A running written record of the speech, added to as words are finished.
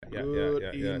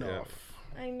Good enough.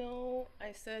 I know.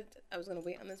 I said I was gonna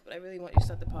wait on this, but I really want you to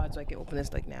start the pod so I can open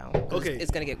this like now. Okay. It's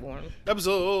gonna get warm.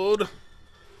 Episode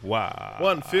Wow.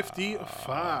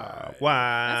 155.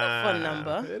 Wow. That's a fun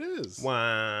number. It is.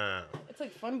 Wow. It's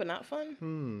like fun but not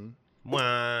fun.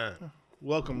 Wow.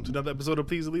 Welcome to another episode of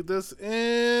Please Delete This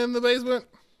in the basement.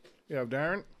 We have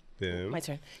Darren. Boom. My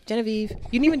turn. Genevieve, you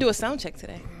didn't even do a sound check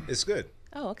today. It's good.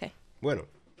 Oh, okay. Bueno.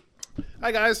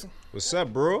 Hi, guys. What's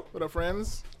up, bro? What up,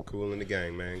 friends? Cool in the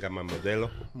gang, man. Got my Modelo.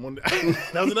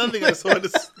 That was another thing I saw at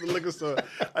the liquor store.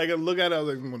 I could look at it. I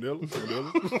was like, Modelo.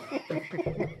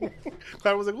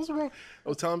 I was like, what's wrong? I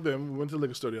was telling Ben, we went to the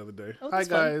liquor store the other day. Oh, Hi, that's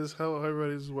fun. guys. How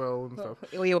everybody's well and stuff.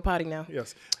 Oh, you were potting now.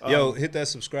 Yes. Yo, hit that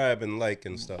subscribe and like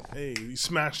and stuff. Hey, you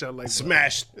smash that like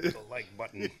Smash the like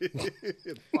button. button.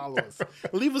 Follow us.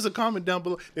 Leave us a comment down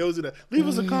below. They always do that. Leave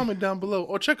us a comment down below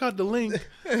or check out the link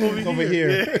over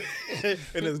here. Yeah.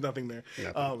 And there's nothing there.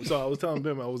 So I was telling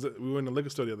Ben, we were in the liquor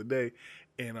store the other day,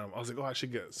 and I was like, oh, I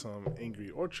should get some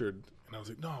Angry Orchard. And I was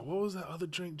like, no, what was that other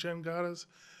drink Jen got us?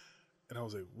 And I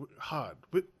was like, hard.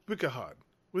 Wicked hard.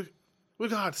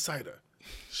 Wicked hard cider.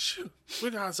 Shoot.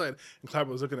 Wicked hard cider. And Clapper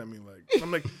was looking at me like,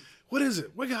 I'm like, what is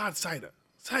it? Wicked hard cider.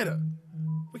 Cider.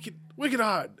 Wicked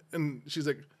hard. And she's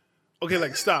like, okay,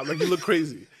 like, stop. Like, you look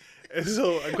crazy. And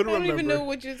so I couldn't remember. I don't even know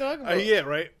what you're talking about. Yeah,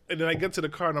 right? And then I get to the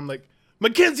car and I'm like,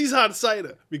 Mackenzie's hard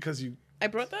cider. Because you. I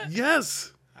brought that?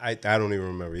 Yes. I don't even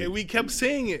remember. And we kept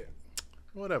saying it.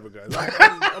 Whatever, guys.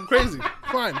 I'm crazy.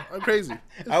 Fine. I'm crazy.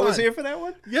 I was here for that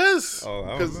one? Yes. Oh,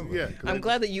 I don't remember. Yeah. I'm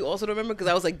glad that you also don't remember because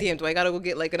I was like, damn, do I gotta go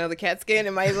get like another CAT scan?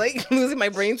 Am I like losing my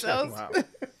brain cells? Wow.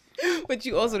 But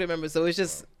you also remember, so it's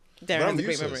just Darren has a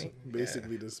great memory.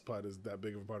 Basically, this part is that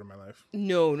big of a part of my life.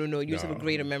 No. You just have a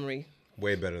greater memory.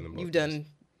 Way better than both You've of us. done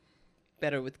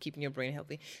better with keeping your brain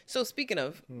healthy. So speaking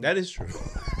of That is true.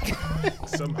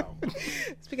 Somehow.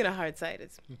 speaking of hard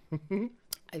ciders,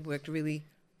 I worked really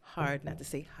hard not to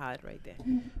say hard right there.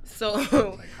 So Like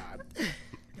hot.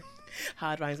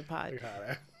 hard rhymes with pod. Like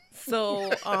hot.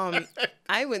 So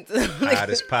I went to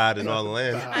Hottest pod in all the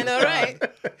land. I know, right?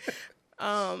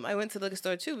 I went to the liquor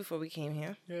store too before we came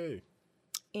here, Yay.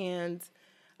 and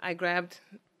I grabbed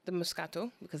the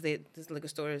Moscato because this liquor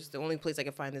store is the only place I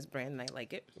can find this brand, and I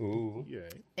like it. Ooh. Yay.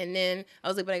 And then I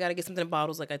was like, but I gotta get something in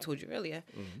bottles, like I told you earlier.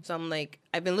 So I'm like,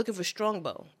 I've been looking for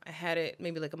Strongbow. I had it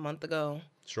maybe like a month ago.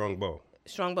 Strong bow.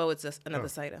 Strongbow, it's another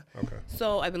cider. Okay.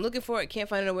 So I've been looking for it, can't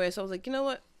find it anywhere. So I was like, you know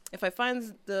what? If I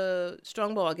find the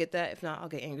Strongbow, I'll get that. If not, I'll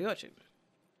get Angry Orchard.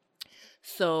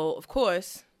 So of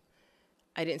course,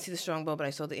 I didn't see the Strongbow, but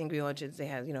I saw the Angry Orchards. They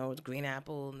had, the green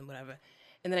apple and whatever.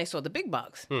 And then I saw the big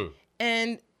box.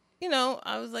 And,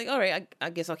 I was like, all right, I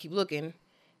guess I'll keep looking.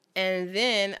 And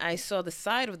then I saw the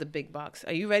side of the big box.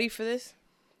 Are you ready for this?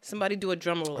 Somebody do a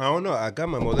drum roll. I don't know. I got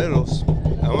my Modelos.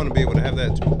 I want to be able to have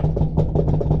that too.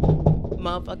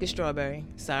 Motherfucking strawberry.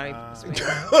 Sorry.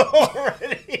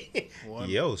 Already?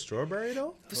 Yo, strawberry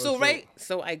though?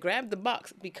 So I grabbed the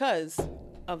box because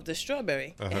of the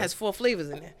strawberry. It has 4 flavors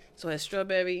in there. So it has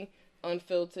strawberry,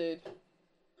 unfiltered,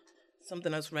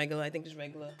 something else regular. I think it's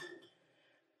regular.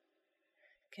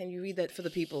 Can you read that for the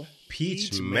people?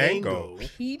 Peach mango.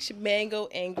 Peach mango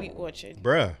Angry Orchard.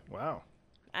 Bruh. Wow.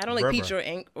 I don't like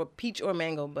Bruh. peach or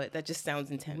mango, but that just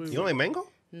sounds intense. You don't like mango?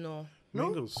 No.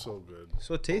 Mango's so good.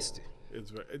 So tasty.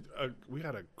 We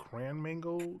had a cran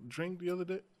mango drink the other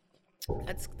day.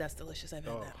 That's delicious. I've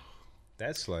had that.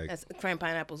 That's like Cran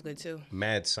pineapple's good too.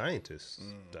 mad scientist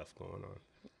stuff going on.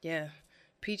 Yeah.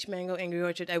 Peach mango Angry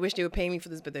Orchard. I wish they would pay me for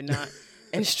this, but they're not.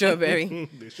 And strawberry.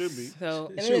 They should be. So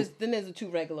and then there's the 2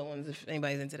 regular ones if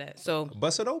anybody's into that. So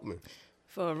Bust it open.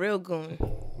 for a real goon.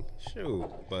 Shoot.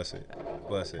 Bust it.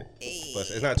 Bust it.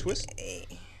 Bust it. It's not twist?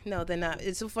 No, they're not.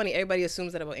 It's so funny. Everybody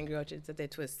assumes that about Angry Orchards, that they're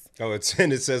twists. Oh, it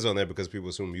says on there because people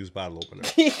assume use bottle opener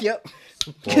Yep.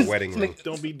 or wedding ring.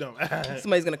 Don't be dumb.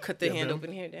 Somebody's going to cut their hand Ben.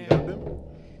 open here. You Damn. got them?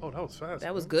 Oh, that was fast.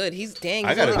 That was good. He's dang.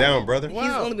 I got it down, brother. He's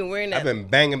only been wearing that. I've been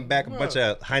banging back a bunch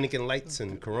of Heineken lights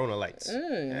and Corona lights.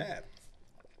 Yeah.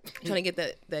 Trying to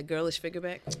get that girlish figure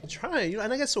back. Trying,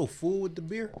 and I get so full with the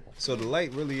beer. So the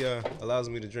light really allows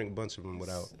me to drink a bunch of them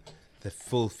without the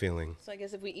full feeling. So I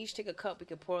guess if we each take a cup, we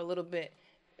could pour a little bit.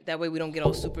 That way we don't get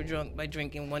all super drunk by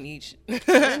drinking one each. Ain't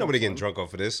nobody getting drunk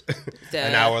off of this.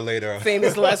 An hour later.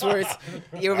 Famous last words.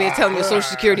 You're over here telling your social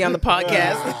security on the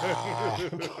podcast.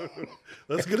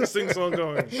 Let's get a sing-song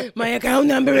going. My account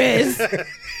number is.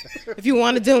 If you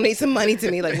want to donate some money to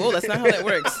me, like, whoa, that's not how that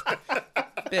works.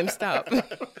 Bim, stop.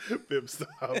 Bib, stop.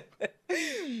 All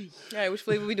right, which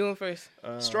flavor are we doing first?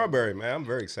 Strawberry, man. I'm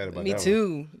very excited about Me that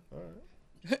too.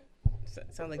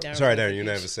 Sounds like Darren. Sorry, Darren, you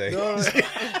never say.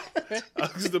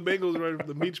 Because the mango's right,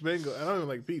 the peach mango. I don't even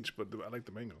like peach, but I like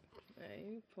the mango.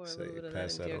 Right, pour a Say, little bit of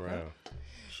pass that that into your cup.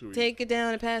 around. Take it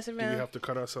down and pass it Do we around. have to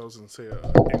cut ourselves and say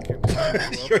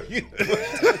incantation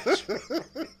as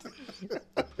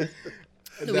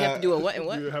Do we have to do a what and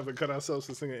well? Do we what? have to cut ourselves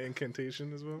to sing an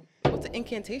incantation as well? What's an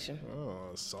incantation?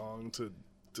 Oh, a song to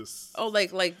Oh,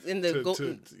 like in the to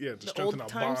golden, to the strengthen our old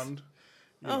times? bond.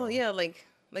 Oh yeah, like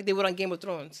they would on Game of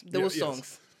Thrones. Those yes.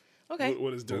 songs. Okay.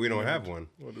 What is But we don't deadly have mean? one.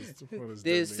 What is This deadly mean?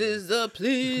 is the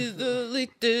Please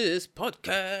Delete This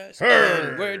podcast.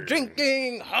 And we're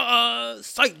drinking hard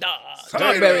cider.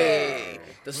 Strawberry.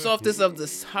 The softest of the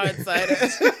hard cider.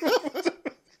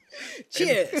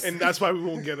 Cheers. And that's why we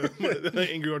won't get an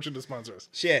Angry Orchard to sponsor us.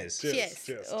 Cheers. Cheers.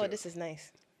 Cheers, Oh, cheers. this is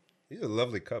nice. These are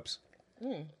lovely cups.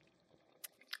 That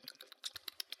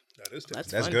is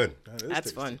tasty. That's fun. good. That is That's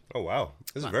tasty. fun. Oh, wow.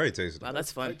 This is very tasty. Wow,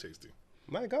 that's fun. Quite tasty.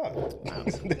 My God.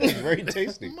 This is very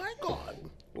tasty. My God.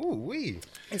 Ooh, wee.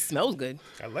 It smells good.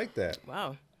 I like that.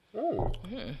 Wow. Oh.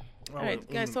 All right,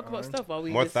 guys, talk about stuff while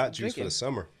we More just thought juice for drinking. the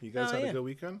summer. You guys Oh, had yeah. a good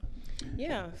weekend?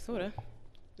 Yeah, sort of.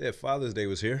 Yeah, Father's Day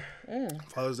was here.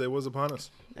 Father's Day was upon us.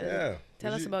 Yeah.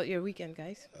 Tell us about your weekend,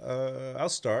 guys. I'll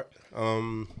start.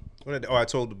 I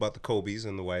told about the Kobe's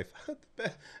and the wife.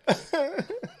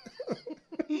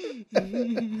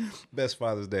 Best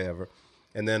Father's Day ever.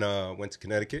 And then went to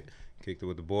Connecticut, kicked it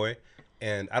with the boy.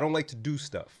 And I don't like to do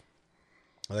stuff.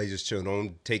 I like to just chill.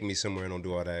 Don't take me somewhere and don't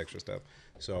do all that extra stuff.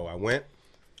 So I went,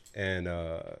 and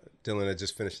Dylan had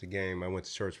just finished the game. I went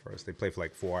to church first. They played for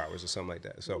like 4 hours or something like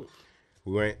that. So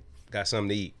we went, got something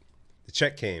to eat. The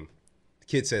check came. The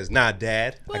kid says, "Nah,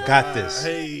 Dad, I got this."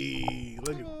 Hey,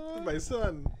 look at my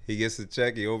son. He gets the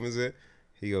check. He opens it.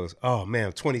 He goes, "Oh, man,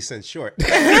 I'm 20 cents short."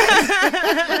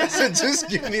 I said, "Just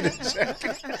give me the check."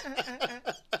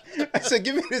 I said,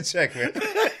 "Give me the check, man."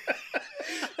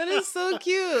 That is so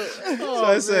cute. So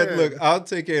I said, man. "Look, I'll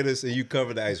take care of this, and you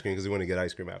cover the ice cream because we want to get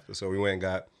ice cream after." So we went and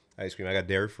got ice cream. I got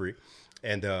dairy free,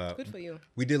 and Good for you.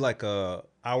 we did like a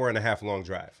hour and a half long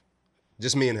drive,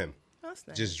 just me and him. That's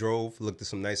nice. Just drove, looked at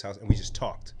some nice house, and we just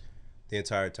talked the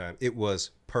entire time. It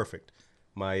was perfect.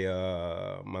 My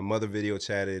mother video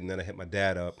chatted, and then I hit my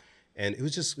dad up, and it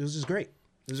was just great.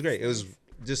 It was great. It was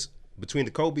just between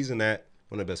the Kobe's and that,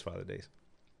 one of the best Father Days,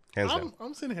 hands down.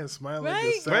 I'm sitting here smiling.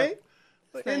 Right? Just sad. Right?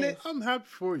 Like, Nice. I'm happy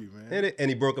for you, man. And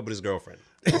he broke up with his girlfriend.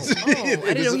 Oh,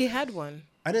 I didn't know he had one.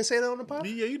 I didn't say that on the pod.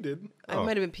 Yeah, you did. I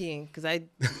might have been peeing because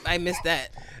I missed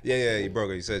that. Yeah, he broke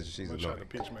up. He said she's I tried annoying. to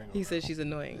peach mango. He said she's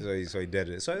annoying. So he dead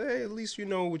it. So hey, at least you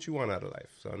know what you want out of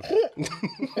life, son.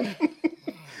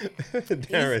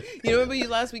 Darren, You remember you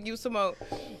last week you was talking about,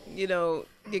 your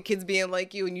kids being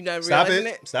like you and you not stop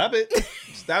realizing it! Stop it!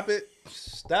 Stop it!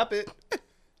 Stop it!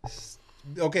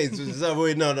 Okay, so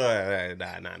wait, no, nah. I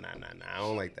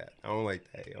don't like that. I don't like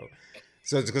that, yo.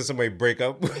 So it's because somebody break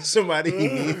up with somebody.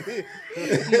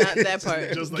 Not that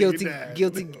part. Just like Guilty, your dad.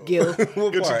 guilty, guilt.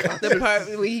 What part? The part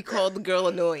where he called the girl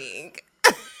annoying.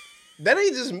 That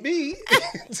ain't just me.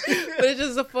 But it's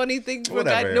just a funny thing for a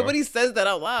Whatever, guy. yo. Nobody says that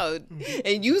out loud.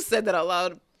 And you said that out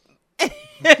loud.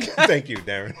 Thank you,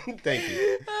 Darren. Thank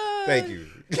you. Thank you.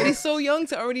 And he's so young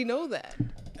to already know that.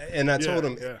 And I told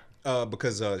him yeah.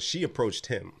 because she approached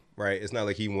him, right? It's not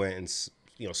like he went and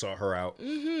sought her out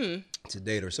to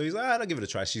date her. So he's like, I'll give it a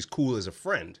try. She's cool as a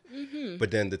friend.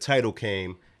 But then the title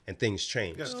came and things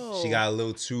changed. Yes. Oh. She got a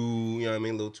little too, a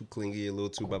little too clingy, a little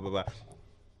too blah, blah, blah.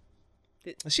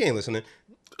 She ain't listening.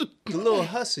 The little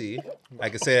hussy, I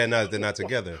can say that now that they're not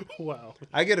together. Wow.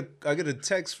 I get a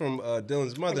text from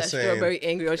Dylan's mother That saying, strawberry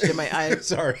angry orchard in my eyes.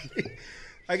 sorry.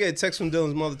 I get a text from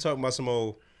Dylan's mother talking about some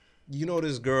old,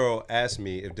 this girl asked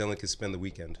me if Dylan could spend the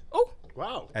weekend Oh,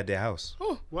 Wow. at their house.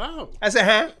 Wow. I said,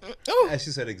 huh? Oh. And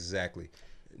she said, exactly.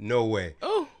 No way.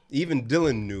 oh. Even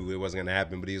Dylan knew it wasn't going to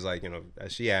happen, but he's like,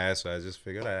 she asked, so I just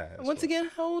figured I'd ask. Once again,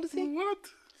 how old is he? What?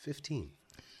 15.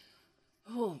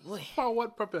 Oh, boy. For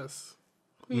what purpose?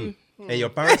 And your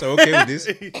parents are okay with this?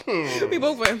 We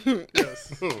both were.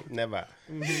 Yes. Never.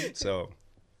 So,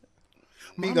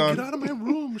 Mom, gone. get out of my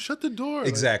room. Shut the door.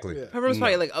 Exactly. Like, Her room's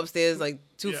probably like upstairs, like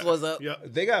two yeah. floors up. Yeah.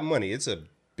 they got money. It's a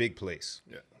big place.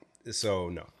 Yeah. So,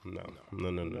 no.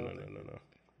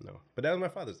 But that was my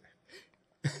Father's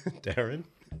Day. Darren?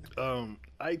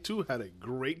 I too had a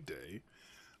great day.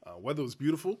 Weather was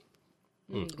beautiful.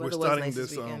 We're Weather was starting nice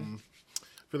this. weekend.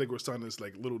 I feel like we're starting this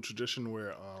like little tradition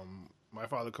where my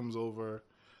father comes over,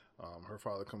 her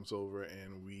father comes over,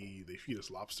 and they feed us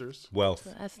lobsters. Wealth.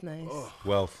 That's nice.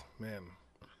 Wealth. Man,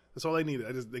 that's all I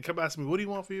needed. they kept asking me, "What do you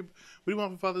want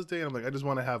for Father's Day?" And I'm like, "I just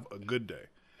want to have a good day."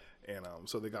 And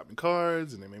so they got me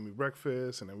cards and they made me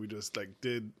breakfast, and then we just like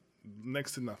did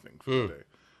next to nothing for the day.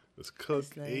 Just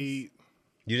cooked, nice. ate,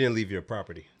 You didn't leave your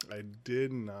property. I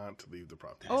did not leave the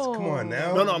property. Oh. Come on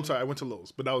now. No, I'm sorry. I went to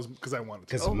Lowe's, but that was because I wanted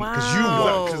to. Oh,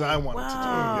 wow. Because I wanted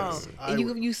Wow. to. Yes.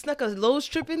 And you snuck a Lowe's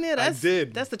trip in there? That's,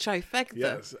 did. That's the trifecta.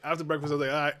 Yes. After breakfast, I was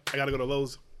like, all right, I got to go to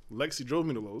Lowe's. Lexi drove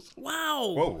me to Lowe's.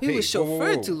 Wow. Whoa, He was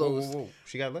chauffeured to Lowe's. Whoa.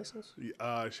 She got a license?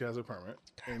 She has a permit,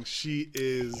 and she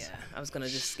is. Yeah, I was going to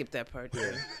just skip that part.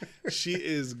 Yeah. She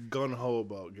is gun-ho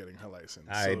about getting her license.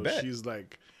 I bet. She's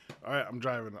like, all right, I'm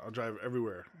driving. I'll drive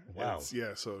everywhere. Wow.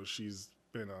 Yeah, so she's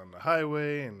been on the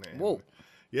highway and Whoa.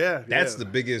 Yeah. That's the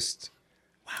biggest.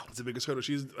 Wow. It's the biggest hurdle.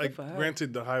 She's like, for her.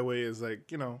 granted, the highway is like,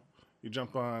 you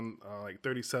jump on like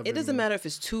 37. It doesn't matter if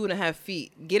it's 2.5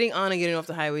 feet. Getting on and getting off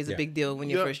the highway is a Yeah. big deal when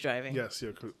you're Yep. first driving. Yes,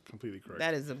 you're completely correct.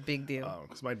 That is a big deal.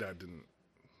 Because my dad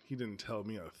didn't tell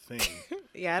me a thing.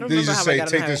 Yeah, I don't Did he remember just how I say, got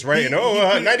on the take this highway.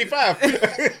 right and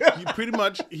 95? He pretty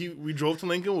much we drove to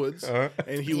Lincoln Woods and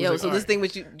he was Yo, like, so all this right. thing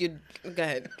with you go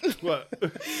ahead. What?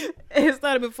 It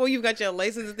started before you got your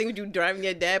license. The thing with you driving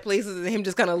your dad places and him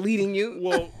just kind of leading you.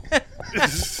 Well,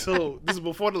 so this is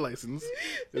before the license.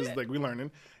 This is like we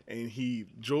learning, and he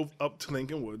drove up to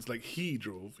Lincoln Woods. Like he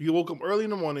drove. He woke up early in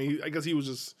the morning. I guess he was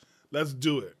just, let's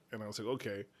do it. And I was like,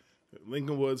 okay.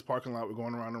 Lincoln Woods parking lot. We're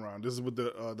going around and around. This is with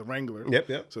the Wrangler.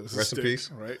 Yep. So this Rest is in stick,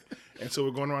 peace. right? And so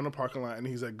we're going around the parking lot, and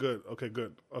he's like, good. Okay.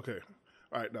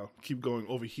 All right, now keep going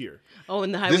over here. Oh,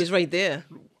 and the highway's right there.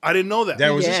 I didn't know that. Dad,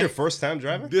 was this Yeah. your first time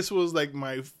driving? This was like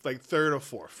my third or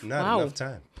fourth. Not Wow. enough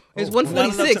time. It's Oh,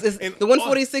 146. It's And- the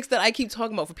 146 that I keep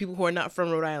talking about for people who are not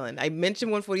from Rhode Island. I mention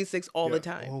 146 all the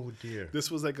time. Oh, dear. This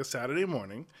was like a Saturday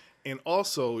morning, and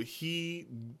also he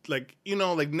like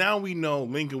now we know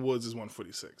Lincoln Woods is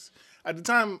 146. At the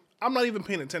time, I'm not even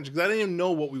paying attention because I didn't even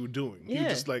know what we were doing. He Yeah.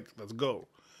 was just like, let's go.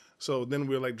 So then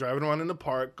we were like driving around in the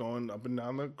park, going up and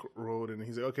down the road, and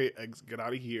he's like, okay, get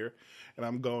out of here, and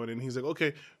I'm going, and he's like,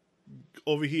 okay,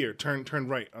 over here, turn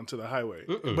right onto the highway.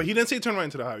 But he didn't say turn right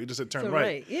into the highway. He just said turn So,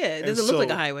 right. Yeah, it And doesn't look like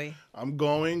so a highway. I'm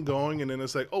going, and then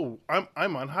it's like, oh, I'm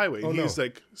on highway. And no. he's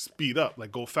like, speed up,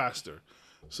 like go faster.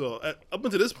 So up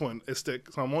until this point, it's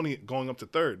stick. So I'm only going up to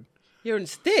third. You're in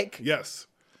stick. Yes.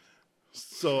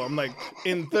 So I'm like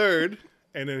in third,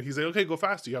 and then he's like, okay, go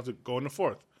faster. You have to go in the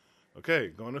fourth. Okay,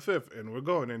 go in the fifth, and we're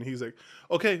going. And he's like,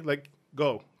 okay, like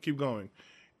go, keep going.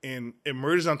 And it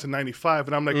merges onto 95,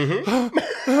 and I'm like,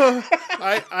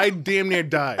 I damn near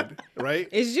died, right?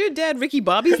 Is your dad Ricky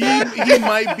Bobby's dad? He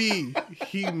might be.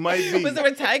 He might be. Was there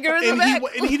a tiger in the and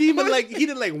back? he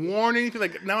didn't like warn anything.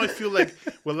 Like now I feel like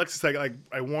Alexis like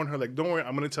I warned her like, don't worry,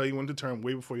 I'm gonna tell you when to turn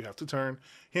way before you have to turn.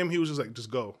 Him, he was just like,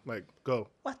 just go, like go.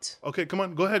 What? Okay, come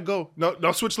on, go ahead, go. No,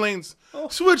 switch lanes.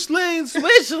 Switch lanes.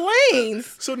 Switch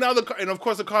lanes. So now the car, and of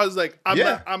course the car is like,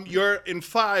 Yeah. you're in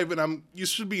 5, and you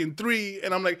should be in 3,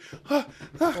 and I'm like,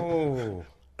 Oh.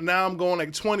 now I'm going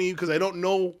like 20 because I don't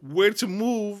know where to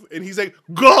move, and he's like,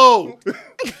 go.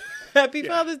 Happy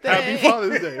Father's Day. Happy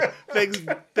Father's Day. Thanks,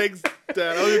 Dad.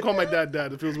 I don't even call my dad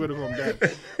Dad. It feels weird to call him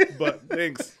Dad. But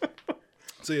thanks.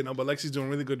 So, but Lexi's doing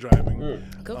really good driving.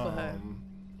 Good for her.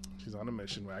 She's on a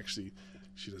mission. Well, actually,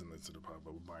 she doesn't listen to the pod,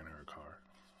 but we're buying her a car.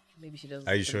 Maybe she doesn't.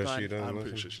 Are you listen to sure the she pod. doesn't I'm listen?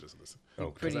 pretty sure she doesn't listen.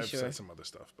 Okay. Pretty I've sure. said some other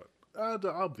stuff, but I'll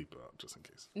bleep it out just in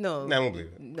case. No. Nah, I won't believe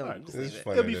it. No, Alright, just cool. This leave is it.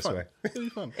 fun It'll in be this fun. way. It'll be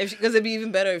fun. Because it'd be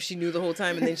even better if she knew the whole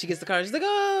time and then she gets the car. She's like,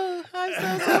 oh,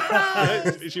 I'm so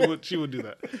surprised. she would do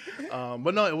that.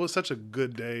 But no, it was such a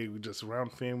good day. We just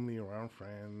around family, around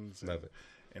friends. Love it.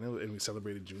 And we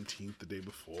celebrated Juneteenth the day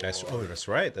before. That's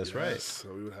right. That's right.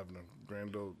 So we were having a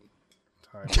grand old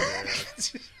time there.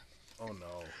 Oh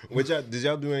no! Did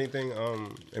y'all do anything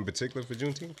in particular for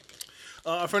Juneteenth?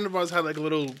 A friend of ours had like a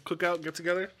little cookout get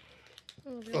together.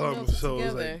 So it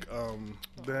was like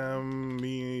them,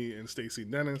 me, and Stacy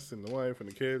Dennis, and the wife and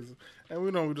the kids, and we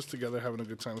were just together having a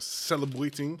good time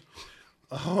celebrating.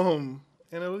 And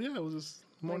it was just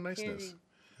more niceness.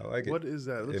 I like it. What is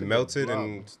that? It melted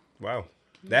and wow.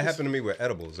 That happened to me with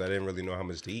edibles. I didn't really know how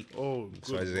much to eat. Oh,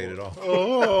 So I just ate it all.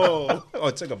 Oh, Oh, I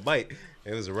took a bite.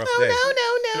 It was a rough No,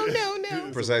 day.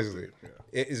 no. Precisely.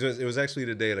 It was actually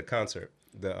the day of the concert.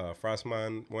 The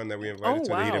Frostman one that we invited Oh, to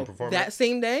that he wow. didn't perform That at.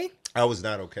 same day? I was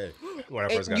not okay when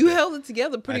I first got You there. held it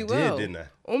together pretty I well. did, didn't I?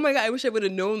 Oh my God, I wish I would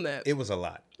have known that. It was a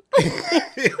lot.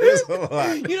 It was a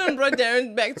lot. You done brought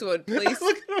Darren back to a place.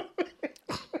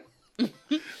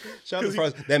 Shout out to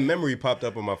Frost. That memory popped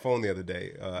up on my phone the other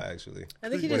day, actually. I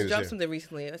think he when just was dropped here. something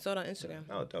recently. I saw it on Instagram.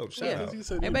 Oh, dope. Shout Yeah. out. he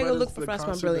said Everybody go look for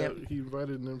Frostman Brilliant. He invited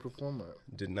and didn't perform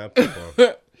at. Did not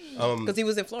perform. Because he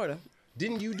was in Florida.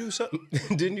 Didn't you do something?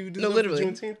 Didn't you do No, something literally.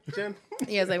 for Juneteenth, Jen?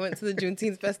 Yes, I went to the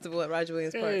Juneteenth festival at Roger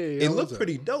Williams Park. It looked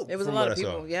pretty dope. It was from a lot what of I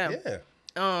saw. people, yeah.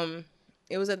 Yeah.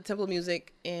 It was at the Temple of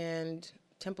Music and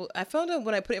Temple. I found out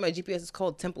when I put it in my GPS, it's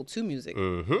called Temple 2 Music.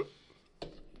 Mm-hmm.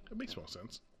 It makes more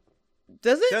sense.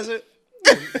 Does it? Does it?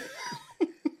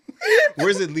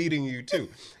 Where's it leading you to?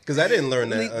 Because I didn't learn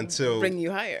that until bring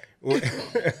you higher.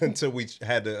 until we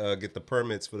had to get the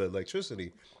permits for the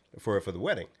electricity for the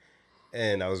wedding,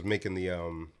 and I was making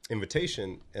the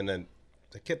invitation, and then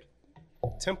I kept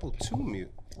Temple 2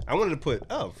 mute. I wanted to put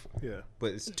of,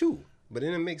 but it's 2, but it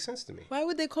didn't make sense to me. Why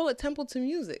would they call it Temple to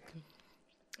Music?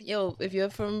 Yo, if you're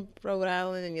from Rhode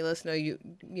Island and you listen, you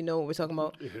know what we're talking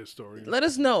about. Historian. Let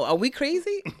us know. Are we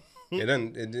crazy? It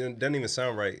doesn't even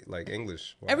sound right like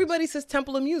English. Everybody says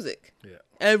Temple of Music. Yeah.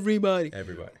 Everybody.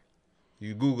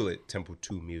 You Google it, Temple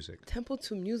 2 Music. Temple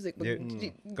to Music. But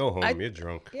Go home. You're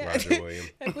drunk, Roger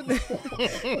Williams.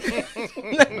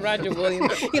 Roger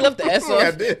Williams. He left the S off. Yeah,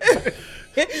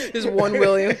 I did. Just one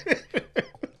William.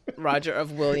 Roger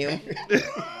of William.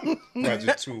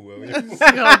 Roger 2 Williams. See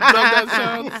how dumb that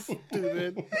sounds?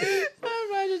 Stupid.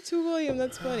 Roger 2 William.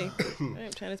 That's funny. All right,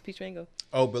 I'm trying to speak Rango.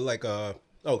 Oh, but like,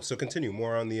 so continue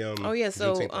more on the Oh yeah,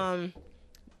 so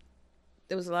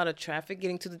there was a lot of traffic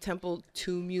getting to the Temple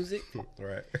 2 Music.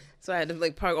 Right. So I had to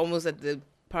like park almost at the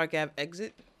Park Ave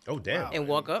exit. Oh damn. And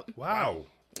walk up. Wow.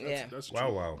 That's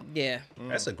Wow. Yeah.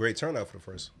 That's a great turnout for the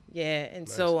first. Yeah, and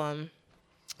so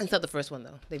it's not the first one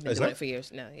though. They've been doing it for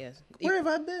years now. Yes. Where have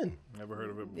I been? Never heard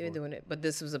of it before. They've been doing it, but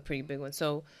this was a pretty big one.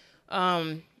 So,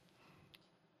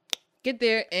 get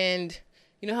there and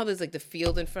you know how there's like the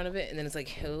field in front of it, and then it's like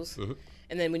hills. Mm-hmm.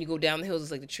 And then when you go down the hills,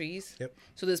 it's like the trees. Yep.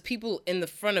 So there's people in the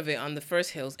front of it on the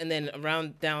first hills, and then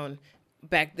around down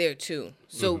back there too.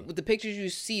 So with the pictures you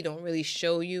see don't really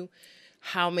show you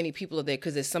how many people are there,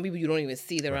 because there's some people you don't even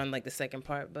see. They're on like the second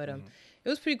part, but it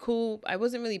was pretty cool. I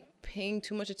wasn't really paying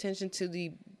too much attention to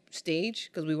the stage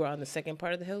because we were on the second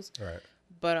part of the hills. Right.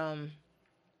 But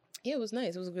yeah, it was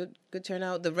nice. It was a good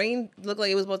turnout. The rain looked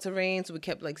like it was about to rain, so we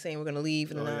kept like saying we're gonna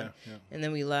leave and and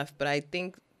then we left. But I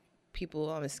think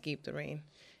people escaped the rain.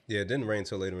 Yeah, it didn't rain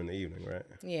till later in the evening, right?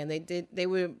 Yeah, and they did. They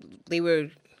were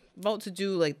about to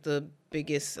do like the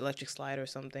biggest electric slide or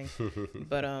something,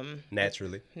 but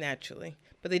naturally.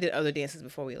 But they did other dances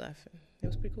before we left. It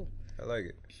was pretty cool. I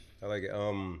like it.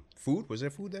 Food? Was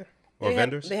there food there? Or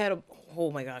vendors? They had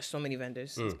oh my gosh, so many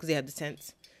vendors because they had the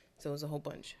tents, so it was a whole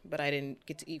bunch. But I didn't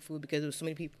get to eat food because there was so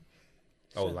many people.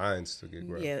 So, lines to get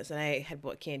grub. Yes, and I had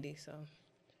bought candy, so.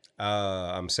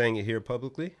 I'm saying it here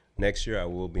publicly. Next year, I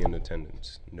will be in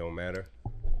attendance. No matter,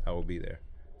 I will be there.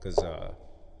 Because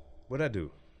what'd I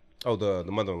do? Oh, the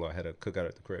mother-in-law had a cookout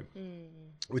at the crib,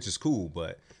 which is cool,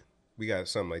 but we got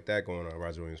something like that going on at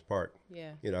Roger Williams Park.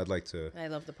 Yeah. You know, I'd like to. I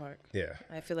love the park. Yeah.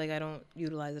 I feel like I don't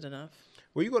utilize it enough.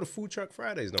 Well, you go to Food Truck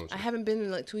Fridays, don't you? I haven't been in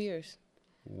like 2 years.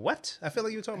 What? I feel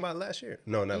like you were talking about last year.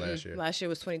 No, not last year. Last year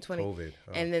was 2020. COVID.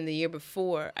 Oh. And then the year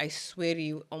before, I swear to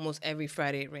you, almost every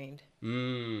Friday it rained.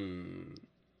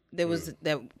 There was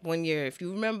that one year, if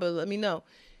you remember, let me know,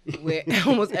 where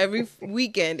almost every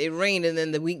weekend it rained, and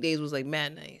then the weekdays was like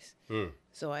mad nice.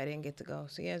 So I didn't get to go.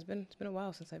 So yeah, it's been a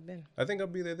while since I've been. I think I'll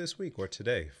be there this week or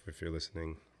today if you're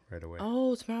listening right away.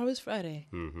 Oh, tomorrow is Friday.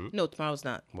 No, tomorrow's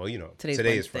not. Well, you know,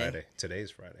 today is Friday. Today is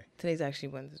Friday. Today's actually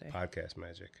Wednesday. Podcast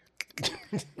magic.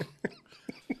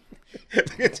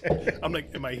 I'm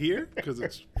like, am I here? Because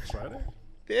it's Friday?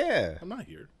 Yeah. I'm not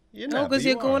here. You're no, not, because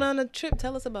you're going are. on a trip.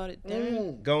 Tell us about it,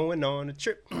 Darren. Going on a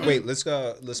trip. Wait, let's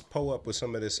pull up with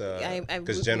some of this.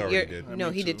 Because Jen already did. No,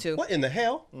 he did too. What in the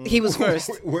hell? He was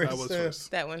first. I was first.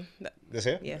 That one. This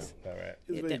here? Yes. All right.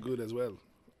 It's very good as well.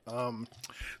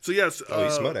 So yes. Oh,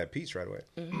 you smell that peach right away.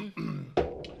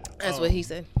 That's what he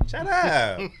said. Shut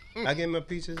up. I get my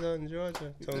peaches out in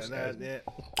Georgia.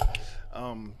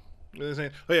 What are they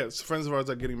saying? Oh yeah, friends of ours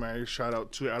are getting married. Shout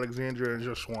out to Alexandria and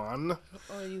Joshwan.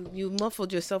 Oh, you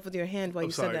muffled yourself with your hand while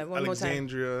you said that. One more time.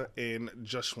 Alexandria and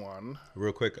Joshwan.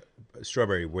 Real quick,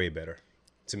 strawberry way better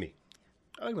to me.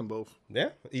 I like them both.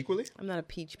 Yeah, equally. I'm not a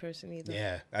peach person either.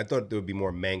 Yeah, I thought there would be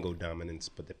more mango dominance,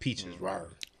 but the peach is raw.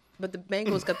 But the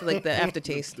mango's got the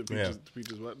aftertaste. The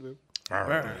peaches what?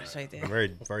 It's right there.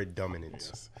 Very, very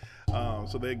dominant. Yes.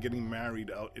 So they're getting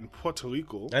married out in Puerto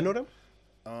Rico. I know them.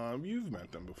 You've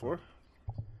met them before.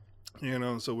 You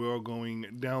know, so we're all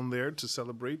going down there to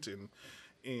celebrate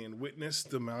and witness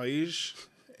the marriage.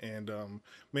 And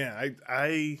man,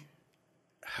 I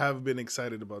have been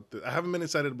excited about this. I haven't been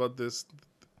excited about this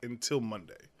until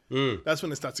Monday. That's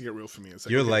when it starts to get real for me. It's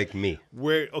like, You're like me.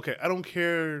 I don't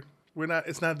care. We're not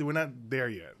there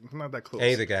yet. We're not that close.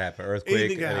 Anything can happen. Earthquake,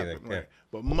 anything. Happen, right.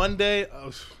 But Monday,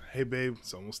 hey babe,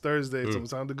 it's almost Thursday. It's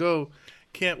almost time to go.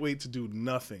 Can't wait to do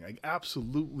nothing. Like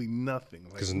absolutely nothing.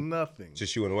 Like nothing.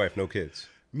 Just you and the wife, no kids.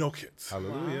 No kids.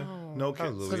 Hallelujah. Wow. No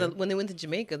kids. Because when they went to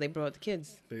Jamaica, they brought the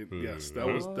kids. Yes, that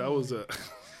was a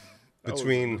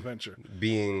between adventure.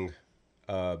 Being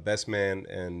best man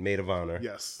and maid of honor.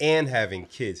 Yes. And having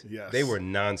kids. Yes. They were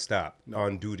nonstop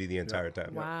on duty the entire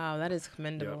time. Wow, that is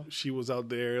commendable. She was out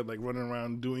there like running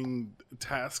around doing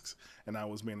tasks, and I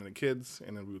was manning the kids,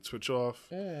 and then we would switch off.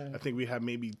 I think we had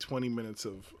maybe 20 minutes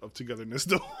of togetherness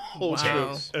the whole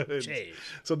Wow. trip. Jeez.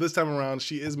 So this time around,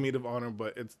 she is maid of honor,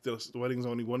 but the wedding's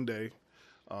only one day,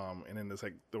 and then it's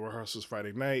like the rehearsal's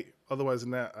Friday night. Otherwise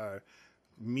than that,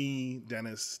 me,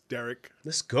 Dennis, Derek,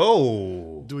 Let's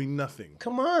go. doing nothing.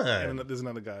 Come on. And there's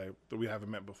another guy that we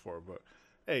haven't met before, but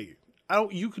hey,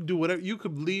 you could do whatever. You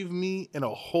could leave me in a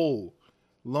hole,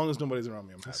 long as nobody's around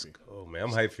me. I'm happy. Oh, man. I'm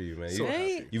hyped for you, man. So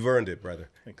happy. You've earned it, brother.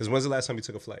 Because when's the last time you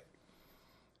took a flight?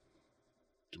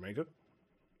 Jamaica.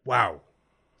 Wow.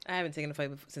 I haven't taken a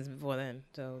flight since before then,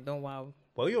 so don't wow.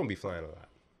 Well, you don't be flying a lot.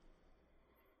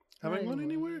 Have I gone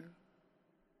anywhere?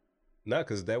 No,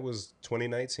 because that was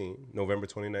 2019, November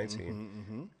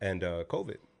 2019, and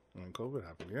COVID. And COVID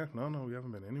happened. Yeah, no, we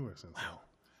haven't been anywhere since.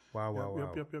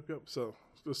 Wow. Yep. So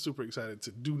I was super excited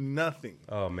to do nothing.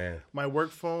 Oh, man. My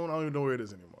work phone, I don't even know where it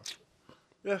is anymore.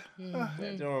 Yeah.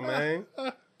 What you doing, man?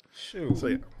 Shoot. So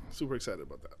yeah, super excited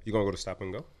about that. You going to go to Stop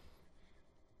and Go?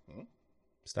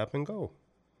 Stop and Go.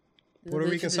 Puerto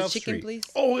The- Rican the South chicken, Street. please.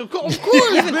 Oh, of course.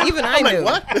 Even I knew.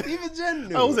 What? Even Jen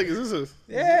knew. I was like, is this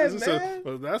a Yeah, is this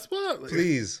man. that spot? Like,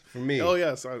 Please, for me. Oh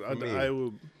yes, I me.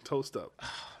 will toast up.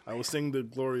 I will sing the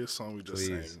glorious song we just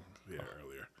Please. sang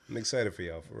earlier. I'm excited for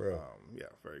y'all, for real. Yeah,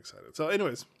 very excited. So,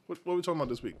 anyways, what are we talking about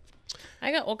this week?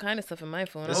 I got all kind of stuff in my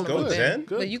phone. I Let's don't know go, about Ben. Jen.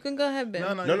 Good. But you can go ahead, Ben.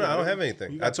 No, I don't have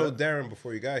anything. I told Darren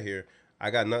before you got here, I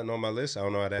got nothing on my list. I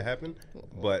don't know how that happened.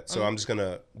 But so I'm just going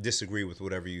to disagree with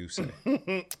whatever you say.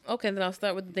 Okay, then I'll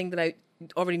start with the thing that I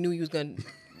already knew you was going to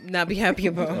not be happy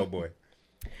about. Oh, boy.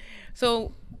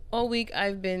 So all week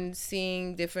I've been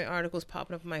seeing different articles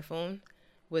popping up on my phone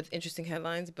with interesting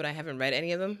headlines, but I haven't read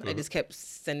any of them. I just kept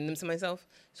sending them to myself.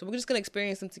 So we're just going to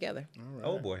experience them together.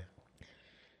 Oh, boy.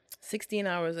 16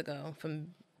 hours ago from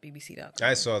BBC.com.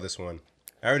 I saw this one.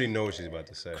 I already know what she's about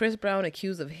to say. Chris Brown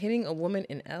accused of hitting a woman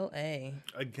in L.A.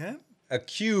 Again?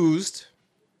 Accused,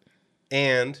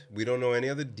 and we don't know any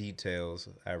other details.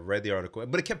 I read the article,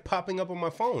 but it kept popping up on my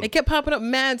phone. It kept popping up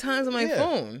mad times on my Yeah.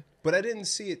 phone. But I didn't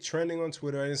see it trending on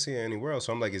Twitter. I didn't see it anywhere else.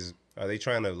 So I'm like, are they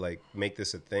trying to like make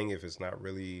this a thing if it's not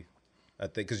really a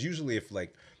thing? Because usually if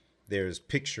like there's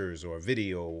pictures or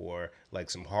video or like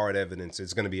some hard evidence,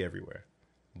 it's going to be everywhere.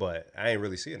 But I ain't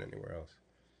really see it anywhere else.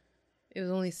 It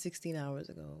was only 16 hours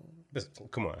ago. But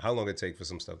come on, how long it take for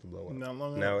some stuff to blow up? Not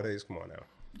long Nowadays, come on now.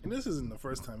 And this isn't the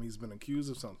first time he's been accused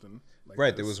of something. Like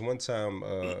Right, this. there was one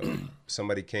time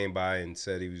somebody came by and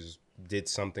said he did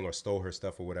something or stole her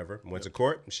stuff or whatever. Went to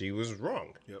court, she was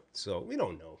wrong. Yep. So we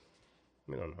don't know.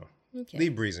 Okay.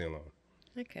 Leave Breezy alone.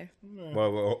 Okay.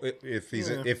 Well, if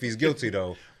he's guilty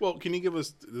though, Well, can you give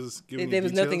us? Give me There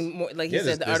was details? nothing more. Like he Yeah,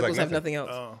 said, the there's like articles have nothing.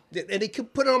 nothing else. and they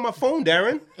could put it on my phone,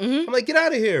 Darren. I'm like, get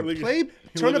out of here, play,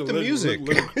 turn up the music.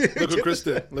 Look what Chris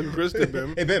did. Look what Chris did,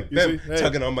 Bim. Hey, Bim, You Bim, see? Hey.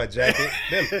 tugging on my jacket.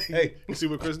 Bim, hey, You see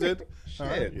what Chris did?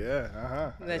 Shit.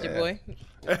 Yeah. Is that your boy?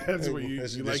 That's what you.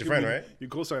 That's you your like friend, him, right? You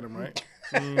co-sign him, right?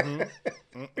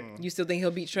 You still think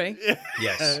he'll beat Trey?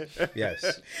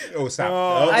 yes. Oh,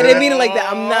 stop. I didn't mean it like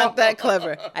that. I'm not that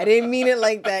clever. I didn't mean it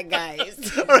like that,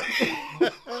 guys.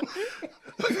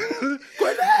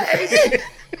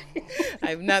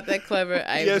 I'm not that clever.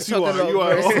 I'm Yes, you talking are. about You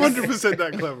are verses. 100%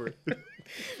 that clever.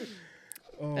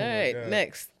 All right,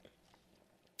 next.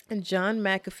 John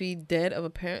McAfee dead of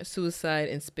apparent suicide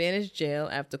in Spanish jail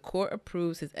after court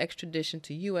approves his extradition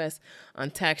to U.S. on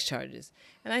tax charges.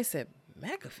 And I said,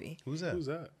 McAfee? Who's that? Who's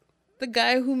that? The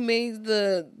guy who made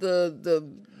the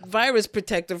virus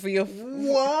protector for your...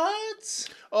 What?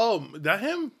 Oh, that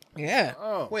him? Yeah.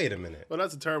 Oh, Wait a minute. well,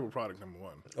 that's a terrible product. Number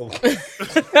one, Oh,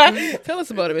 Tell us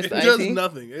about it, Mr. it does IT.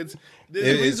 nothing. There's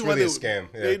It's really a scam.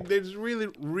 Yeah. There's really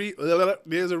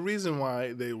there's a reason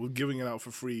why they were giving it out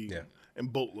for free. Yeah. In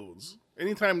boatloads.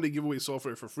 Anytime they give away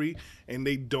software for free and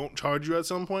they don't charge you at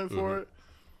some point for it,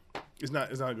 it's not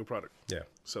a good product. yeah.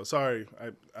 So sorry,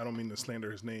 I don't mean to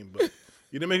slander his name, but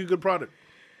you didn't make a good product.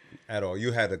 At all.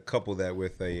 You had to couple that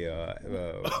with a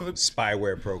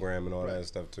spyware program and all that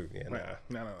stuff too. Yeah,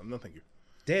 nah. No, thank you.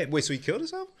 Dead. Wait, so he killed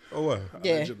himself? Or what?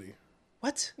 Yeah. Allegedly.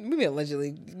 What? Maybe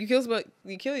allegedly. You kill yourself,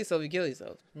 you kill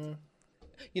yourself.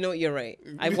 You know what? You're right.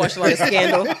 I've watched a lot of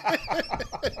Scandal.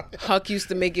 Huck used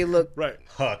to make it look... Right.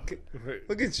 Huck. Right.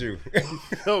 Look at you.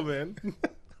 Oh man.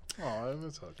 Oh, I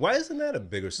miss Huck. Why isn't that a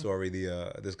bigger story?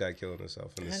 This guy killing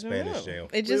himself in the I don't Spanish know. jail.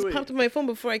 It just Wait. popped on my phone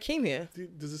before I came here.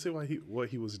 Does it say what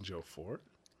he was in jail for?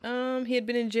 He had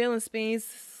been in jail in Spain.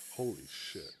 Holy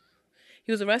shit.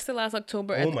 He was arrested last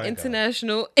October at the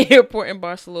international airport in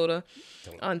Barcelona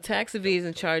on tax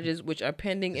evasion charges, which are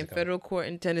pending in federal court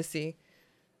in Tennessee.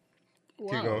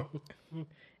 Wow. Keep going.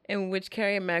 In which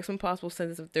carry a maximum possible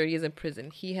sentence of 30 years in prison.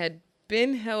 He had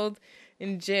been held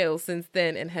in jail since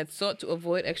then and had sought to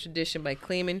avoid extradition by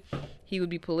claiming he would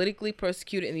be politically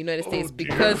persecuted in the United States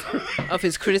because of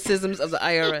his criticisms of the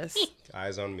IRS.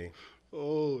 Eyes on me.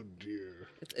 Oh, dear.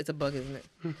 It's a bug, isn't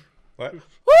it? What?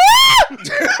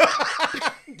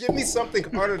 Give me something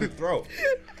harder to throw.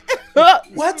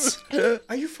 What?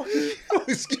 Are you fucking... Oh,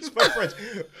 excuse my French.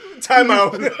 Time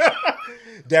out.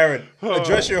 Darren,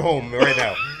 address your home right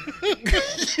now.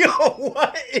 Yo,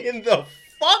 what in the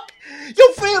fuck? Yo,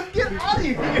 fam, get out of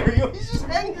here. Yo, he's just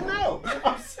hanging out.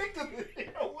 I'm sick of it.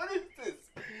 Yo, what is this?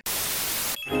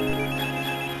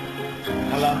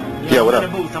 Hello? Yo, what up? I'm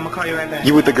in the booth. I'm gonna call you right back.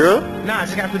 You with the girl? Nah, I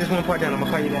just gotta put this one part down. I'm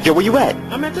gonna call you back. Yo, where you at?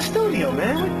 I'm at the studio,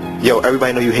 man. Yo,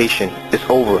 everybody know you Haitian. It's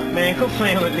over. Man, quit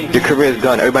playing with me. Your career is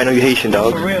done. Everybody know you Haitian,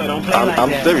 dog. For real, don't play like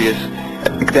I'm that. serious.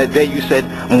 That day you said,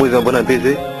 I'm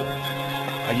busy.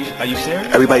 Are you serious?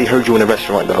 Everybody heard you in the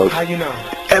restaurant, dog. How you know?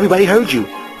 Everybody heard you.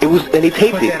 It was, and they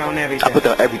taped Put it. that on everything. I put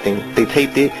that on everything. They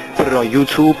taped it, put it on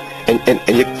YouTube, and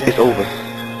it's over.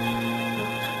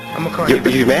 I'm gonna call you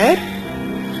back. You mad?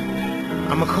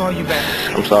 I'm gonna call you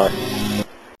back. I'm sorry.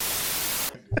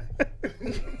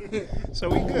 So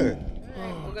we good.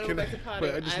 We're gonna go back to potty.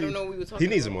 I don't know what we were talking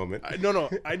He needs a about. moment. No.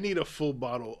 I need a full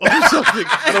bottle of something.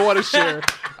 I don't want to share.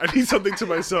 I need something to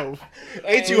myself.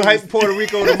 Ain't you hype Puerto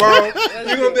Rico tomorrow?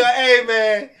 You're going to be like, hey,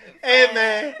 man. Hey,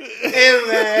 man. Hey,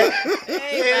 man.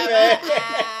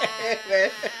 Hey, man.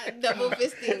 Double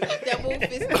fisting.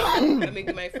 I'm gonna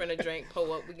make my friend a drink.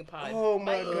 Pull up. We can potty. Oh,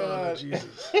 my God.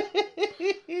 Jesus.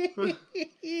 I'm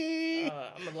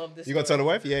gonna love this. You going to tell the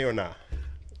wife, yeah or nah?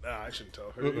 Nah, I shouldn't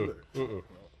tell her either.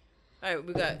 All right,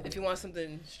 we got. If you want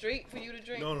something straight for you to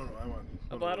drink, No. I want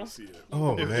a bottle. See it.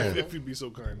 Oh, man. If you'd be so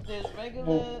kind. There's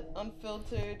regular,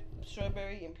 unfiltered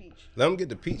strawberry and peach. Let him get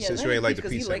the peach since let you him ain't like the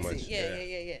because he peach that likes much. it.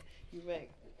 Yeah.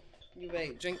 You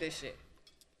right. Drink this shit.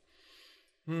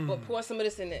 But pour some of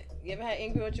this in it. You ever had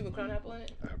Angry Orchard with crown apple in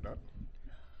it? I have not.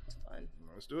 It's fun.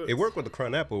 Let's do it. It worked with the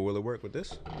crown apple. Will it work with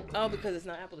this? Oh, because it's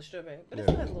not apple, it's strawberry. But it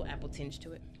still has a little apple tinge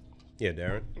to it. Yeah,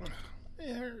 Darren.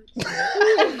 It hurts.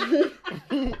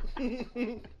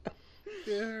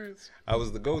 It hurts. I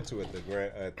was the go-to at the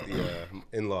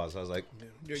in-laws. I was like,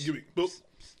 Yeah, give me. Boop.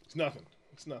 It's nothing.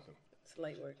 It's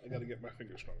light work. I gotta get my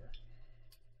fingers stronger.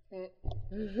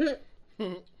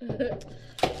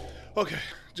 Okay,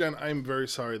 Jen, I'm very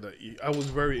sorry that I was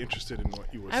very interested in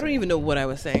what you were saying. I don't even know what I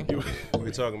was saying.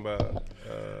 we're talking about...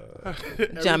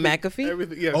 John McAfee?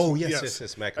 Everything, yes. Oh, yes,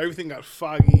 McAfee. Everything got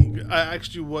foggy. I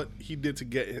asked you what he did to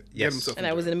get himself And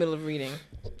in I was in jail. the middle of reading.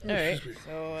 All right,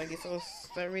 so I guess I'll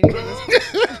start reading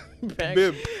this back.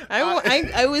 Bib,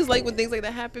 I always like when things like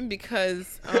that happen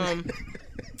because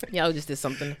y'all just did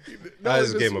something. I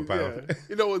just gave him a pound. Yeah.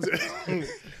 You know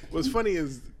what's funny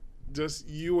is just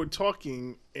you were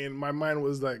talking and my mind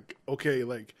was like, okay,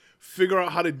 like figure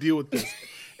out how to deal with this.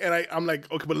 And I'm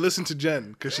like, okay, but listen to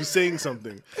Jen because she's saying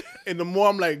something. And the more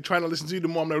I'm like trying to listen to you, the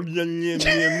more I'm like,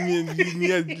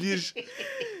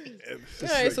 All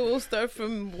right, so we'll start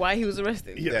from why he was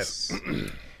arrested. yes.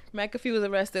 McAfee was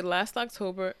arrested last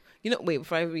October. Wait,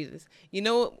 before I read this, you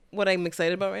know what I'm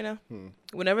excited about right now?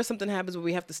 Whenever something happens where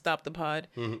we have to stop the pod,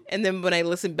 and then when I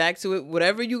listen back to it,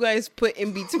 whatever you guys put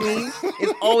in between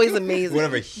is always amazing.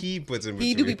 Whatever he puts in between.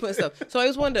 He do be putting stuff. So I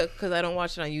always wonder, because I don't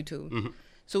watch it on YouTube.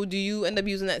 So do you end up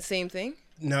using that same thing?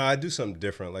 No, I do something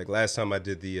different. Like last time I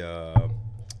did the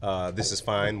This Is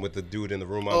Fine with the dude in the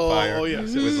room on fire. Oh,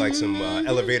 yes. With like some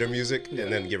elevator music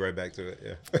and then get right back to it.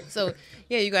 Yeah. So,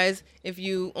 yeah, you guys, if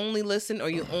you only listen or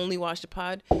you only watch the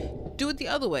pod, do it the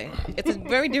other way. It's a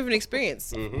very different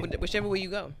experience, whichever way you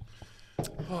go.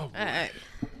 All right.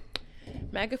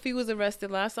 McAfee was arrested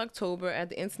last October at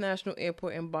the international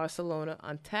airport in Barcelona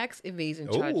on tax evasion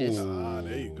charges,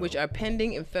 There you go. which are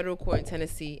pending in federal court in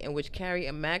Tennessee and which carry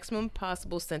a maximum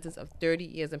possible sentence of 30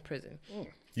 years in prison.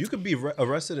 You could be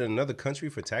arrested in another country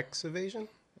for tax evasion?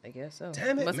 I guess so.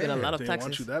 Damn it, Must have been a man. lot of They taxes.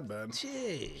 want you that bad.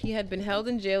 He had been held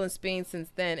in jail in Spain since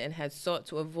then and had sought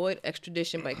to avoid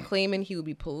extradition by claiming he would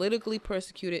be politically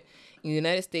persecuted in the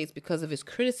United States because of his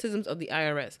criticisms of the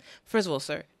IRS. First of all,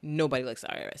 sir, nobody likes the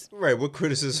IRS. Right. What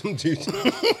criticism do you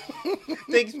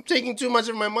taking too much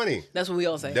of my money? That's what we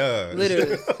all say. Duh.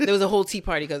 Literally. There was a whole tea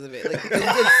party because of it. Like,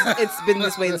 it's been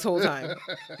this way this whole time.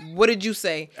 What did you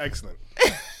say? Excellent.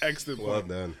 Excellent. Well point.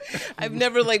 done. I've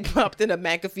never popped in a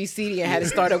McAfee CD and had to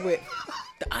start up with,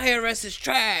 the IRS is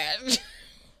trash.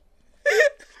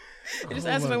 I just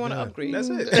asked if I want to upgrade. That's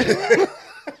it.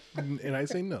 And I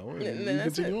say no. And And we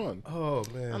that's continue on. Oh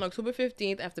man. On October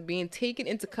 15th, after being taken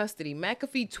into custody,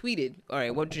 McAfee tweeted, all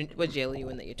right, what jail are you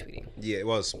in that you're tweeting? Yeah,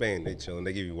 well, Spain, they chilling.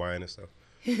 They give you wine and stuff.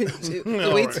 So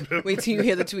wait till you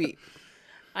hear the tweet.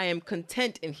 I am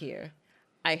content in here.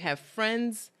 I have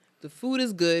friends. The food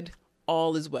is good.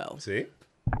 All is well. See?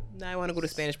 Now I want to go to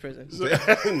Spanish prison.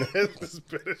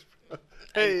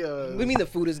 Hey, What do you mean the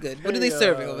food is good? What are they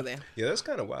serving over there? Yeah, that's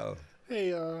kind of wild.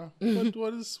 hey,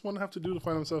 what does one have to do to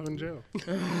find himself in jail?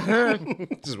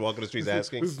 Just walking the streets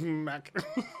asking. Smack.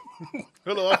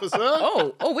 Hello, officer.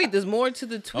 Oh, wait, there's more to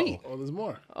the tweet. Oh, there's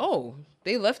more. Oh,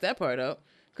 they left that part out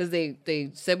because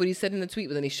they said what he said in the tweet,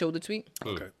 but then they showed the tweet.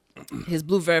 Okay. His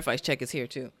blue verifies check is here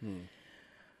too.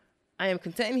 I am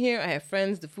content in here. I have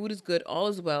friends. The food is good. All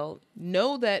is well.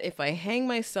 Know that if I hang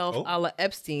myself a la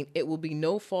Epstein, it will be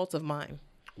no fault of mine.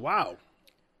 Wow.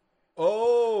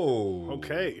 Oh.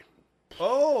 Okay.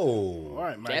 Oh. All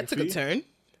right, McAfee. That took a turn.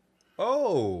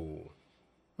 Oh.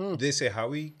 Did they say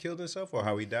how he killed himself or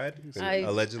how he died?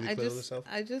 Allegedly killed himself?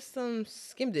 I just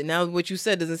skimmed it. Now what you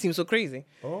said doesn't seem so crazy.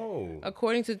 Oh.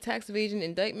 According to the tax evasion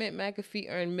indictment, McAfee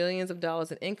earned millions of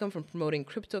dollars in income from promoting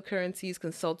cryptocurrencies,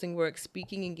 consulting work,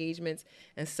 speaking engagements,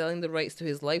 and selling the rights to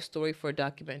his life story for a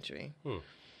documentary.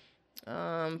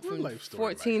 From life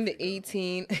story, 14 to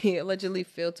 18, he allegedly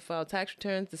failed to file tax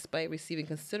returns despite receiving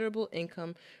considerable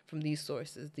income from these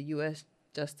sources, the U.S.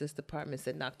 Justice Department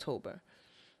said in October.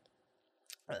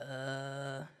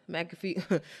 McAfee.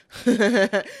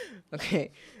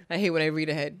 Okay. I hate when I read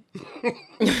ahead.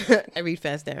 I read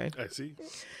fast, Darren. I see.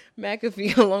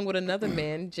 McAfee, along with another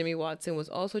man, Jimmy Watson, was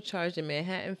also charged in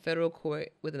Manhattan federal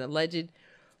court with an alleged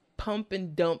pump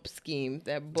and dump scheme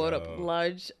that bought up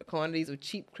large quantities of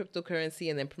cheap cryptocurrency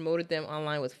and then promoted them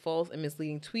online with false and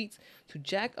misleading tweets to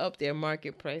jack up their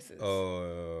market prices.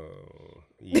 Oh,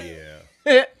 yeah.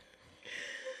 Good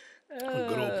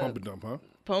old pump and dump, huh?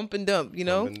 Pump and dump, you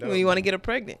know, Pump and dump. when you want to get her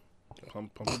pregnant.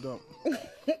 Pump and dump.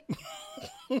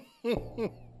 Hit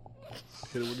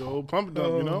it with the old pump and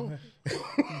dump, you know?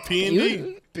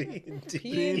 P&D.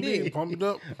 P&D. Pump and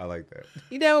dump. I like that.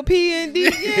 You down with P&D?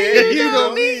 Yeah, You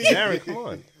know me. Darren, come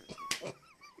on.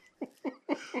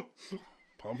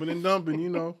 Pumping and dumping, you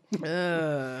know.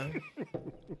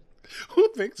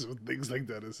 Who thinks of things like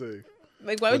that to say?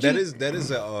 Like, why But would you? that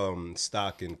is a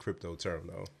stock in crypto term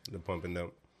though. The pump and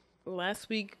dump. Last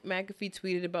week, McAfee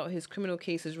tweeted about his criminal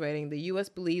cases, writing, "The U.S.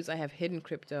 believes I have hidden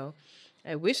crypto.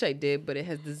 I wish I did, but it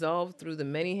has dissolved through the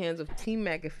many hands of Team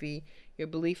McAfee. Your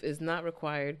belief is not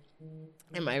required,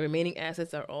 and my remaining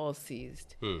assets are all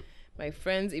seized. My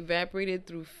friends evaporated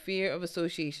through fear of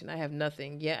association. I have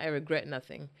nothing, yet I regret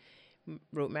nothing,"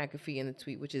 wrote McAfee in the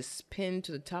tweet, which is pinned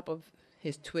to the top of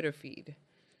his Twitter feed.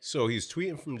 So he's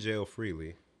tweeting from jail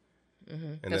freely.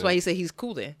 And That's why he said he's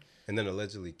cool there. And then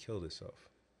allegedly killed himself.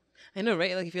 I know,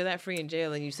 right? Like, if you're that free in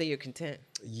jail and you say you're content.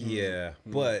 Yeah,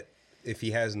 but if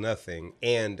he has nothing,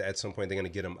 and at some point they're gonna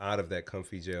get him out of that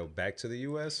comfy jail back to the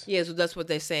U.S. Yeah, so that's what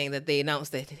they're saying, that they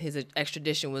announced that his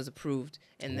extradition was approved,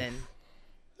 and then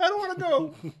I don't want to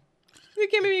go. you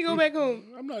can't make me go back home.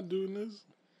 I'm not doing this.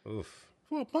 Oof.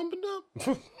 For a pump and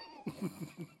dump.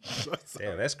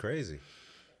 Damn, that's crazy.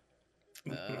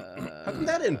 How come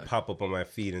that didn't pop up on my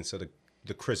feed instead of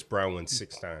the Chris Brown one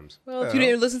 6 times? Well, if you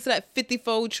didn't listen to that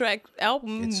 54-track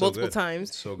album It's so multiple good. times,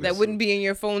 It's so good. that wouldn't be in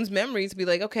your phone's memory to be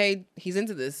like, okay, he's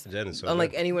into this, That is so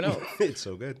unlike good. anyone else. It's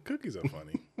so good. Cookies are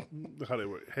funny. How they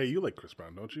work. Hey, you like Chris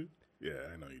Brown, don't you? Yeah,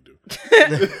 I know you do.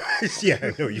 Yeah,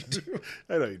 I know you do.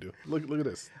 I know you do. Look at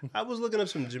this. I was looking up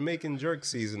some Jamaican jerk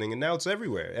seasoning, and now it's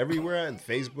everywhere. Everywhere on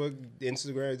Facebook,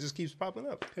 Instagram, it just keeps popping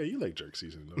up. Hey, you like jerk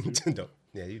seasoning, don't you? No.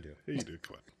 Yeah, you do. Hey, you do.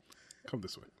 Come on. Come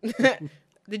this way.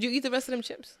 Did you eat the rest of them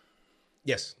chips?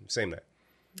 Yes, same night.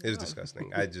 It was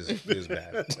disgusting. It was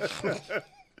bad.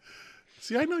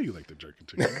 See, I know you like the jerk and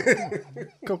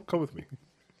chicken. Come with me.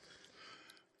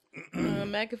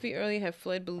 McAfee earlier had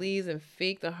fled Belize and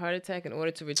faked a heart attack in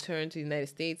order to return to the United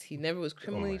States. He never was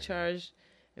criminally charged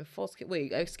in false...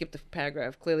 Wait, I skipped a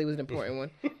paragraph. Clearly it was an important one.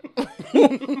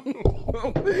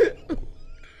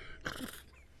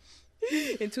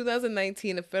 In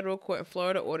 2019, a federal court in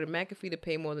Florida ordered McAfee to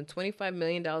pay more than $25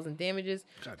 million in damages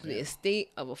to the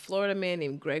estate of a Florida man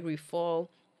named Gregory Fall,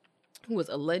 who was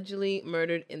allegedly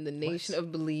murdered in the nation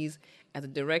of Belize at the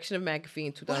direction of McAfee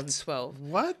in 2012.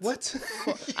 What?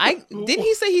 Didn't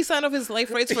he say he signed off his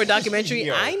life rights for a documentary?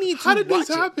 Yo. I need to How did watch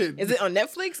this happen? Is it on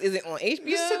Netflix? Is it on HBO?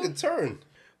 This took a turn.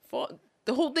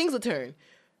 The whole thing's a turn.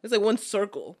 It's like one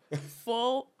circle.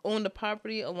 Fall owned a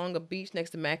property along a beach next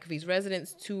to McAfee's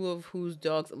residence, 2 of whose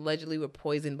dogs allegedly were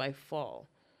poisoned by Fall.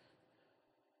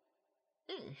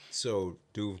 So,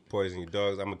 dude poison your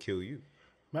dogs, I'm going to kill you.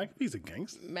 McAfee's a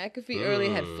gangster. McAfee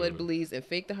earlier had fled Belize and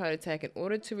faked a heart attack in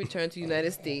order to return to the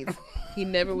United States. He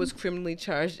never was criminally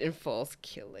charged in false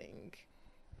killing.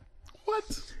 What?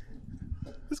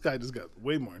 This guy just got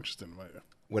way more interesting than mine.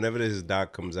 Whenever this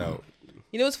doc comes out,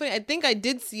 You know what's funny? I think I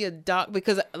did see a doc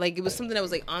because like it was something that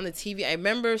was like on the TV. I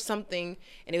remember something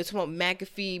and it was talking about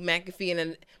McAfee, and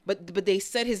then but they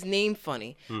said his name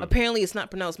funny. Apparently, it's not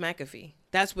pronounced McAfee.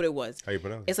 That's what it was. How you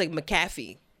pronounce it? It's like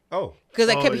McAfee. oh, Because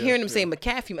I kept hearing them saying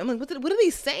McAfee. I'm like, what are they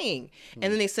saying?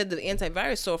 And then they said the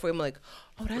antivirus software. I'm like,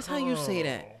 oh, that's how you say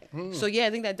that. So yeah, I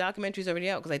think that documentary's already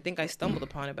out because I think I stumbled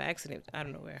upon it by accident. I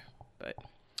don't know where, but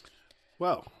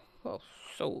Wow. oh,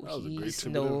 so was a great he's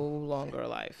tip no of them. longer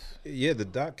alive. yeah, the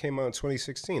doc came out in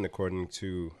 2016, according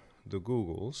to the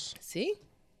Googles. See,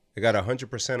 It got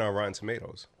 100% on Rotten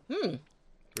Tomatoes.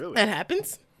 Really? that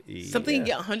happens. Something you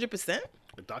Yeah. get 100%.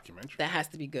 A documentary. That has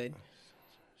to be good.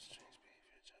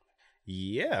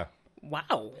 Yeah.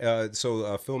 Wow.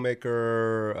 So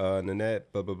filmmaker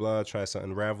Nanette blah blah blah tries to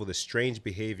unravel the strange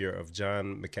behavior of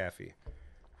John McAfee,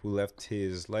 who left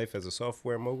his life as a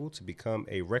software mogul to become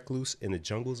a recluse in the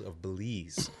jungles of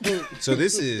Belize. So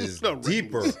this is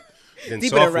deeper than Deeper than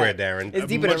software, rap. Darren. It's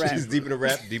deeper than rap. It's deeper than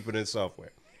rap, deeper than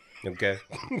software. Okay,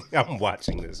 I'm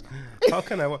watching this. How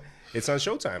can I? It's on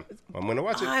Showtime. I'm gonna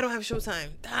watch it. I don't have Showtime.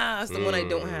 That's the one I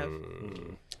don't have.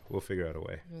 We'll figure out a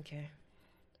way. Okay.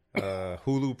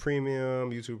 Hulu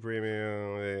Premium, YouTube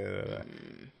Premium.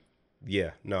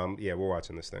 We're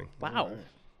watching this thing. Wow.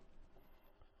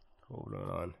 Hold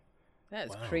on.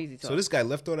 That's crazy talk. So this guy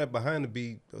left all that behind to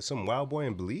be some wild boy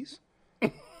in Belize?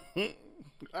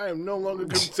 I am no longer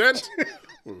content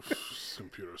with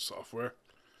computer software.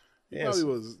 Yeah, Probably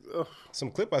was.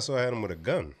 some clip I saw had him with a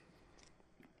gun.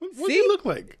 What See? do you look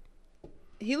like?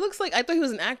 He looks like, I thought he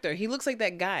was an actor. He looks like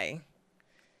that guy.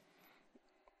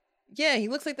 Yeah, he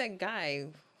looks like that guy.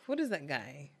 What is that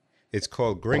guy? It's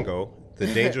called Gringo: The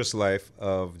Dangerous Life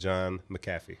of John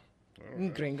McAfee.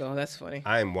 Gringo. That's funny.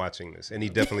 I am watching this, and he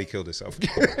definitely killed himself.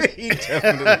 He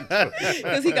definitely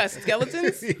Because he got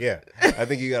skeletons? yeah. I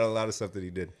think he got a lot of stuff that he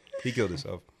did. He killed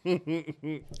himself.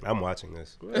 I'm watching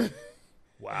this.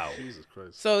 Wow. Jesus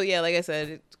Christ. So, yeah, like I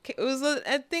said, it was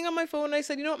a thing on my phone. And I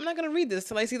said, you know what? I'm not going to read this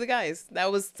till I see the guys.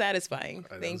 That was satisfying.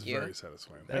 That Thank was you. very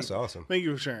satisfying. That's awesome. Thank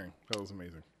you for sharing. That was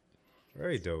amazing.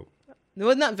 Very dope. It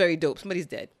was not very dope. Somebody's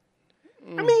dead.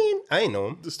 I mean, I ain't know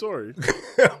him. The story.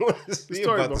 I want to The see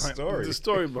story about the behind story. the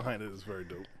story behind it is very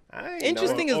dope. I ain't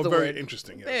Interesting know him. is the very word.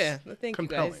 interesting. Yes. Yeah, thank you,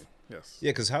 Compelling. guys. Yes. Yeah,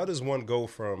 because how does one go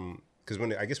from? Because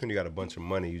when I guess when you got a bunch of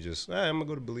money, you just I'm gonna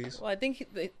go to Belize. Well, I think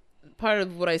part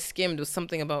of what I skimmed was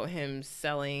something about him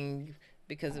selling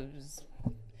because it was,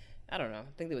 I don't know.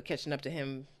 I think they were catching up to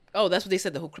him. Oh, that's what they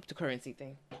said, the whole cryptocurrency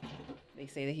thing. They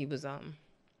say that he was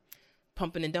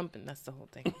pumping and dumping. That's the whole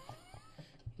thing.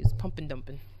 He was pumping,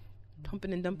 dumping.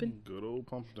 Pumping and dumping? Good old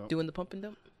pump dump. Doing the pump and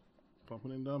dump?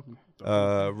 Pumping and dumping.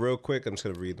 Real quick, I'm just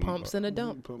gonna read them. Pumps and a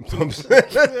dump. Pumps.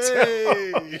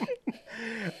 Hey.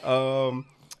 All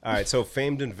right, so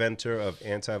famed inventor of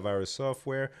antivirus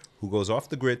software who goes off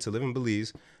the grid to live in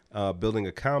Belize, building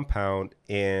a compound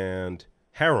and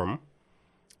harem,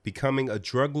 becoming a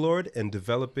drug lord, and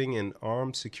developing an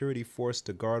armed security force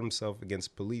to guard himself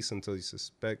against police until he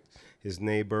suspects his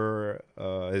neighbor.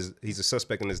 He's a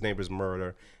suspect in his neighbor's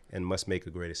murder and must make a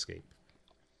great escape.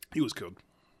 He was killed.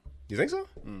 You think so?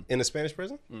 In a Spanish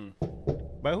prison?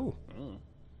 By who?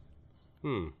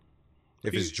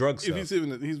 If it's drug stuff. If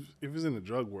he's in the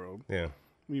drug world, Yeah.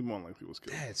 we more likely was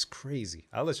killed. That's crazy.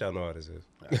 I'll let y'all know how this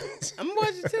is. I'm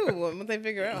watching too once they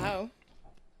figure out how.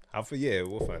 We'll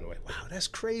find a way. Wow, that's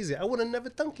crazy. I would have never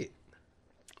thunk it.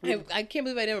 I can't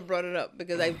believe I never brought it up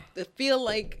because I feel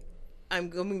like I'm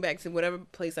going back to whatever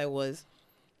place I was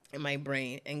in my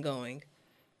brain and going,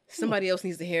 somebody else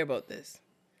needs to hear about this.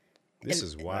 This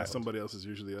is wild. Somebody else is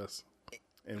usually us,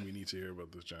 and we need to hear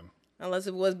about this, Jen. Unless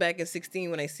it was back in 16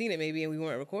 when I seen it, maybe, and we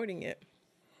weren't recording it.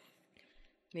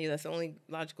 Maybe that's the only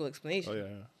logical explanation. Oh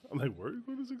yeah. I'm like, where are you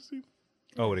going to 16?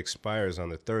 Oh, it expires on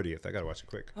the 30th. I gotta watch it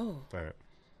quick. Oh. All right.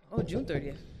 Oh, June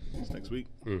 30th. It's next week.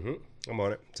 I'm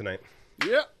on it tonight.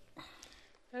 Yeah.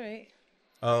 All right.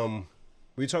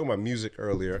 We were talking about music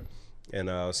earlier,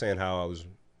 and I was saying how I was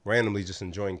randomly just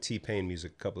enjoying T-Pain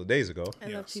music a couple of days ago. I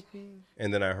love Yes. TP.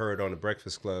 And then I heard on the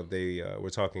Breakfast Club they were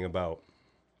talking about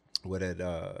what had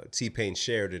T-Pain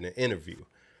shared in an interview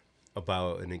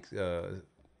about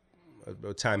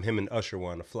a time him and Usher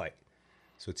were on a flight.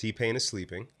 So T-Pain is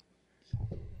sleeping.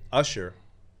 Usher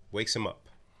wakes him up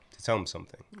to tell him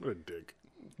something. What a dick.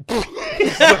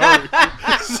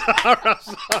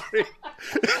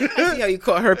 I see how you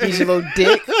caught herpes, you little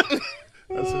dick.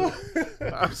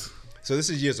 So this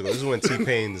is years ago. This is when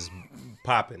T-Pain's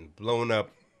popping, blowing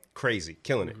up, crazy,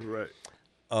 killing it. Right.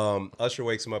 Usher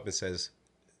wakes him up and says,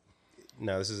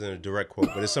 now this isn't a direct quote,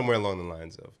 but it's somewhere along the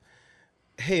lines of,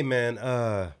 hey man,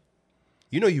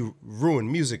 you know you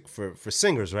ruin music for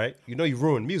singers, right? You know you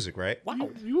ruin music, right? Wow.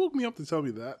 You woke me up to tell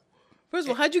me that. First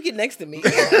of all, how'd you get next to me?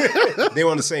 They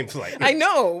were on the same flight. I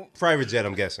know. Private jet,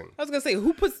 I'm guessing. I was gonna say,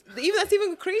 who puts that's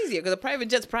even crazier because a private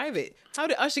jet's private. How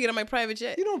did Usher get on my private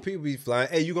jet? You know people be flying.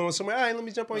 Hey, you going somewhere? All right, let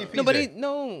me jump on your PJ.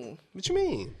 No. What you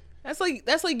mean? That's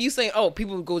like you saying, oh,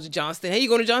 people go to Johnston. Hey, you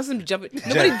going to Johnston? Jump it.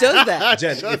 Nobody does that.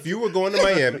 Jen, if you were going to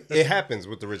Miami, it happens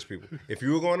with the rich people. If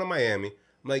you were going to Miami,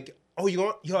 I'm like, oh, you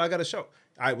going? Yo, I got a show. All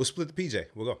right, we'll split the PJ.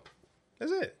 We'll go.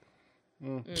 That's it.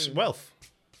 It's wealth.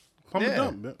 Pump and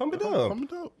dump. Man. Pump and dump. Pump and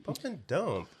dump. Pump and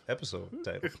dump. Episode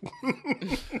title.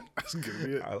 That's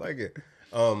good. Yeah. I like it.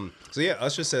 So yeah,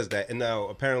 Usher says that, and now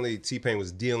apparently T-Pain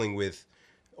was dealing with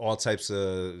all types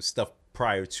of stuff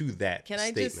prior to that. Can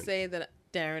statement. I just say that,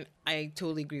 Darren, I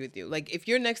totally agree with you. Like, if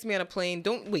you're next to me on a plane,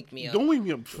 don't wake me up. Don't wake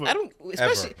me up. I don't,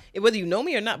 especially whether you know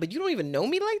me or not, but you don't even know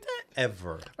me like that.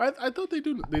 Ever. I thought they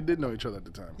did know each other at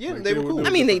the time. Yeah, they were cool.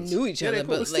 I mean, they knew each other, they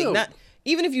cool. but Still. like not.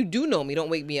 Even if you do know me, don't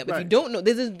wake me up. If you Right. don't know,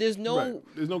 there's no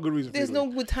Right. There's no good reason. there's for no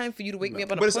you good time for you to wake me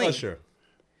up on But a it's plane. Usher.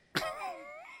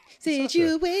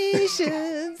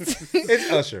 Situations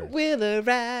It's Usher. will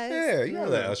arise. Yeah, you know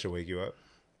let Usher wake you up.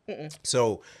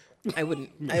 So I wouldn't.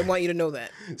 I want you to know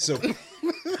that. So,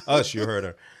 Us, you heard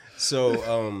her.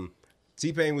 So,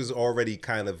 T-Pain was already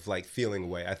kind of like feeling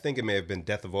away. I think it may have been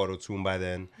Death of Auto-Tune by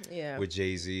then. Yeah. With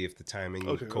Jay-Z, if the timing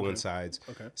Okay, coincides.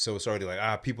 okay. So it's already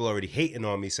like, people already hating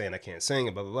on me saying I can't sing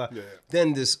and blah, blah, blah. Yeah.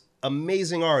 Then this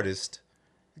amazing artist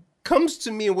comes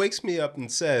to me and wakes me up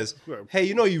and says, Right. hey,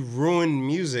 you know you ruined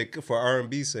music for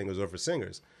R&B singers or for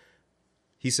singers.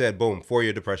 He said, boom,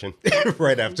 4-year depression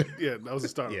right after. Yeah, that was the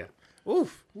start. Yeah.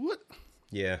 Oof. What?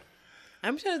 Yeah.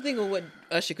 I'm trying to think of what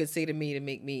Usher could say to me to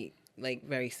make me like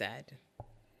very sad.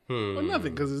 Well,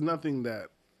 nothing, because there's nothing that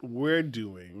we're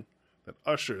doing that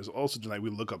Usher is also doing. Like, we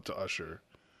look up to Usher.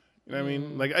 You know what I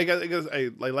mean? Like, I guess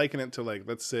I liken it to, like,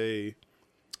 let's say,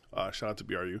 shout out to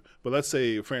BRU, but let's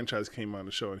say a franchise came on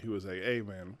the show and he was like, hey,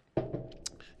 man,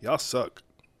 y'all suck.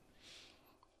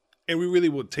 And we really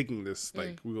were taking this,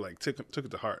 like, we were like, took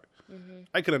it to heart.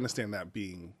 I could understand that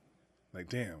being like,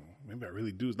 damn, maybe I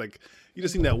really do. Like, you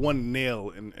just need that one nail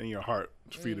in your heart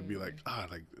for you to be like,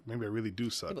 like, maybe I really do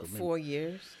suck. But Or maybe- 4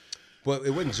 years. Well,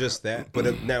 it wasn't just that,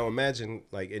 but now imagine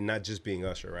like it not just being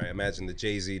Usher, right? Imagine the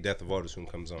Jay-Z Death of Auto-Tune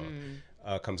comes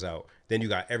out. Then you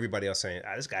got everybody else saying,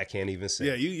 this guy can't even sing.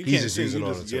 Yeah, you he's can't just sing, using you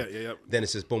Auto-Tune. just- yeah. Then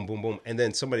it's just boom, boom, boom, and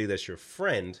then somebody that's your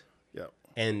friend Yeah.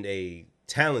 and a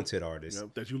talented artist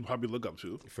Yep, that you probably look up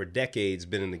to. for decades,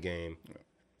 been in the game,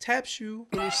 taps you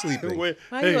when you're sleeping. Wait,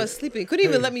 Why you was sleeping? Couldn't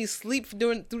even let me sleep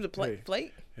through the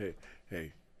flight.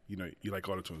 hey, you know you like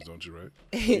autotunes, don't you? Right?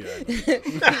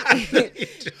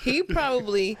 He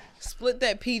probably split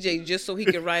that PJ just so he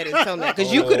could write it and tell him that.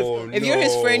 Because you could have, if you're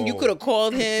his friend, you could have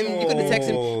called him, you could have texted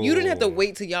him. You didn't have to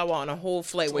wait till y'all were on a whole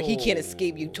flight where he can't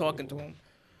escape you talking to him.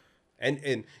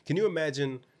 And can you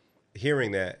imagine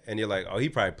hearing that and you're like, he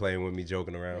probably playing with me,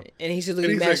 joking around. And he's just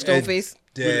looking And at he's Mad like, Stoneface.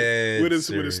 Dead with his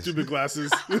serious. stupid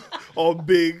glasses, all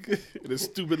big, and his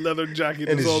stupid leather jacket,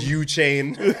 And all, his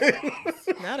U-chain.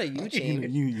 Not a U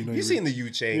chain. You seen the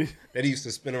U-chain that he used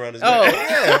to spin around his Oh. neck?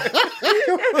 Yeah.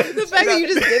 The fact that you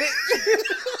just did it.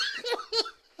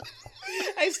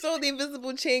 I saw the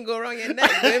invisible chain go around your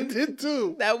neck, I man. did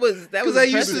too. That was Because I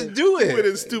used to impressive. do With it.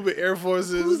 his stupid Air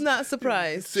Forces. Who's not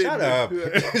surprised? Shut up.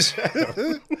 Shut up.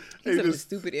 He's Hey, some just-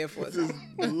 stupid Air Force.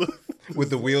 With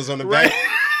the wheels on the back.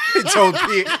 He told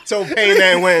Payne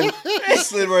that when he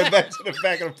slid right back to the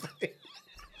back of the plane.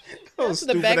 Those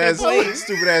the back of the plane.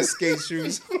 stupid ass skate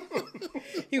shoes.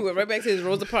 He went right back to his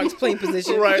Rosa Parks playing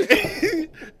position. right,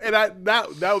 and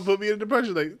that would put me in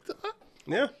depression. Like,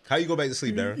 Yeah. How you go back to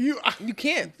sleep, Darren? you You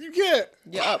can't. can't.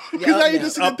 You're up. You're Because up now you're now.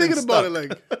 just Up thinking and about it,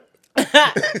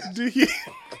 like, do you?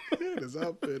 It is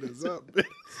up.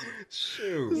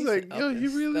 Shoot. It's like, up yo, and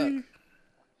you really? stuck.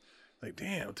 Like,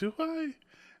 damn, do I?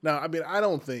 Now, I mean, I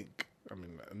don't think. I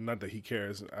mean, not that he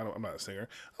cares. I'm not a singer.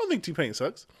 I don't think T-Pain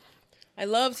sucks. I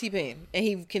love T-Pain, and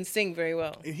he can sing very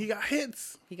well. And he got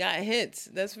hits. He got hits.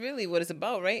 That's really what it's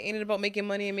about, right? Ain't it about making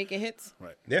money and making hits?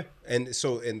 Right. Yeah. And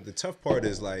the tough part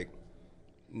is like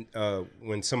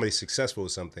when somebody's successful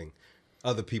with something,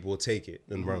 other people will take it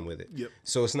and run with it. Yep.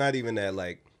 So it's not even that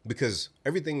like, because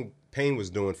everything Payne was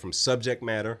doing from subject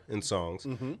matter in songs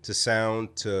to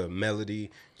sound to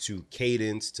melody to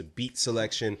cadence to beat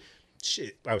selection,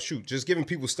 just giving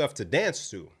people stuff to dance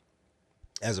to.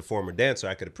 As a former dancer,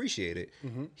 I could appreciate it.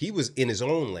 He was in his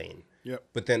own lane. Yep.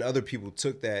 But then other people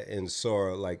took that and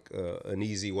saw like an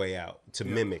easy way out to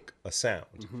mimic a sound.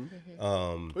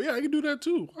 Oh yeah, I can do that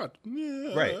too. What?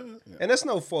 Yeah. Right. Yeah. And that's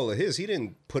no fault of his. He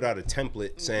didn't put out a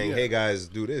template saying, hey guys,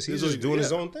 do this. He's just doing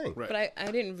his own thing. Right. But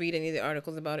I didn't read any of the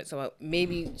articles about it, so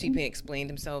maybe T-Pain explained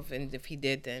himself, and if he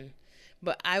did, then.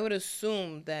 But I would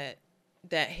assume that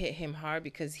hit him hard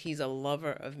because he's a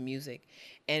lover of music.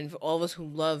 And for all of us who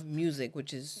love music,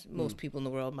 which is most people in the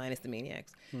world minus the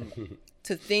maniacs,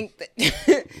 to think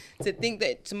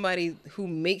that somebody who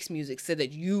makes music said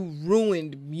that you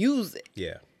ruined music.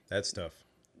 Yeah, that's tough.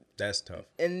 That's tough.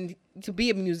 And to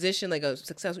be a musician, like a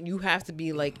successful, you have to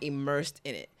be like immersed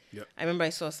in it. Yep. I remember I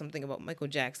saw something about Michael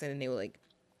Jackson, and they were like,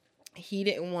 he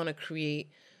didn't want to create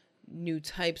new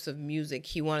types of music.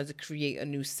 He wanted to create a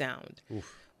new sound.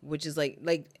 Oof. Which is like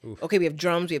okay, we have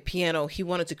drums, we have piano. He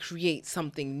wanted to create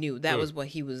something new. That was what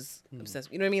he was obsessed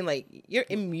with. You know what I mean? Like, you're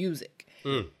in music.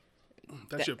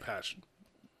 That's your passion.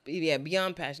 Yeah,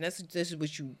 beyond passion. That's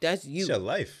you. It's your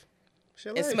life. It's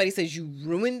your And life. somebody says you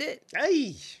ruined it.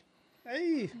 Hey.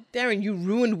 Darren, you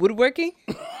ruined woodworking?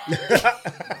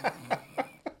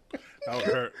 That would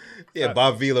hurt. Yeah,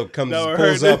 Bob Vila pulls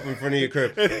hurt. up in front of your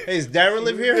crib. Hey, does Darren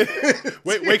live here?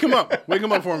 Wake him up. Wake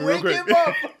him up for me real quick. Wake him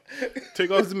up.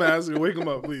 Take off his mask and wake him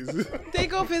up, please.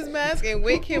 Take off his mask and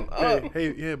wake him up.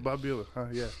 Hey, yeah, Bob Vila.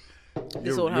 Yeah.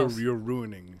 This old house. You're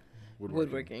ruining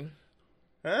woodworking.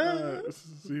 Woodworking.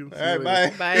 See All right,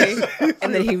 bye. Bye.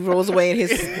 And then he rolls away in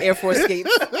his Air Force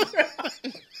skates.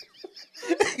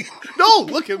 No,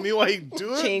 look at me while he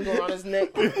do it. Chain going on his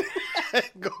neck.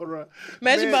 Go around.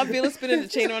 Imagine Man, Bob Vila spinning the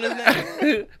chain on his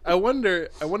neck. I wonder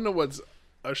what's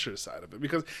Usher's side of it,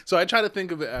 because so I try to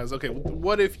think of it as, okay,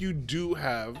 what if you do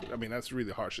have, I mean, that's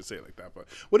really harsh to say it like that, but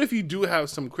what if you do have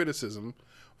some criticism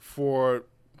for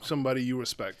somebody you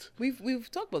respect? We've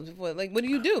talked about this before. Like, what do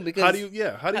you do? Because How do you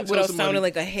tell without somebody, sounding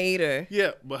like a hater?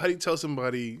 yeah, but how do you tell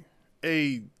somebody,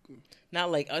 hey,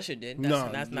 Not like Usher did.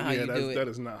 That's not how you do it. That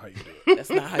is not how you do it. That's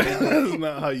not how you do That it. is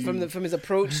not how you. From his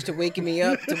approach to waking me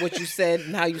up to what you said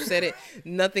and how you said it,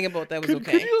 nothing about that was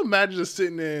okay. Could you imagine just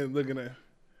sitting there and looking at?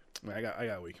 Man, I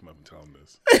gotta wake him up and tell him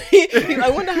this. I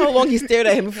wonder how long he stared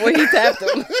at him before he tapped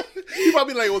him. He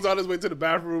probably was on his way to the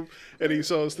bathroom and he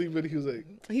saw him sleeping. He was like,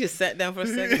 He just sat down for a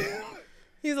second.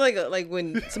 He's like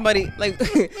when somebody, like,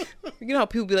 you know how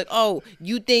people be like, oh,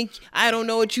 you think I don't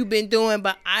know what you've been doing,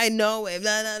 but I know, and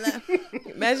blah, blah, blah.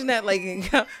 Imagine that, like,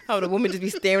 how the woman just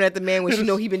be staring at the man when she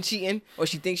know he been cheating, or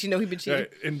she thinks she know he been cheating. right,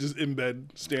 and just in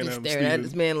bed staring at him. Staring at Steven.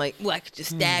 this man like, ooh, I could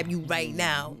just stab you right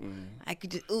now. I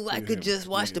could just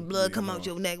watch the blood come out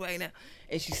your neck right now.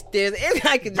 And she stares, and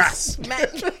I could just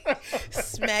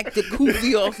smack the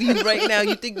koofy off you right now.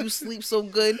 You think you sleep so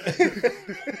good?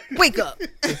 Wake up.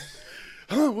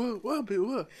 Huh?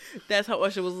 What? That's how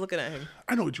Usher was looking at him.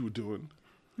 I know what you were doing.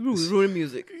 You was ruining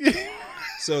music.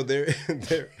 So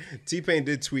T-Pain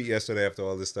did tweet yesterday after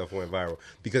all this stuff went viral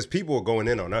because people were going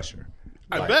in on Usher.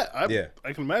 I bet. Yeah.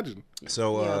 I can imagine.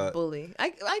 So You're a bully.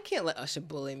 I can't let Usher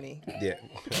bully me. yeah,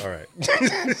 all right.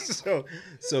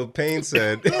 so Payne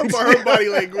said, Her body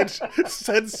language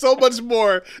said so much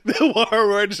more than what her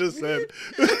words just said.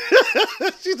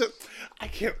 She said, I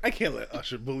can't let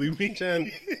Usher bully me. Jen,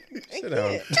 sit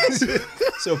down.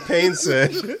 So Payne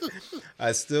said,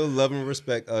 I still love and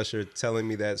respect Usher telling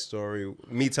me that story.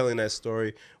 Me telling that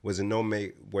story was in no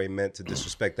way meant to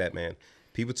disrespect that man.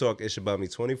 People talk ish about me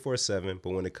 24/7, but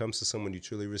when it comes to someone you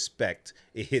truly respect,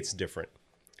 it hits different.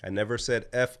 I never said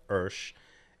F Ursh.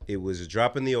 It was a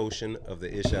drop in the ocean of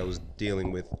the ish I was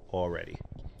dealing with already.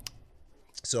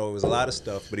 So it was a lot of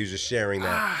stuff, but he was just sharing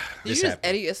that. Did you just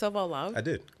edit yourself out loud? I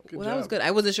did. Well, that was good.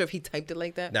 I wasn't sure if he typed it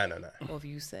like that. No. Or if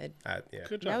you said. Yeah.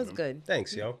 Good job. That was man. good.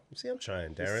 Thanks, yo. See, I'm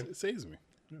trying, Darren. It saves me.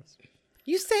 Yes.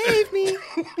 You saved me.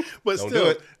 But Don't still, do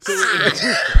it.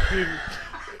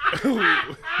 So,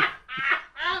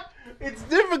 It's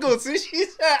difficult. See, she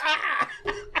said,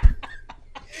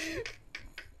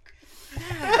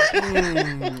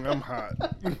 I'm hot.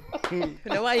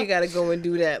 Now why you gotta go and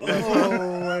do that? Love?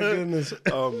 oh my goodness. I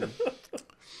don't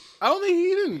think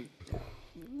he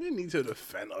didn't need to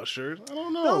defend Usher. I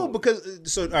don't know. No,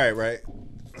 because all right.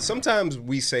 Sometimes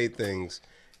we say things,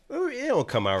 it don't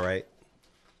come out right.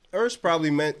 Ursh probably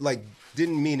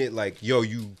didn't mean it like, yo,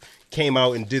 you came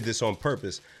out and did this on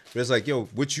purpose. But it's like, yo,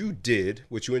 what you did,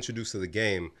 what you introduced to the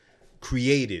game,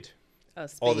 created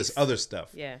all this other stuff.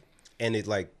 Yeah. And it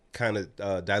like kind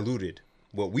of diluted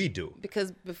what we do.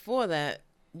 Because before that,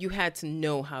 you had to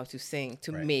know how to sing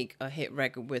to Right. make a hit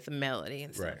record with a melody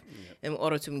and stuff. Right. And when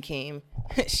Auto-Tune came,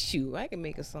 shoot, I can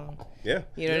make a song. Yeah.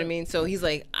 You know what I mean? So he's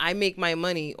like, I make my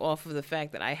money off of the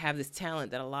fact that I have this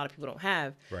talent that a lot of people don't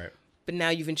have. Right. but now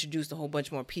you've introduced a whole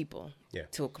bunch more people Yeah.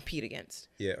 to compete against.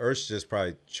 Yeah, Ursh just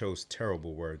probably chose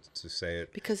terrible words to say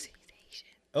it. Because he's Asian.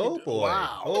 Oh boy.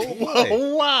 Wow. Oh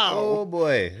boy. Wow. Oh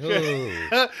boy.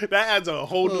 Oh. That adds a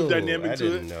whole new dynamic I to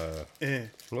didn't, it.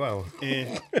 Wow.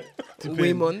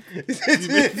 Women.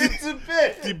 It's a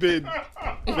bit. T-Pain.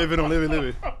 Live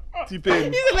it.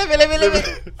 T-Pain. Live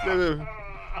it.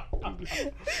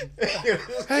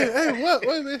 Hey,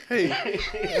 what?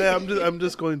 Hey, I'm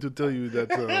just going to tell you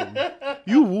that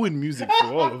you ruin music for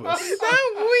all of us.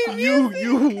 You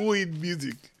ruin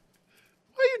music.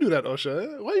 Why you do that,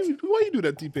 Usher? Why you do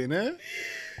that, T-Pain? Eh?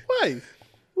 Why?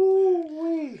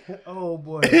 Oh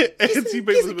boy. And T-Pain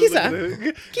was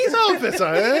like, "Kisa officer,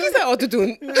 eh?" He's not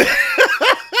auto-tune.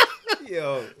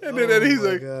 Yo. And then he's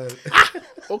like,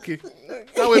 "Okay,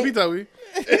 now we beat that way."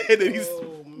 And then he's.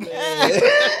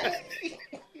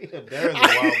 Darren's a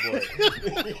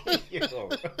wild boy. Yo.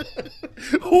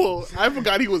 Oh, I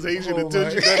forgot he was Asian until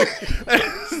she said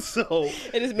it. So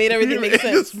It just made everything make it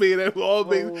sense. just made it all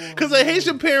make because a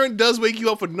Haitian parent does wake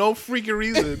you up for no freaking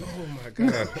reason. Oh my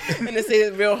god. And they say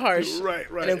it real harsh. Right.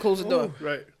 And then close the door.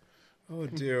 Right. Oh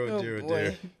dear. Oh dear. Oh boy.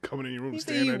 dear. Coming in your room, You say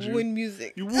staring you at you. win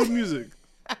music. You would music.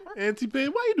 Auntie Pain,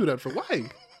 why you do that for? Why?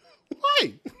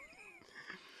 Why?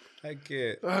 I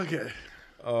can't. Okay.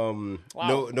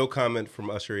 No comment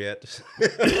from Usher yet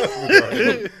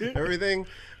regarding everything,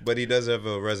 but he does have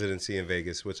a residency in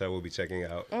Vegas, which I will be checking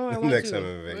out I want next to. time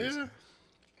I'm in Vegas. Yeah.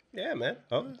 Yeah, man.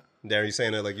 Oh, Darren, you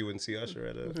saying that like you wouldn't see Usher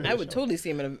at a I would totally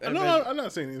see him in a No, I'm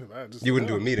not saying anything. I just You wouldn't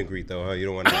do a meet and greet though, huh? You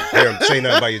don't want to hear him say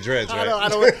nothing about your dreads, right? I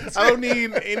don't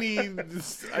need any.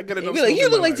 I got enough. Be like, you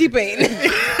look like T-Pain.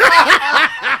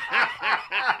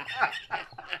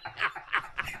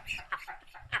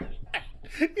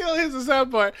 You know, here's the sad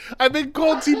part. I've been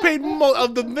called T-Pain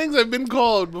of the things I've been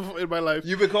called before in my life.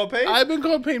 You've been called Pain? I've been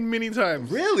called Pain many times.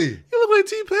 Really? You look like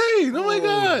T-Pain. Oh my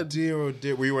god. Dear, oh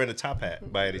dear. Were you wearing a top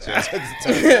hat by any chance at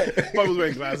the time? I was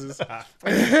wearing glasses.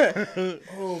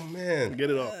 Oh man.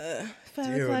 Get it off. 5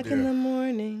 Dear, o'clock dear. in the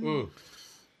morning.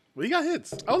 Well, he got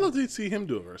hits. I would love to see him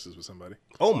do a versus with somebody.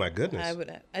 Oh my goodness.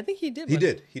 I think he did. He one.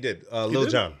 did. He did. Lil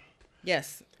did? Jon.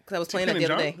 Yes. Because I was playing that T-Pain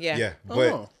the other and day. Yeah. Yeah, but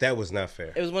Oh. that was not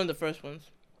fair. It was one of the first ones.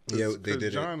 Yeah, they 'Cause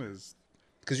did John it. is.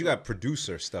 Because you got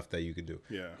producer stuff that you could do.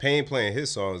 Yeah. Payne playing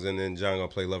his songs and then John gonna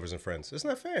play Lovers and Friends. It's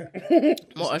not fair.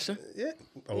 More Usher. Yeah.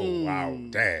 Oh wow,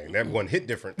 dang, that one hit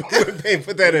different. Payne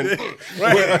put that in.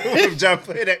 When John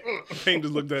played that. Pain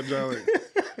just looked at John like,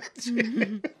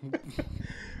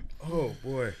 Oh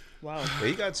boy. Wow. But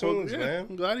he got tunes, yeah, man.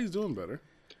 I'm glad he's doing better.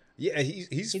 Yeah, he's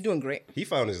He's doing great. he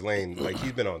found his lane. Like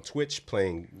he's been on Twitch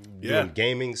playing, Yeah. doing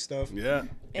gaming stuff. Yeah.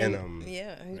 And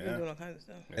yeah, he's been doing all kinds of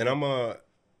stuff. And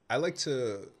I like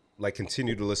to like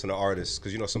continue to listen to artists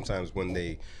because you know sometimes when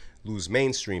they lose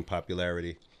mainstream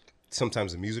popularity,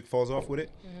 sometimes the music falls off with it.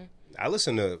 Mm-hmm. I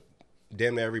listen to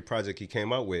damn near every project he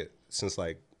came out with since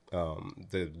like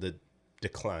the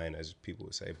decline, as people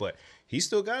would say. But he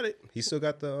still got it. He still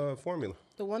got the formula.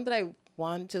 The one that I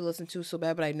wanted to listen to so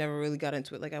bad, but I never really got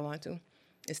into it like I wanted to,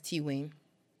 is T Wayne.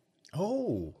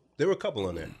 Oh, there were a couple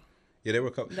on there. Yeah, there were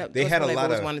a couple. That They was had one a I lot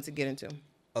always of wanted to get into.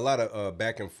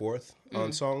 back and forth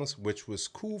on songs, which was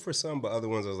cool for some, but other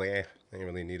ones I was like, I didn't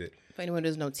really need it. If anyone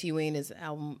doesn't know, T Wayne is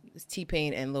album is T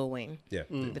Pain and Lil Wayne. Yeah,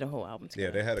 They did a whole album yeah,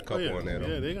 together. they had a Oh, couple yeah. on there. Though.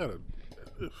 Yeah, they got a.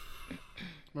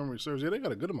 Memory serves. Yeah, they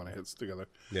got a good amount of hits together.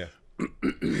 Yeah,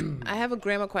 I have a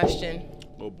grammar question.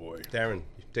 Oh boy, Darren,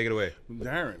 take it away.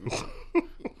 Darren.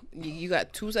 You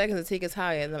got 2 seconds to take us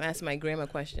higher, and I'm asking my grammar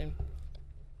question.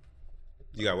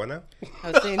 You got what now?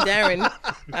 I was saying Darren,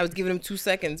 I was giving him 2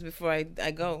 seconds before I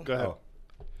go. Go ahead. Oh.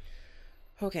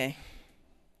 Okay.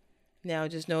 Now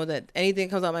just know that anything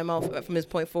that comes out my mouth from this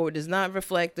point forward does not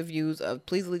reflect the views of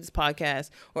Please Delete This Podcast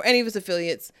or any of its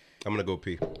affiliates. I'm gonna go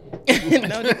pee.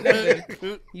 No,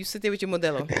 you sit there with your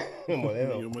modelo.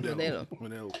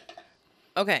 Modelo.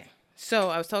 Okay. So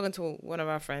I was talking to one of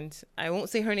our friends. I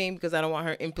won't say her name because I don't want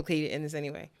her implicated in this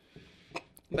anyway.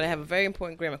 But I have a very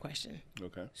important grammar question.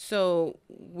 Okay. So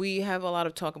we have a lot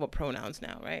of talk about pronouns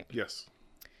now, right? Yes.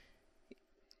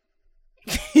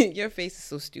 Your face is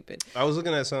so stupid. I was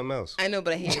looking at something else. I know,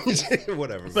 but I hate it.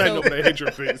 Whatever. I know, but I hate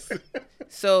your face.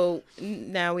 So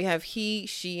now we have he,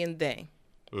 she, and they.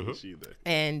 She there.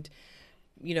 And,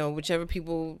 you know, whichever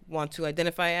people want to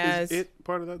identify as. Is it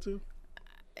part of that too?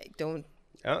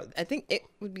 I think it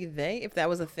would be they if that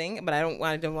was a thing, but I don't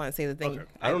want to say the thing. Okay.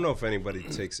 I don't know if anybody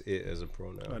takes it as a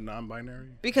pronoun. A non-binary.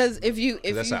 Because if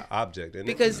That's you, an object, isn't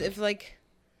because it?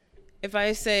 if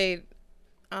I say,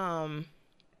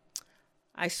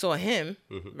 I saw him,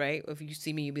 right? If you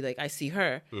see me, you'd be like, I see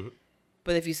her.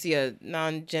 But if you see a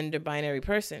non-gender binary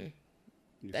person,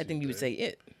 I think you would say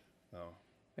it. Oh,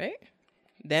 right?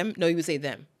 Them? No, you would say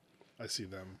them. I see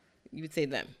them. You would say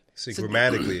them. See,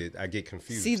 grammatically, I get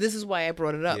confused. See, this is why I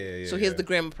brought it up. Yeah, so here's the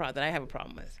grammar problem that I have a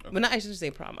problem with. Okay. Well, not I shouldn't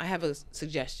say problem. I have a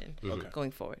suggestion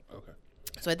going forward. Okay.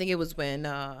 So I think it was when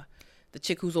the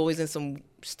chick who's always in some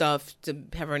stuff to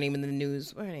have her name in the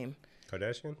news. What's her name?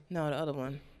 Kardashian? No, the other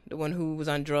one. The one who was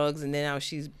on drugs and then now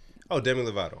she's... Oh, Demi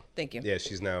Lovato. Thank you. Yeah,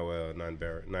 she's now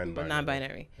non-binary.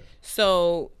 Non-binary. Yeah.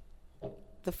 So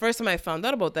the first time I found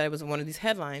out about that, it was one of these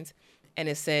headlines, and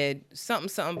it said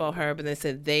something about her, but then it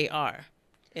said they are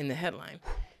in the headline.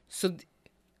 So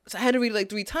I had to read it like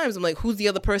 3 times. I'm like, who's the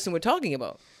other person we're talking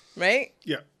about? Right?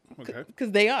 Yeah. Okay.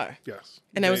 Because they are. Yes.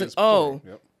 And they I was like, oh,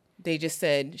 yep. They just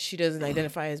said she doesn't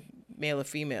identify as male or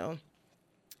female.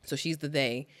 So she's the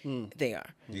they. They are.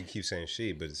 You keep saying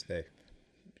she, but it's they.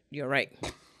 You're right.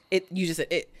 You just said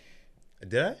it.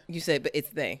 Did I? You said, but it's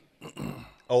they.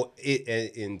 Oh,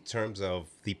 it in terms of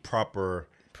the proper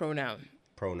pronoun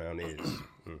is.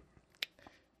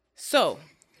 So,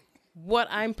 what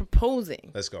I'm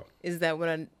proposing. Let's go. Is that when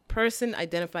a person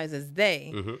identifies as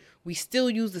they, we still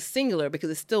use the singular because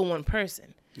it's still one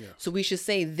person. Yeah. So we should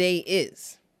say they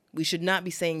is. We should not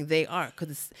be saying they are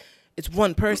because it's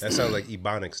one person. That sounds like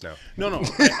Ebonics now. No.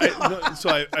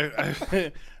 So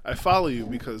I follow you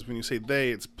because when you say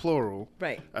they, it's plural.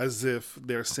 Right. As if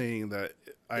they're saying that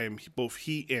I am both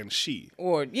he and she.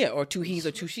 Or 2 he's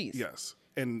or 2 she's. Yes.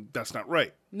 And that's not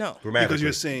right. No. Because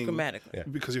you're saying grammatically. Yeah.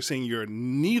 Because you're saying you're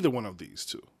neither one of these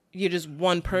two. You're just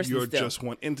one person. You're still. just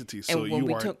one entity. So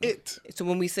you are it. So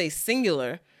when we say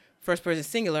singular, first person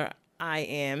singular, I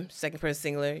am, second person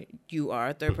singular, you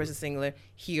are, third person singular,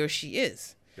 he or she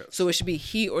is. Yes. So it should be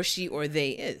he or she or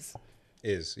they is.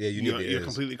 Is. Yeah, you need the You're is.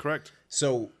 completely correct.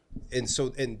 So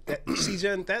that, see,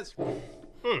 Jen, that's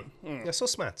so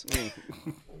smart.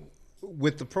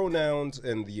 With the pronouns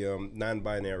and the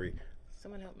non-binary,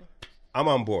 someone help me. I'm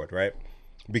on board, right?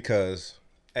 Because,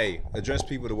 hey, address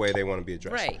people the way they want to be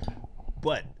addressed. Right.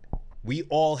 But we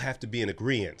all have to be in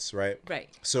agreement, right? Right.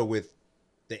 So with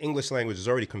the English language is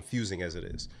already confusing as it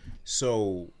is.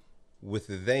 So with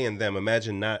the they and them,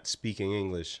 imagine not speaking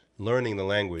English, learning the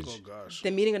language. Oh, gosh.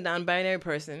 They're meeting a non-binary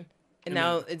person, and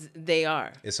now it's they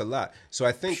are. It's a lot. So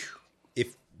I think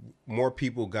if more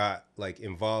people got like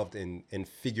involved and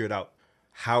figured out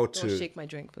how to... Don't shake my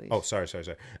drink, please. Oh, sorry.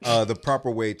 The proper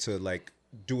way to like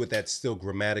do it that's still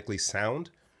grammatically sound,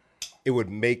 it would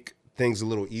make things a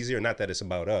little easier. Not that it's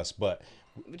about us, but...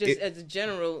 Just as a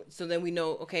general, so then we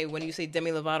know, okay, when you say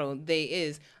Demi Lovato, they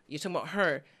is, you're talking about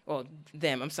her, or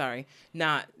them, I'm sorry,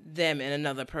 not them and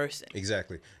another person.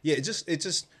 Exactly. Yeah, it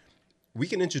just we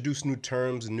can introduce new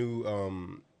terms,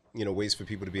 new ways for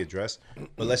people to be addressed,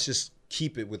 but let's just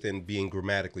keep it within being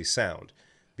grammatically sound.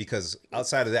 Because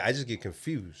outside of that, I just get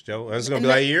confused, Joe. I'm just gonna be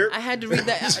like, here. I had to read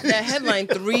that headline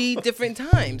 3 different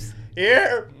times.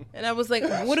 Here. And I was like,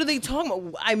 what are they talking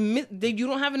about? You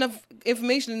don't have enough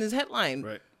information in this headline.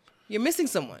 Right. You're missing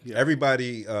someone. Yeah.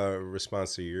 Everybody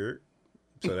responds to your.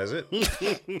 So that's it.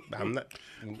 I'm not.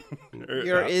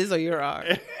 Your is or your are.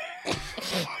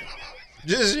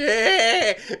 Just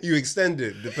you extend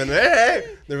it depending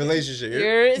the relationship.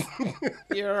 Yours,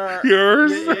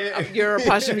 your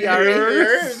apostrophe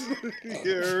yours.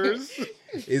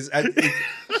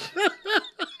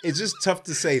 It's just tough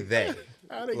to say they.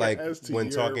 Like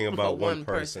when talking about one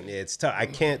person. Yeah, it's tough. I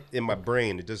can't in my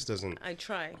brain. It just doesn't. I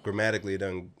try. Grammatically, it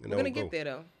doesn't. We're gonna get there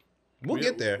though. We'll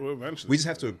get there. We just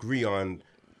have to agree on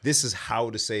this is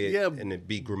how to say it and it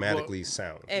be grammatically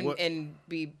sound and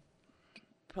be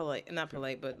polite, not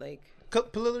polite, but like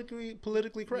politically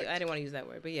correct. Yeah, I didn't want to use that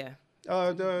word, but yeah.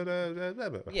 Yeah. Go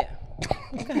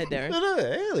ahead, Darren.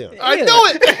 Alien. I know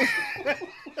it.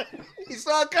 You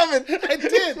saw it coming. I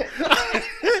did.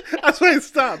 That's why I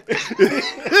stopped.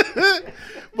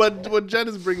 But what Jen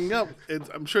is bringing up,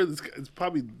 I'm sure it's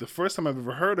probably the first time I've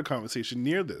ever heard a conversation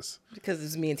near this. Because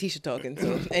it's me and Tisha talking,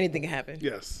 so anything can happen.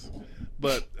 Yes,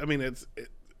 but I mean it's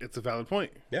a valid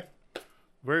point. Yeah,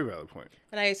 very valid point.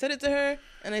 And I said it to her,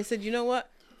 and I said, you know what?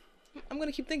 I'm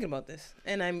gonna keep thinking about this,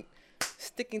 and I'm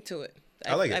sticking to it.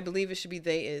 I like it. I believe it should be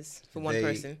they is for one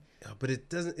person. But it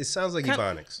doesn't. It sounds like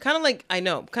Ebonics. Kind of like, I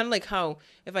know. Kind of like how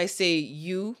if I say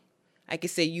you, I could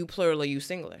say you plural or you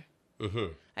singular.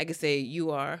 Mm-hmm. I could say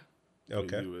you are.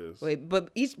 Okay. Wait,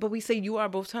 but we say you are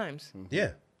both times. Mm-hmm.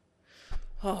 Yeah.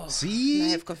 Oh, see, I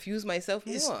have confused myself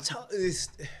more.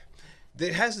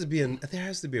 There has to be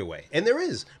a way, and there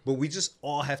is. But we just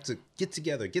all have to get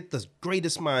together, get the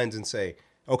greatest minds, and say,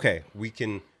 okay, we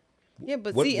can. Yeah,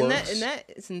 but see, in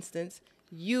that instance,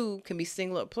 you can be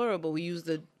singular or plural, but we use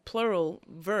the plural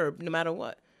verb no matter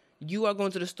what. You are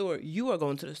going to the store. You are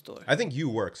going to the store. I think you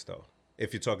works though.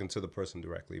 if you're talking to the person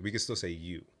directly. We can still say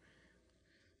you.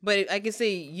 But I can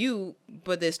say you,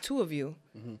 but there's two of you.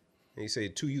 And you say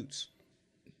two youths.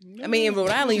 I mean, in Rhode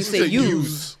Island, you say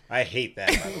yous. I hate that,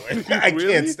 by the way. I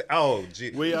can't. Oh,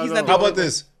 gee. Wait, He's not How about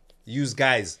this? Use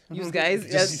guys. Yous guys.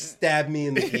 Just stab me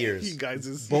in the ears. You guys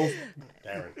is Both.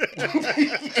 Darren.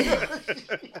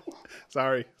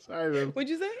 sorry, man. What'd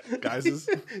you say? Guys is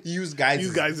Use guys.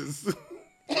 you guys is.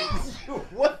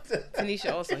 What?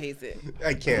 Tanisha also hates it.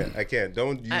 I can't.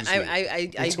 Don't use me.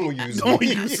 Don't use Don't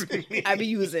me. use me. I be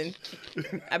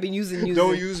using.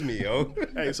 Don't use me, yo.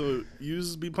 Hey, so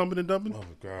yous be pumping and dumping? Oh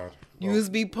God. Yous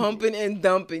be pumping and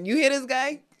dumping. You hear this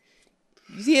guy?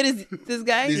 You hear this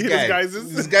guy? These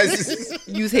guys guys.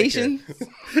 Use Haitian.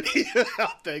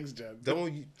 Thanks, Jen.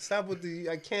 Don't stop with the.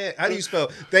 I can't. How do you spell?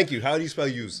 Thank you. How do you spell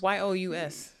use?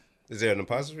 YOUS. Is there an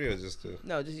apostrophe or just a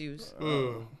No, just use.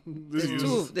 This There's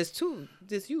two. There's two.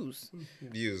 Just use.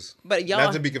 use? But y'all,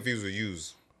 Not to be confused with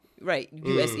use. right?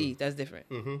 USE. That's different.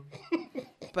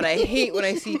 But I hate when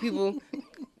I see people,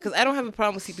 because I don't have a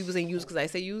problem with people saying use because I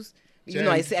say use. You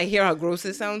know, I hear how gross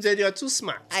it sounds. Jen, you're too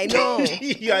smart. I know.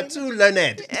 You are too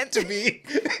learned to be.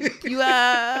 You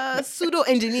are pseudo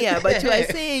engineer, but you are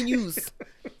saying use.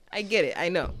 I get it. I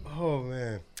know. Oh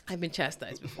man. I've been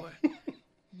chastised before.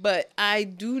 But I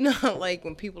do not like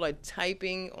when people are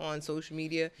typing on social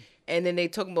media and then they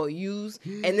talk about use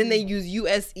and then they use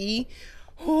USE.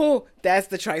 Oh, that's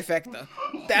the trifecta.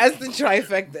 That's the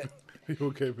trifecta.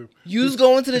 Okay, babe. Use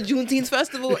going to the Juneteenth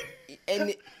festival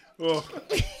and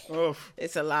Oh,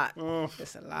 it's a lot.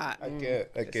 It's a lot. I can't.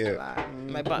 It's a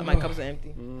lot. My cups are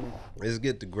empty. Let's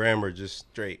get the grammar just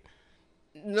straight.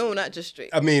 No, not just straight.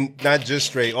 I mean, not just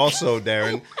straight. Also,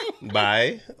 Darren,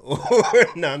 bi or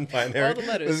non-binary. All the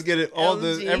letters. Let's get it. All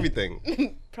LG. the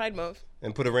everything, Pride Month.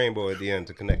 and put a rainbow at the end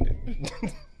to connect it.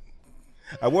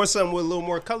 I wore something with a little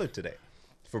more color today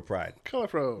for Pride. Color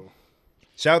Pro.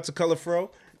 Shout out to Color Fro,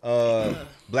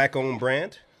 black-owned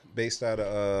brand based out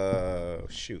of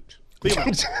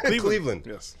Cleveland. Cleveland.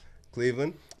 Yes.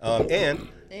 Cleveland, and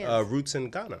roots in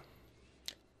Ghana.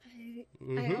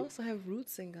 I also have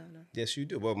roots in Ghana. Yes, you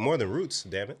do. Well, more than roots,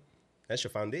 damn it. That's your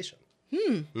foundation.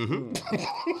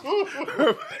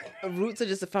 Roots are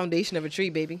just the foundation of a tree,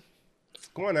 baby.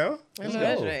 Come on now. Let's know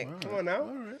that's go. right. Come on now.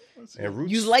 All right. Let's see. And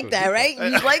roots. You like that, right?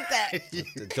 You like that.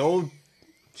 Don't.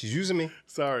 She's using me.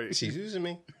 Sorry. She's using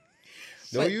me.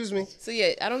 Don't use me. So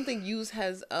yeah, I don't think use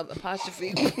has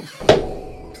apostrophe.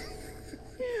 I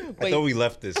thought we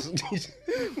left this.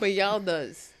 But y'all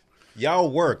does. Y'all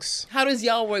works. How does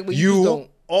y'all work when You don't?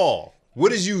 all.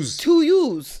 What is use? To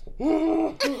use.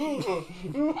 Darren,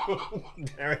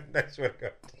 that's what I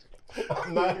got.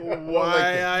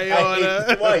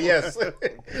 Why yes.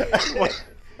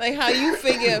 Like how you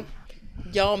figure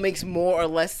y'all makes more or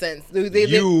less sense.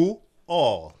 You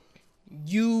all.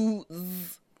 You.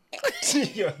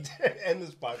 Yo, end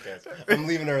this podcast. I'm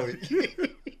leaving early.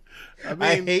 I mean,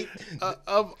 I hate.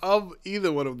 of either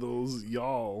one of those,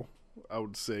 y'all, I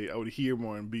would say I would hear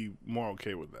more and be more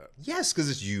okay with that. Yes, because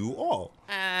it's you all.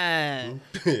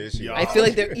 It's you. I feel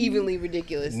like they're evenly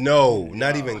ridiculous. No,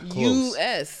 not even close.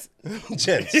 U.S.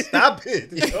 Jen, stop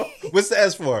it. Yo. What's the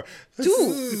S for?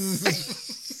 Two.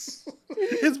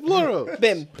 It's plural.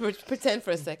 Ben, pretend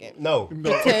for a second. No.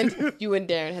 Pretend you and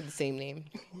Darren had the same name.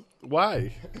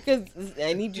 Why? Because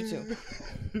I need you to.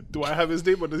 Do I have his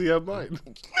name or does he have mine?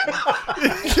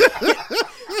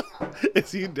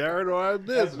 Is he Darren or I'm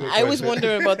this? I was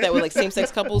wondering about that with like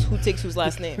same-sex couples. Who takes whose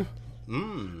last name?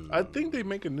 I think they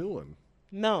make a new one.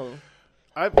 No.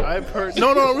 I've heard.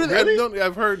 No, really?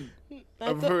 I've heard.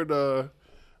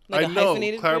 Like I a know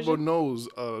hyphenated Clarabo version? knows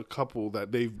a couple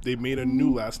that they made a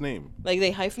new last name. Like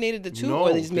they hyphenated the two, No,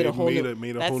 or they just made a they whole made new. a-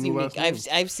 made a That's whole new unique. last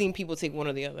name. I've seen people take one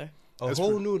or the other. A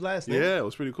whole new last name? Yeah, it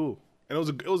was pretty cool, and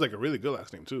it was like a really good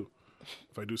last name too,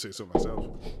 if I do say so myself.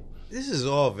 This is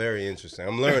all very interesting.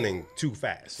 I'm learning too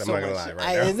fast. I'm not going to lie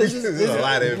right now. This is a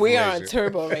lot of we are on information.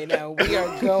 turbo right now. We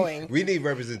are going. We need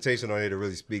representation on here to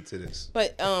really speak to this.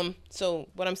 But so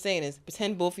what I'm saying is,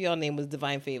 pretend both of y'all name was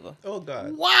Divine Favor. Oh,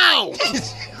 God. Wow.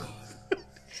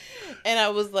 And I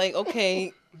was like,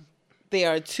 okay,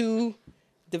 there are two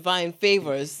divine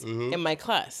favors in my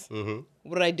class.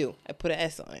 What did I do? I put an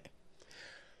S on it.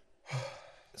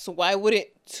 So why wouldn't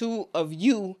two of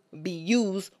you be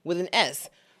used with an S?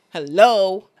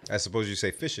 Hello? I suppose you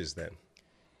say fishes then.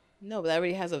 No, but that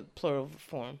already has a plural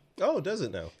form. Oh, does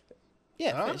it now?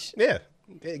 Yeah, fish. Yeah,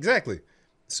 exactly.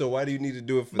 So why do you need to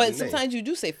do it for But the name? sometimes you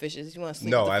do say fishes. You want to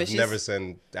sleep No, with the I've fishes? never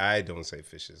said. I don't say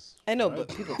fishes. I know, but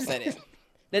people said it.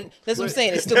 That's what I'm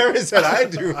saying. It's still. Darren said I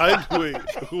do.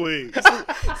 Wait,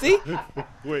 See?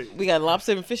 wait. We got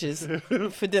lobster and fishes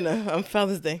for dinner on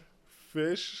Father's Day.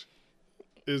 fish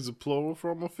is a plural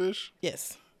form of fish.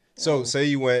 Yes. So say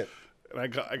you went And I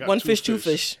got One fish, two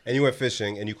fish. and you went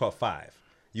fishing and you caught 5.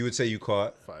 You would say you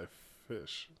caught 5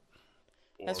 fish.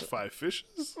 Or That's 5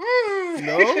 fishes?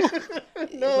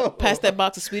 no. Past that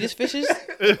box of Swedish fishes.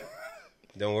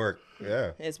 Don't work.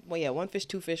 Yeah. It's one fish,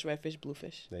 two fish, red fish, blue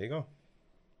fish. There you go.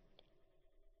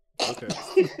 Okay.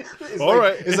 All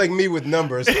right. It's like me with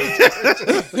numbers.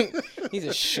 He's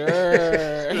a sure.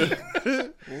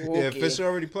 Yeah, fish are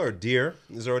already plural. Deer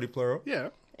is already plural. Yeah.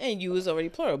 And you is already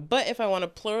plural. But if I want to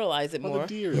pluralize it The more,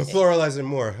 deer But is. pluralize it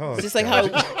more. Oh, just like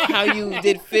how you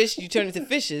did fish, you turned it to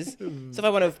fishes. So if I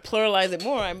want to pluralize it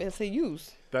more, I'm gonna say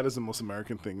use. That is the most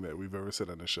American thing that we've ever said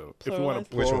on the show. If we want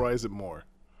to Which one? pluralize it more.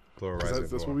 pluralize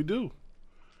That's it what more. we do.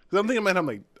 Because I'm thinking, man, I'm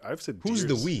like, I've said Who's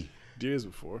deers. the we? Deers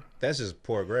before. That's just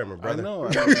poor grammar, brother. I know.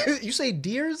 You say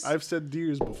deers? I've said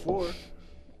deers before.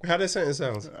 How that sentence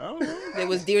sounds? I don't know. There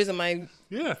was deers in my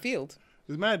Yeah. field.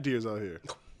 There's mad deers out here.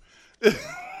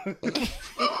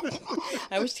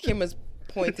 I wish the camera's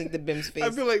pointing to Bim's face. I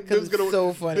feel like because Bim's it's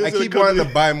so funny. I keep wanting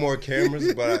to buy more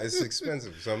cameras, but it's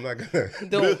expensive, so I'm not gonna.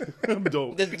 Don't.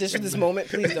 Don't. Just for this moment,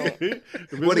 please don't.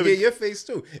 Want to get your face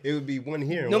too? It would be one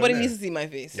here. And Nobody one needs to there. see my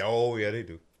face. Oh yeah, they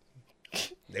do.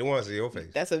 They want to see your face.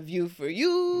 That's a view for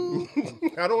you.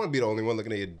 I don't want to be the only one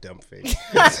looking at your dumb face.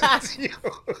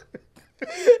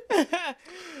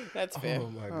 That's fair. Oh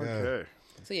my god. Okay.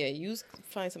 So yeah, you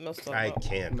find something else to talk I about.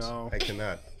 can't. No. I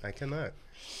cannot.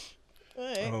 All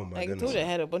right. Oh, my I goodness. told you I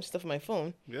had a bunch of stuff on my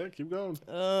phone. Yeah, keep going.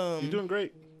 You're doing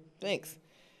great. Thanks.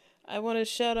 I want to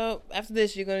shout out. After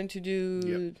this, you're going to do.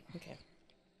 Yep. Okay.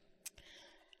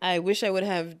 I wish I would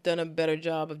have done a better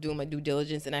job of doing my due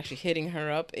diligence and actually hitting her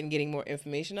up and getting more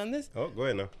information on this, Oh, go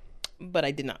ahead now. but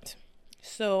I did not.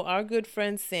 So our good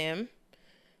friend Sam,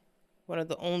 one of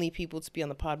the only people to be on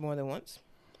the pod more than once,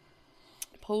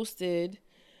 posted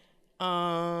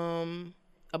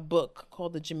a book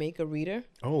called The Jamaica Reader: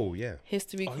 Oh yeah.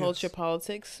 History, Culture,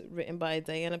 Politics, written by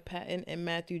Diana Patton and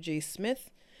Matthew J. Smith,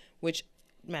 which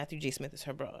Matthew J. Smith is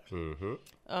her brother.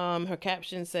 Her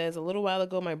caption says, "A little while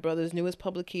ago, my brother's newest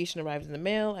publication arrived in the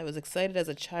mail. I was excited as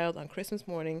a child on Christmas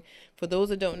morning. For those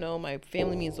that don't know, my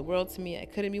family means the world to me. I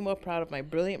couldn't be more proud of my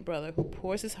brilliant brother who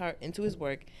pours his heart into his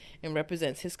work and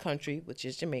represents his country, which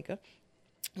is Jamaica,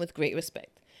 with great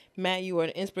respect. Matt, you are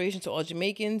an inspiration to all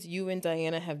Jamaicans. You and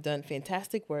Diana have done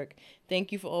fantastic work.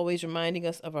 Thank you for always reminding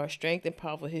us of our strength and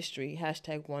powerful history.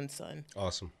 #OneSon.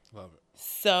 Awesome. Love it.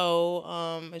 So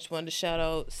I just wanted to shout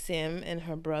out Sam and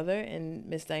her brother and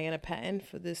Miss Diana Patton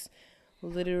for this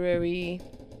literary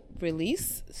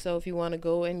release. So if you want to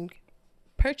go and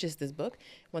purchase this book,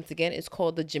 once again, it's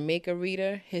called The Jamaica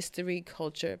Reader: History,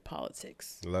 Culture,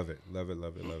 Politics. Love it. Love it.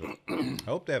 Love it. Love it. I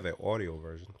hope they have an audio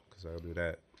version because I'll do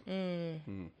that.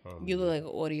 You look like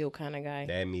an audio kind of guy.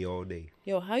 Damn me all day.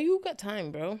 Yo, how you got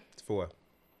time, bro? It's for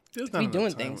There's We enough doing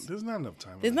time. things. There's not enough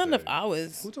time. There's in not the enough day.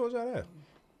 hours. who told y'all that?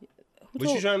 Who What you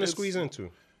told- trying to It's- squeeze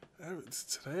into?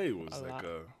 Today was like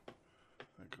a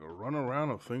run around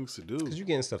of things to do. Because you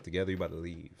getting stuff together, you about to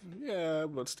leave. Yeah,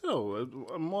 but still,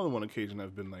 on more than one occasion,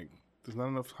 I've been like, there's not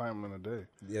enough time in a day.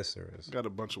 Yes, there is. Got a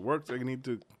bunch of work that I need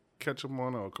to catch up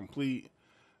on or complete.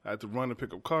 I had to run to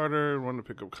pick up Carter, run to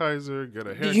pick up Kaiser, get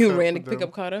a haircut. You ran to with pick them.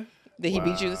 up Carter? Did he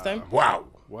beat you this time? Wow.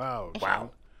 Wow.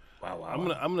 Wow. Wow.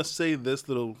 I'm gonna say this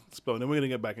little spell, and then we're gonna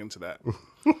get back into that. 'Cause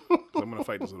I'm gonna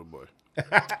fight this little boy,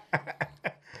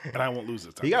 and I won't lose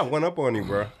this time. He got one up on you,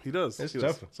 bro. He does. It's He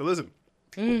does. tough. So listen,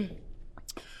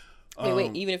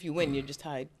 Wait. Even if you win, you're just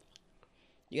tied.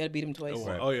 You got to beat him twice.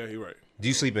 oh yeah, you're right. Do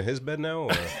you sleep in his bed now?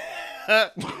 Or?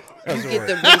 You get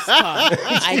the race car.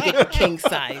 I get the king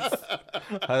size.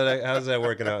 How's that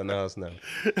working out in the house now?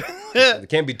 There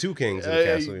can't be two kings in the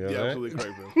castle, you know yeah, what? absolutely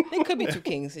correct, bro. There could be two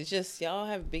kings. It's just y'all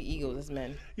have big egos as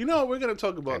men. You know, we're gonna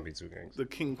talk about Can't be two kings. the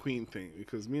king queen thing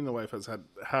because me and the wife has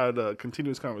had a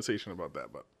continuous conversation about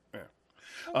that. But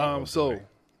yeah, so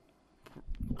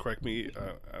correct me.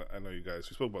 I know you guys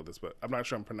we spoke about this, but I'm not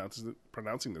sure I'm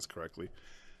pronouncing this correctly.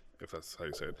 If that's how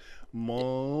you say it,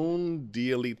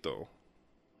 Mundialito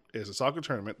is a soccer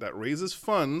tournament that raises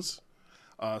funds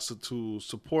to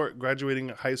support graduating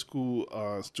high school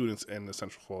students in the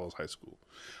Central Falls High School.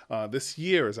 This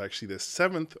year is actually the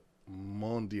 7th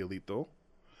Mundialito,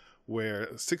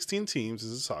 where 16 teams,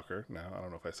 this is soccer. Now, I don't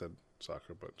know if I said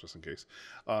soccer, but just in case.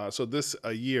 So this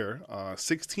year,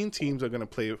 16 teams are going to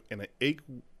play in an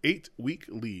 8-week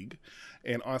league.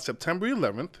 And on September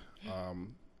 11th,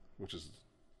 which is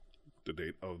the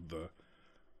date of the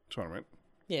tournament,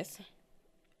 Yes.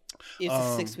 It's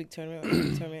a 6-week tournament.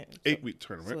 8-week So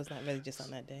tournament. it's not really just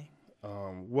on that day.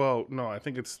 Well, no, I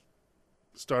think it's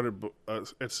started.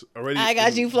 It's already. I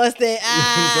got you flustered.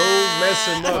 Don't mess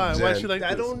him up. Why she like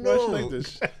this? I don't Why know. she like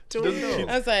this? Don't know.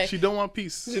 I'm sorry. She don't want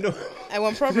peace. I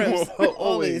want programs.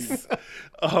 Always.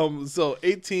 So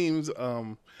 8 teams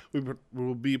we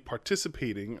will be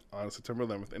participating on September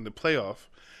 11th in the playoff,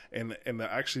 and they'll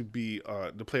actually be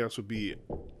the playoffs would be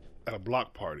at a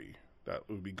block party that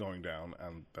would be going down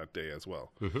on that day as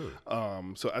well.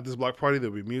 So at this block party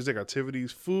there'll be music,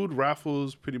 activities, food,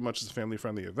 raffles. Pretty much it's a family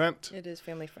friendly event. It is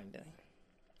family friendly.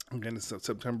 Again, it's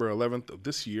September 11th of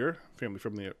this year. Family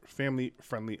friendly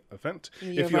event. In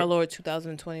the year of our Lord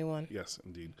 2021. Yes,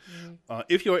 indeed.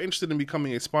 If you are interested in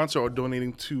becoming a sponsor or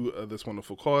donating to this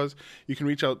wonderful cause, you can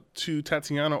reach out to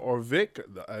Tatiana or Vic.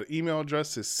 The email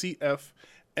address is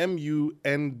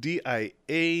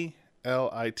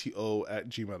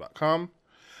cfmundialito@gmail.com.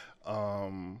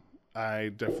 I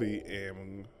definitely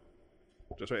am.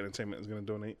 Just Right Entertainment is going to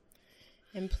donate.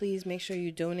 And please make sure you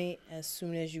donate as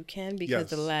soon as you can, because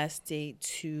the last date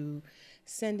to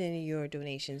send in your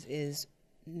donations is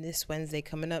this Wednesday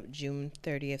coming up, June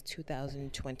 30th,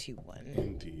 2021.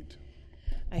 Indeed.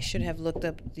 I should have looked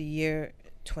up the year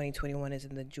 2021 is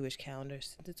in the Jewish calendar,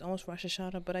 since it's almost Rosh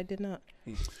Hashanah, but I did not.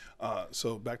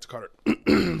 So back to Carter.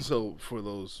 So for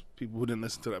those people who didn't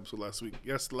listen to the episode last week,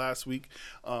 last week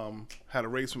had a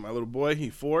race with my little boy.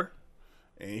 He's 4,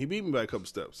 and he beat me by a couple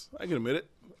steps. I can admit it.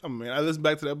 I mean, I listened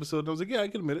back to the episode and I was like, yeah, I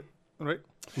can admit it. All right.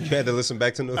 You had to listen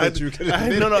back to know that you could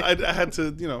admit it. No, I had to, I had to,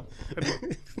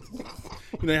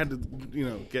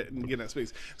 get in that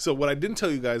space. So what I didn't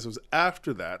tell you guys was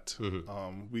after that,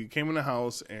 we came in the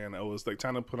house and I was like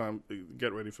trying to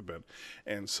get ready for bed.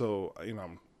 And so,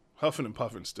 I'm huffing and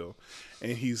puffing still.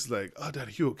 And he's like, oh, Dad,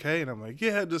 are you okay? And I'm like,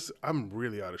 yeah, I'm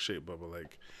really out of shape, Bubba.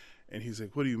 Like, and he's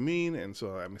like, what do you mean? And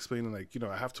so I'm explaining, like,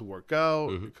 I have to work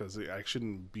out because I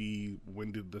shouldn't be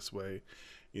winded this way.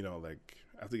 Like,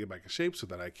 I have to get back in shape so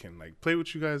that I can, like, play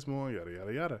with you guys more, yada,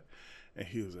 yada, yada. And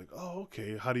he was like, oh,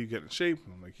 okay, how do you get in shape?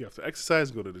 And I'm like, you have to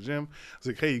exercise, go to the gym. I was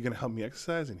like, hey, you going to help me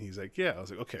exercise? And he's like, yeah. I was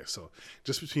like, okay, so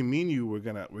just between me and you, we're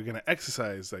gonna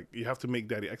exercise. Like, you have to make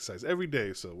Daddy exercise every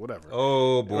day, so whatever.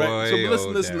 Oh, boy. Right? So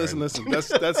listen.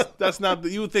 That's not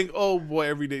you would think, oh, boy,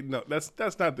 every day. No,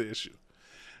 that's not the issue.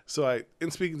 So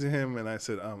in speaking to him, and I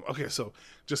said, okay, so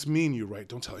just me and you, right?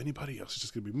 Don't tell anybody else. It's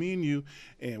just going to be me and you,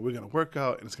 and we're going to work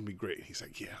out, and it's going to be great. He's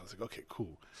like, yeah. I was like, okay,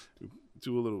 cool. We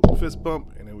do a little fist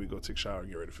bump, and then we go take a shower and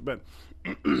get ready for bed.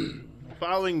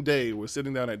 Following day, we're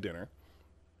sitting down at dinner,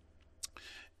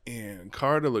 and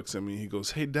Carter looks at me. He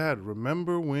goes, hey, Dad,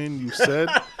 remember when you said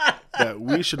that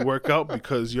we should work out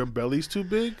because your belly's too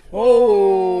big?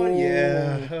 Oh,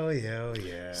 yeah. Oh, yeah. Oh,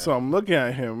 yeah. So I'm looking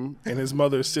at him, and his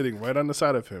mother's sitting right on the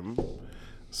side of him.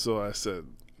 So I said,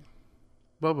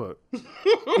 Bubba,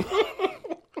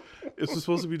 it's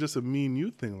supposed to be just a me and you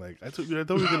thing. Like, I thought we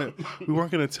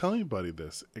weren't gonna tell anybody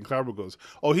this. And Clara goes,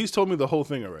 oh, he's told me the whole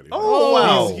thing already. Oh,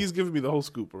 wow. He's giving me the whole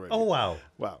scoop already. Oh, wow.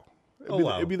 Wow. It'd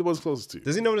Wow. be the ones closest to you.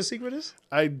 Does he know what the secret is?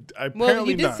 Apparently Well,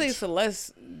 you did not. say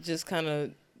Celeste just kind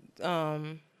of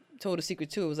told a secret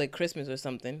too. It was like Christmas or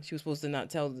something. She was supposed to not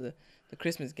tell the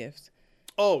Christmas gift.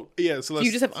 Oh, yeah. Celeste,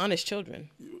 You just have honest children.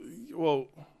 well,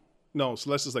 no,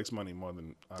 Celeste just likes money more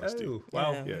than honesty. Oh,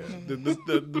 wow. Yeah. Yeah.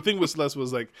 The thing with Celeste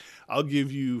was like, I'll give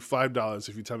you $5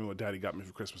 if you tell me what Daddy got me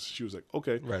for Christmas. She was like,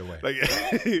 okay. Right away.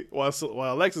 Like,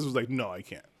 while Alexis was like, no, I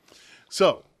can't.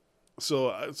 So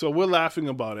we're laughing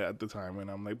about it at the time, and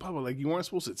I'm like, Papa, like, you weren't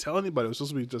supposed to tell anybody. It was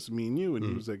supposed to be just me and you. And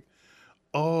he was like,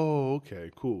 oh,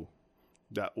 okay, cool.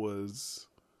 That was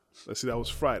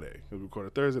Friday. We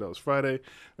recorded Thursday. That was Friday.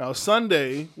 Now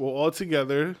Sunday, we're all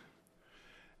together,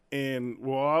 and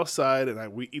we're all outside,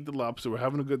 and we eat the lobster. We're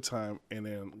having a good time, and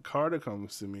then Carter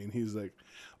comes to me, and he's like,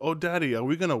 "Oh, Daddy, are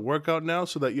we gonna work out now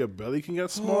so that your belly can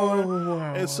get smaller?" Oh,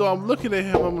 wow. And so I'm looking at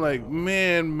him. I'm like,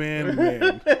 man.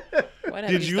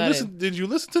 Did you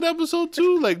listen to the episode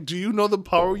too? Like, do you know the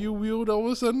power you wield all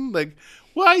of a sudden? Like,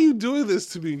 why are you doing this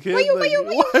to me, kid? Why are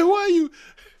you?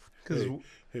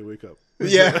 Hey, wake up.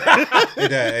 Yeah. hey,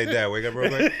 Dad, wake up real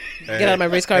quick. Get out of my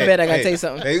race car bed. I got to tell you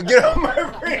something. Hey, get out of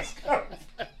my race car.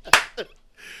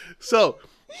 So,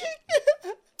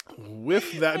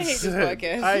 with that said,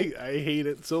 I hate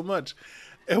it so much.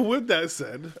 And with that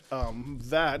said,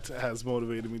 that has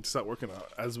motivated me to start working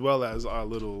out, as well as our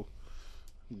little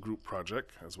group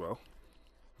project as well.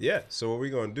 Yeah, so what we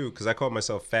going to do, because I called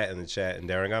myself fat in the chat, and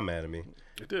Darren got mad at me.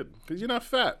 It did, because you're not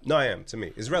fat. No, I am, to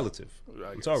me. It's relative.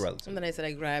 It's all relative. And then I said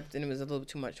I grabbed, and it was a little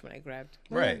too much when I grabbed.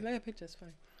 Right. I got pictures,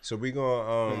 fine. So we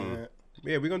going to,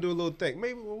 we're going to do a little thing.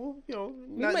 Maybe, We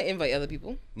might invite other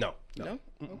people. No. No?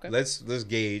 Okay. Let's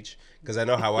gauge, because I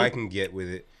know how I can get with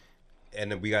it,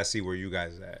 and then we got to see where you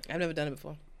guys are at. I've never done it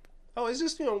before. Oh, it's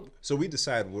just so we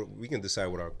can decide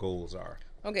what our goals are.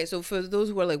 Okay, so for those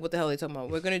who are like, what the hell are they talking about?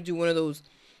 We're gonna do one of those,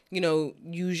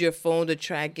 use your phone to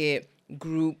track it,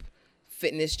 group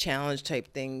fitness challenge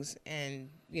type things, and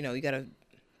you gotta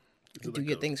do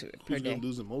your things per Who's day. gonna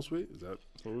lose the most weight? Is that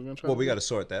what we're gonna try? Well, we got to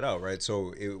sort that out, right?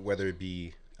 So whether it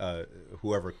be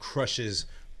whoever crushes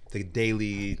the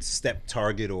daily step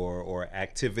target or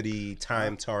activity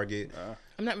time target.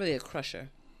 I'm not really a crusher.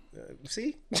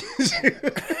 See?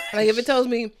 Like if it tells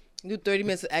me do 30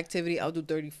 minutes of activity, I'll do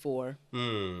 34.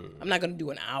 I'm not gonna do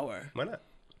an hour. Why not?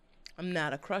 I'm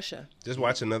not a crusher. Just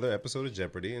watch another episode of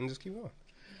Jeopardy and just keep going.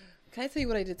 Can I tell you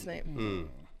what I did tonight?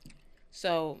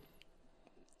 So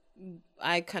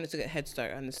I kind of took a head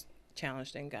start on this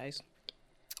challenge thing, guys.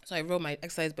 So I rode my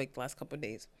exercise bike the last couple of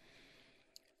days.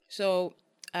 So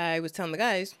I was telling the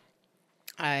guys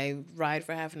I ride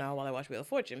for half an hour while I watch Wheel of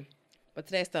Fortune. But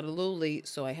today I started a little late,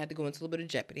 so I had to go into a little bit of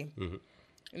Jeopardy. And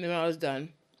then when I was done,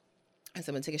 I said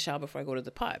I'm going to take a shower before I go to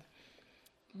the pod.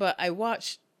 But I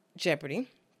watched Jeopardy,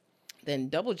 then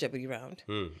double Jeopardy round.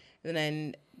 And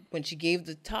then when she gave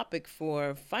the topic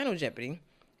for Final Jeopardy,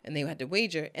 and they had to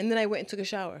wager, and then I went and took a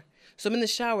shower. So I'm in the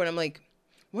shower, and I'm like,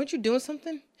 weren't you doing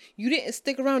something? You didn't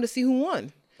stick around to see who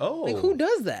won. Oh. Like, who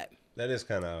does that? That is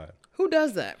kind of odd. Who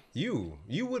does that? You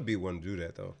would be one to do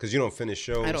that, though, because you don't finish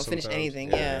shows. I don't finish sometimes.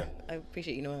 anything, yeah. I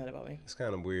appreciate you knowing that about me. It's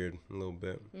kind of weird, a little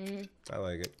bit. I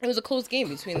like it. It was a close game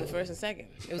between the first and second.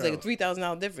 It was like a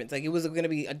 $3,000 difference. Like, it was going to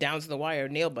be a down-to-the-wire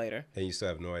nail biter. And you still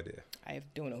have no idea. I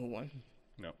don't know who won.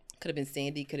 No. Could have been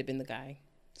Sandy, could have been the guy.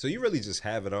 So you really just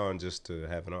have it on just to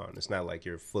have it on. It's not like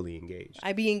you're fully engaged.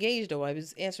 I be engaged, though. I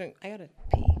was answering. I got to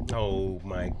pee. Oh,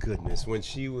 my goodness. When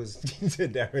she was...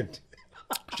 Darren,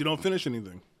 She don't finish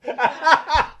anything.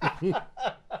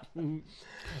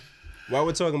 while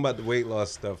we're talking about the weight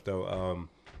loss stuff, though,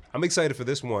 I'm excited for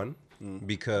this one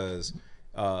because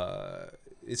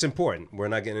it's important. We're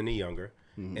not getting any younger.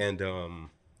 And,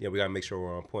 we got to make sure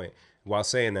we're on point. While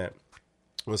saying that,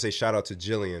 I want to say shout out to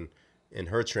Jillian and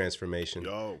her transformation.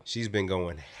 Yo. She's been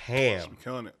going ham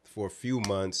Killing it. for a few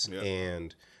months. Yep.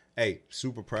 And, hey,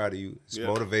 super proud of you. It's Yeah.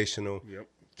 motivational. Yep.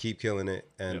 Keep killing it.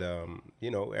 And,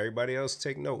 everybody else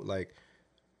take note. Like,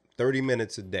 30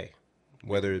 minutes a day,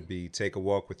 whether it be take a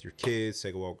walk with your kids,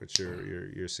 take a walk with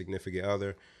your significant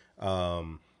other,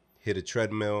 hit a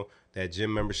treadmill, that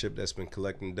gym membership that's been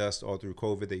collecting dust all through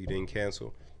COVID that you didn't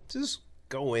cancel. Just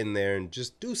go in there and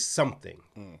just do something.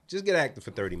 Just get active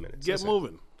for 30 minutes. Get That's it.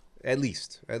 moving. At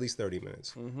least 30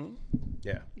 minutes.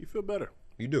 Yeah, You feel better.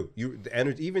 you do. The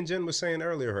energy. Even Jen was saying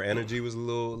earlier, her energy was a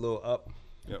little up.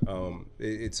 Yep.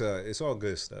 It's all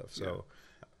good stuff. So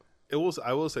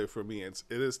I will say for me, it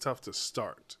is tough to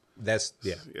start. that's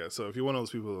Yeah. So if you're one of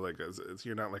those people like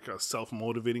you're not like a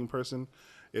self-motivating person,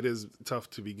 it is tough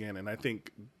to begin. And I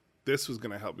think this was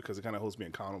going to help because it kind of holds me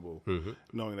accountable,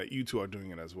 knowing that you two are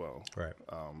doing it as well. Right.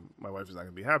 My wife is not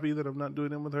going to be happy that I'm not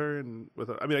doing it with her I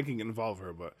mean, I can involve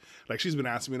her, but like she's been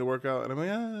asking me to work out, and I'm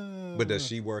like, But does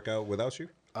she work out without you?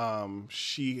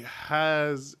 she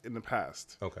has in the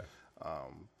past. Okay.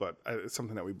 But it's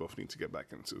something that we both need to get back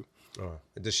into.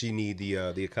 Does she need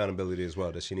the accountability as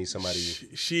well? Does she need somebody?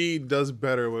 She does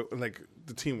better with like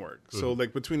the teamwork. So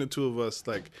like between the two of us,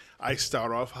 like I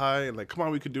start off high and like, come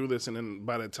on, we could do this. And then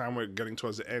by the time we're getting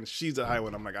towards the end, she's a high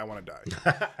one. I'm like, I want to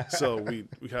die. So we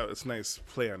have it's nice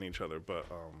play on each other. But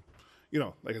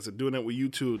like I said, doing it with you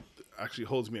two actually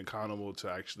holds me accountable to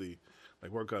actually like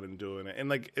work out and doing it. And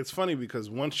like it's funny because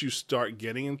once you start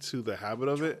getting into the habit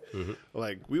of it,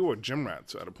 like we were gym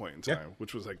rats at a point in time,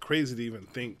 which was like crazy to even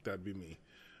think that'd be me.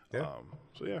 Yeah.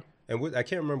 So yeah. And I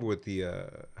can't remember what the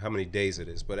how many days it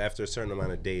is, but after a certain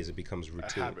amount of days, it becomes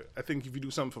routine. Habit. I think if you do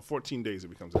something for 14 days, it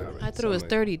becomes a habit. I thought it was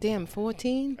 30. Damn,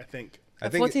 14? I think. I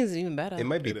think 14 is even better. It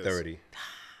might be It is. 30.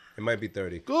 It might be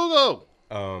 30. Google.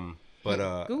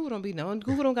 But Google don't be known.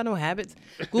 Google don't got no habits.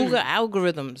 Google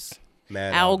algorithms.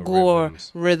 mad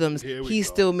Algorithms. Here we He go.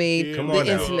 still made Here Come the on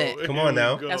now. internet. Come on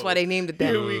now. That's why they named it that.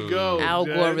 Here we go.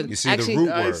 Algorithm. You see Actually, the root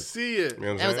I word. see it. You know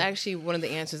what I'm That was saying? actually one of the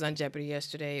answers on Jeopardy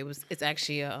yesterday. It's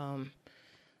actually a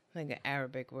like an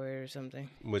Arabic word or something.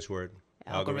 Which word?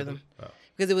 Algorithm. Oh.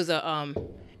 Because it was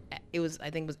I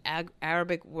think it was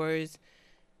Arabic words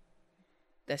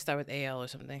that start with AL or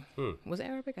something. Was it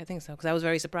Arabic? I think so. Because I was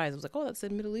very surprised. I was like, oh, that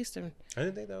said Middle Eastern. I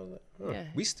didn't think that was. Yeah.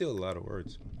 We steal a lot of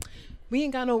words. We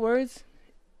ain't got no words.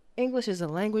 English is a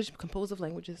language composed of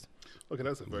languages. Okay,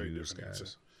 that's a very Use different answer.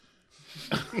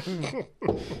 guys.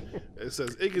 It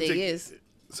says it can There take. is.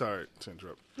 Sorry to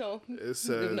interrupt. No. It Nothing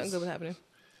says good was happening.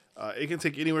 it can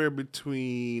take anywhere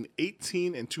between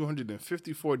 18 and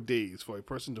 254 days for a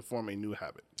person to form a new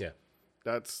habit. Yeah.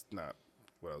 That's not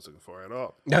what I was looking for at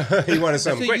all. He wanted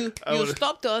something So quick. you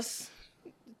stopped us,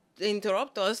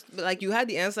 interrupt us, but like you had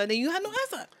the answer, then you had no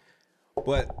answer.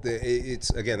 But it's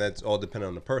again, that's all dependent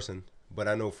on the person. But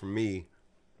I know for me,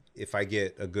 if I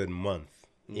get a good month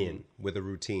in with a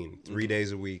routine, 3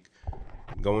 days a week,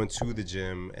 going to the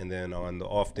gym, and then on the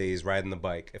off days riding the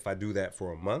bike, if I do that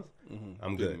for a month,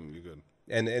 I'm good. You're good.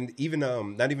 And even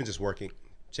not even just working.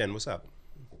 Jen, what's up?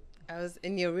 I was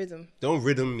in your rhythm. Don't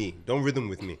rhythm me. Don't rhythm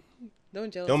with me.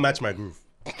 Don't jealous. Don't match my groove.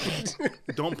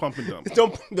 Don't pump and dump.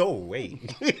 Don't. No,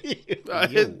 wait. I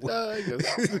guess.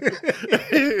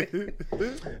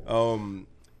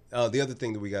 The other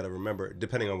thing that we got to remember,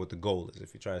 depending on what the goal is,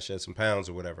 if you're trying to shed some pounds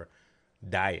or whatever,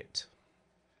 diet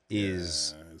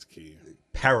is It's key.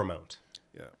 paramount.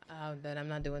 Yeah. Oh, then I'm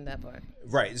not doing that part.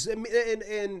 Right.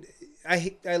 And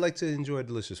I like to enjoy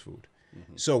delicious food.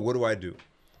 So what do?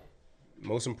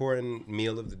 Most important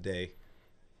meal of the day,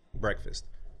 breakfast.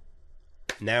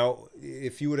 Now,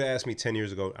 if you would have asked me 10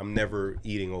 years ago, I'm never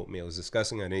eating oatmeal. It's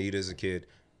disgusting. I didn't eat it as a kid.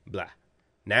 Blah.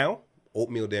 Now,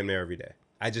 oatmeal damn near every day.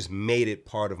 I just made it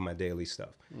part of my daily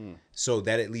stuff. So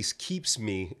that at least keeps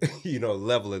me,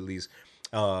 level at least,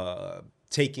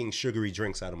 taking sugary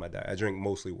drinks out of my diet. I drink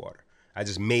mostly water. I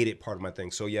just made it part of my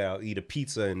thing. So yeah, I'll eat a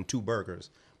pizza and 2 burgers,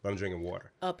 but I'm drinking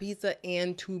water. A pizza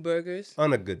and 2 burgers.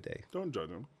 On a good day. Don't judge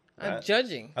them. I'm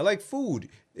judging. I like food.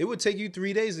 It would take you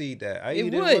 3 days to eat that. I It eat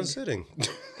it in would. one sitting.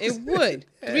 It would.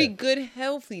 3 good,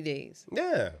 healthy days.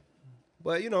 Yeah.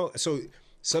 But, so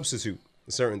substitute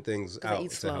certain things I out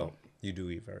eat to slow. help. You do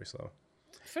eat very slow.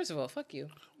 First of all, fuck you.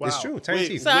 Wow. It's true. Tiny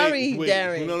teeth. Sorry,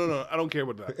 Darren. No. I don't care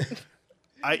about that.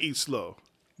 I eat slow.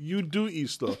 You do eat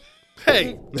slow.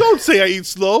 Hey, don't say I eat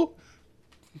slow.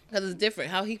 Because it's different.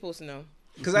 How he supposed to know?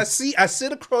 Because I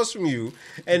sit across from you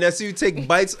and I see you take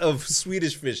bites of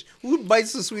Swedish fish. Who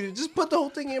bites the Swedish? Just put the whole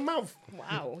thing in your mouth.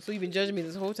 Wow. So you've been judging me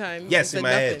this whole time? Yes, You in said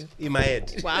my nothing. head. In my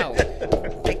head. Wow.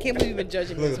 I can't believe you've been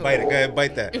judging me this Look, whole bite it. Go ahead,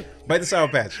 bite that. Bite the Sour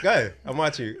Patch. Go ahead. I'm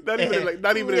watching you. Not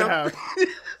even in half.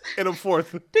 In a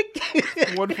fourth.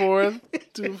 1/4,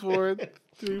 2/4,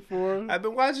 3/4. I've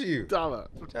been watching you.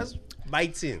 $1. Just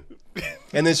bites in.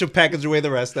 And then she'll package away the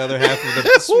rest, the other half of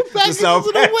the Sour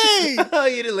it Patch. away? I'll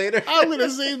eat it later. I'm gonna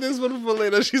save this one for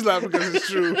later. She's laughing because it's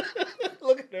true.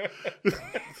 Look at her.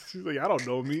 She's like, I don't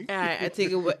know me. All right, I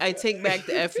take back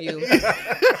the F you.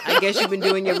 I guess you've been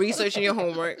doing your research and your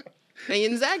homework. And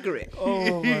you're Zachary.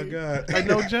 Oh, my God. I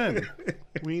know Jen.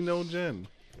 We know Jen.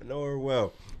 I know her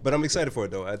well. But I'm excited for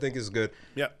it, though. I think it's good.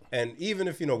 Yeah. And even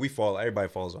if, we fall, everybody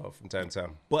falls off from time to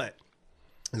time. But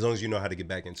as long as you know how to get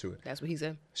back into it. That's what he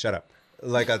said. Shut up.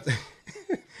 Like and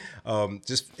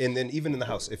then even in the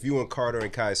house, if you and Carter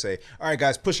and Kai say, all right,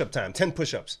 guys, push-up time, 10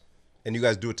 push-ups. And you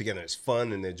guys do it together. It's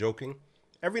fun and they're joking.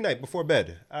 Every night before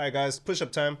bed. All right, guys,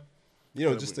 push-up time.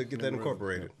 Just to get that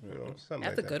incorporated. Something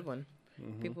That's like a good one.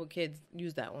 People, kids,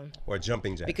 use that one. Or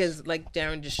jumping jacks. Because, like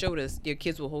Darren just showed us, your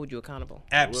kids will hold you accountable.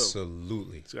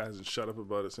 Absolutely. This guy hasn't shut up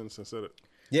about it since I said it.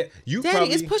 Yeah, you Daddy,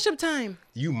 probably, it's push-up time.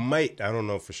 you might, I don't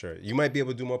know for sure. You might be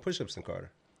able to do more push-ups than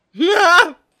Carter.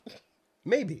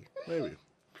 Maybe. Maybe.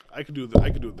 I could do it the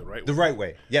right The way. right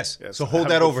way. Yes. Yes, So I hold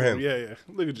have that a over good him. Yeah.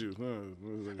 Look at you.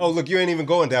 Oh, look, you ain't even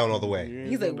going down all the way.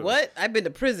 He's like, what? I've been to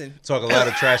prison. Talk a lot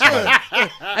of trash about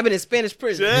it. I've been in Spanish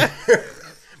prison.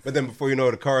 But then before you know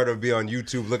it, Carter will be on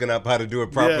YouTube looking up how to do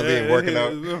it properly and working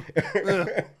out.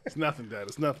 It's nothing, Dad.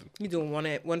 It's nothing. You doing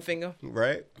one finger?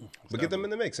 Right? But get them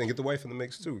in the mix and get the wife in the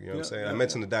mix too. You know what I'm saying? I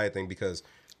mentioned the diet thing because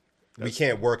we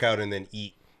can't work out and then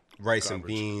eat rice and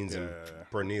beans and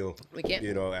pernil. We can't?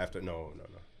 After. No.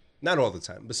 Not all the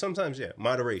time. But sometimes, yeah.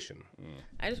 Moderation.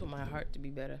 I just want my heart to be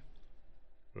better.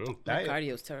 My Diet.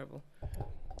 cardio's terrible.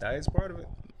 Diet's part of it.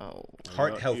 Oh.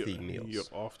 Heart healthy You're meals.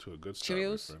 off to a good start. my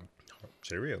Cheerios? friend.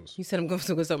 Cheerios. You said I'm going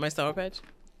to go start my Sour Patch?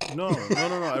 No.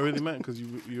 I really meant because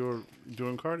you're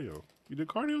doing cardio. You did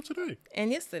cardio today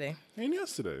And yesterday, and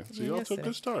yesterday. So you're off to a yesterday.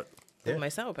 good start. with my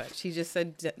Sour Patch. He just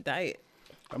said diet.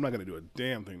 I'm not gonna do a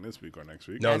damn thing this week or next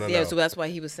week. No. So that's why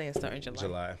he was saying start in July.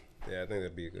 July. Yeah, I think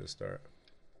that'd be a good start.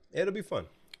 It'll be fun.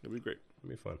 It'll be great. It'll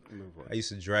be fun. I used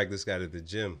to drag this guy to the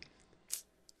gym.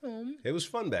 It was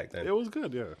fun back then. It was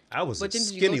good. Yeah. I was What a gym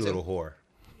did you skinny go to? little whore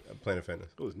at Planet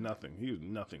Fitness. It was nothing. He was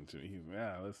nothing to me.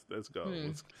 Let's go.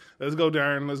 Let's go,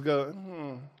 Darren. Let's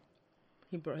go.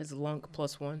 He brought his lung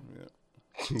 +1.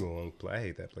 I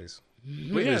hate that place.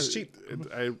 But yeah, it's cheap.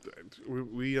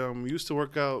 We used to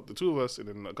work out, the two of us, and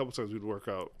then a couple times we'd work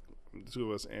out, the two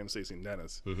of us and Stacey and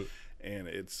Dennis. And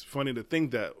it's funny to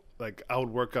think that like I would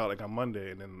work out like on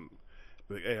Monday and then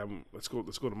be like, hey, let's go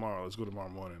tomorrow. Let's go tomorrow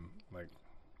morning. Like,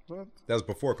 what? That was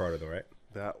before Carter, though, right?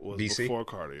 That was BC? before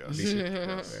Carter, yes.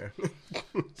 BC.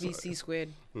 VC squared.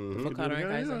 Mm-hmm. Before Carter and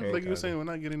Kaiser. Like you were saying, we're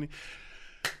not getting any.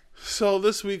 So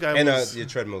this week I And was. your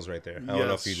treadmill's right there. I don't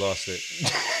know if you lost it.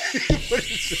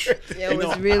 Yeah, it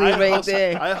was really right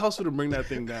there. I hustled to bring that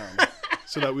thing down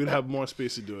so that we'd have more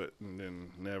space to do it, and then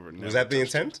never. Was that the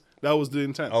intent? That was the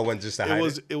intent. Oh, when just to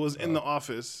hide it was in the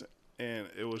office, and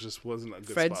it was just wasn't a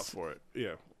good Fred's? spot for it.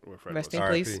 Yeah, where Fred Rest was.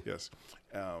 in peace. RIP. Yes.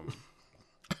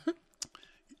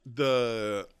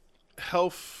 The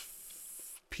health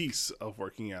piece of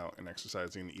working out and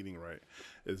exercising and eating right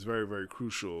is very, very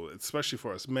crucial, especially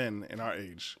for us men in our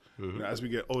age. You know, as we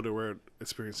get older, we're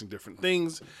experiencing different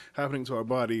things happening to our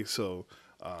body. So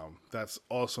that's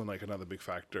also like another big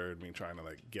factor in me trying to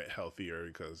like get healthier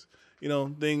because, you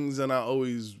know, things are not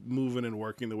always moving and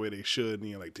working the way they should. And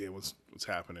you're like, damn, what's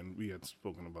happening? We had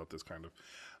spoken about this kind of.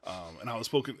 And I was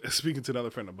speaking to another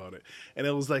friend about it, and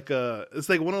it was like it's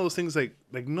like one of those things like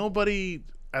nobody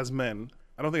as men,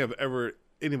 I don't think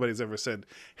anybody's ever said,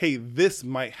 hey, this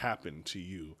might happen to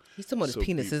you. He's talking about his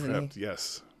penis, be isn't prepped.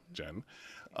 Yes, Jen.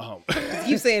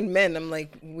 You saying men? I'm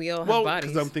like, we all have Well,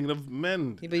 bodies. because I'm thinking of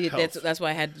men. Yeah, but health. that's why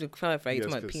I had to clarify. You're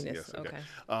Yes, talking about 'cause- penis. yes, Okay.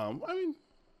 I mean,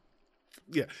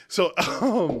 yeah. So,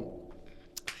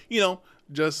 you know,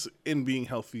 just in being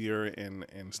healthier and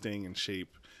staying in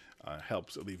shape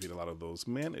helps alleviate a lot of those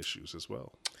man issues as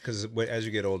well. Because as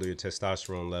you get older, your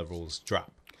testosterone levels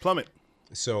drop. Plummet.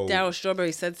 So Daryl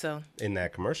Strawberry said so. in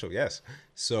that commercial, yes.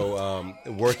 So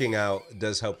working out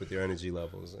does help with your energy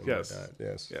levels. And Yes. whatnot.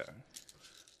 Yes. Yeah.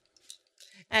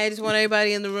 I just want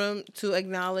everybody in the room to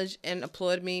acknowledge and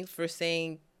applaud me for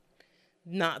saying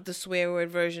not the swear word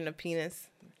version of penis.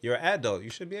 You're an adult. You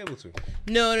should be able to.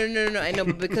 No. I know,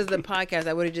 but because of the podcast,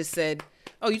 I would have just said,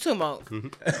 "Oh, you talking about?"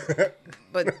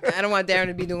 But I don't want Darren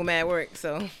to be doing mad work,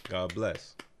 so God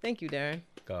bless. thank you, Darren.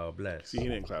 God bless. See, he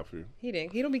didn't clap for you. He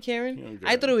didn't. He don't be caring. don't I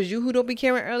care. thought it was you who don't be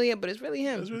caring earlier, but it's really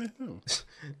him. That's really him.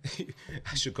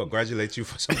 I should congratulate you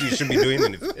for something you should be doing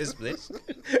in the first place.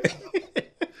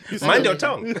 Mind your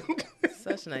tongue.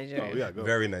 Such Nigerian. Oh, yeah, go.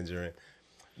 Very Nigerian.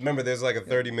 Remember, there's like a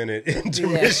 30-minute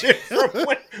intermission.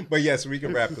 But yes, we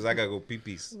can wrap because I got to go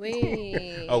pee-pees.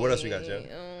 Wait. Oh, what else we got, Jeff?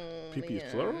 PP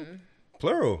plural?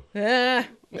 Plural. Ah.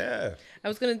 Yeah. I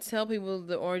was gonna tell people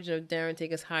the origin of Darren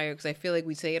Take Us Higher because I feel like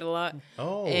we say it a lot.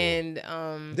 Oh. And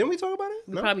Didn't we talk about it?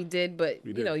 we probably did, but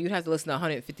did. you know, you'd have to listen to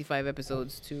 155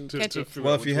 episodes to catch it. figure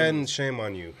Well, out if you which one it hadn't, is. shame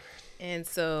on you. And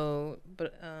so,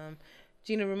 but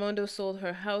Gina Raimondo sold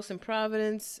her house in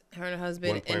Providence, her and her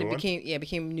husband, and 1.1? it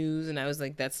became news. And I was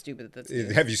like, that's stupid. That's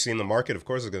news. Have you seen the market? Of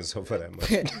course, it's going to sell for that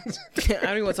much. I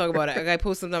don't even want to talk about it. I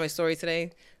posted something on my story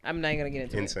today. I'm not even gonna get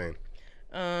into Insane.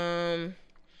 it.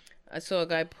 I saw a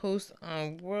guy post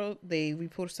on They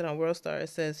reposted on WorldStar. It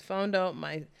says, "Found out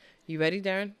my." You ready,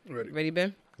 Darren? Ready.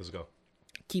 Ben? Let's go.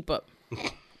 Keep up.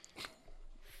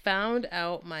 Found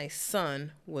out my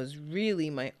son was really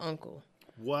my uncle.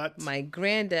 What? My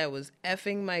granddad was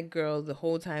effing my girl the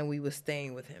whole time we were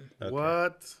staying with him. Okay.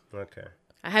 What? Okay.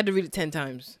 I had to read it 10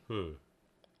 times.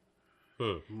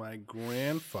 My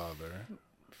grandfather.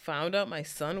 Found out my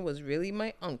son was really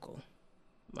my uncle.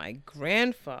 My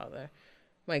granddad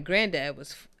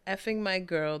was effing my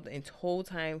girl the whole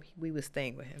time we were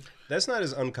staying with him. That's not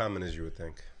as uncommon as you would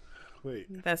think.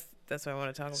 Wait. That's what I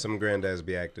want to talk about. Some granddads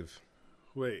be active.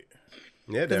 Wait.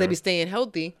 Yeah, Because they be staying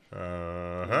healthy,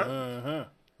 Uh-huh.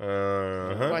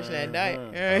 watching that diet.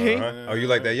 Uh-huh. Oh, you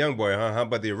like that young boy, huh? How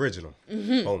about the original?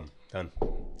 Boom. Done.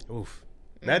 Oof.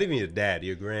 Not even your dad,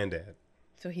 your granddad.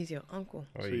 So he's your uncle.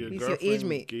 Oh, So yeah. your He's your girlfriend age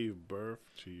mate. gave birth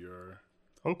to your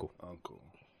Uncle. uncle.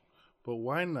 But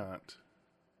why not?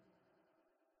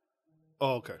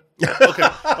 Oh, okay. Okay.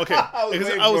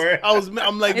 Because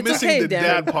I'm like It's missing okay, the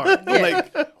Darren. dad part. I'm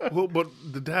like, well, but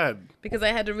the dad. Because I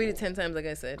had to read it 10 times, like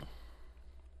I said.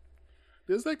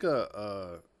 There's like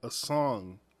a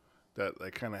song that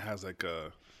like kind of has like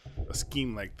a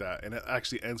scheme like that, and it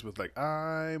actually ends with like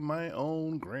 "I'm my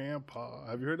own grandpa."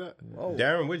 Have you heard that?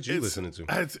 Darren, what did you listening to?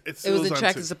 It was in on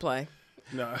Tractor Tik- Supply.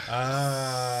 No,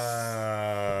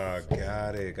 Ah,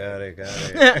 got it.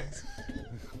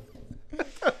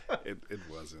 it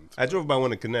wasn't. I drove by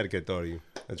one in Connecticut, thought of you.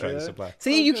 I tried to supply.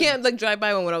 See, you can't like drive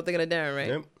by one without thinking of Darren, right?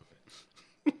 Yep.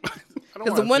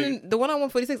 Because the one on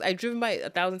 146, I've driven by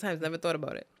 1,000 times, never thought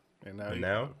about it. and now, And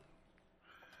now?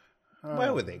 Why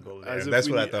would they go there? as if That's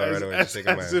we what I need- thought right away. Just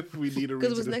shaking my as head. if we need a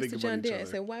Because it was reason to next think to about John each Deere. I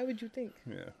other. said, why would you think?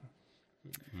 Yeah.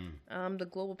 The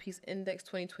Global Peace Index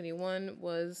 2021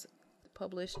 was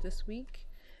published this week,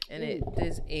 and it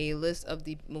is a list of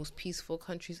the most peaceful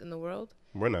countries in the world.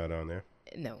 We're not on there.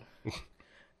 No.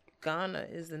 Ghana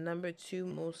is the number 2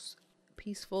 most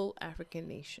peaceful African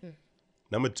nation.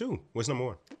 Number 2. What's number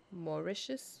 1?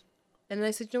 Mauritius. And then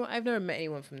I said, you know what? I've never met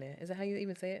anyone from there. Is that how you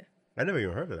even say it? I never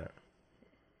even heard of that.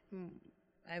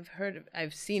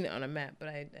 I've seen it on a map, but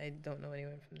I don't know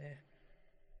anyone from there.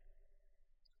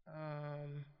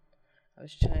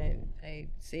 I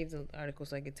saved the article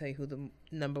so I could tell you who the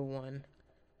number 1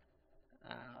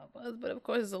 was, but of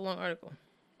course it's a long article.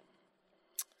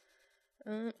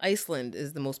 Iceland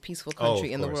is the most peaceful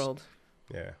country in the world.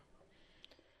 Yeah.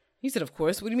 You said, of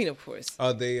course. What do you mean, of course?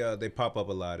 They pop up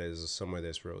a lot as somewhere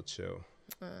that's real chill.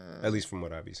 At least from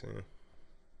what I be seeing.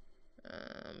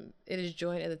 It is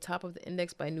joined at the top of the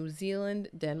index by New Zealand,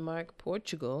 Denmark,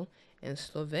 Portugal, and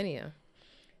Slovenia.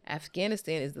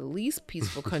 Afghanistan is the least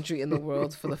peaceful country in the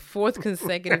world for the 4th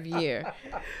consecutive year.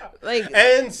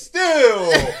 And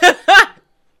still,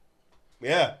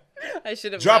 yeah. I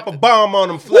should have drop a bomb on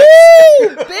them. Flex.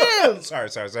 Bam! Sorry.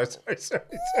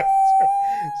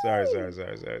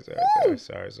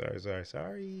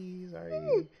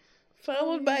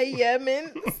 Followed by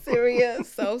Yemen, Syria,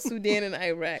 South Sudan, and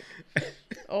Iraq.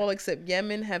 All except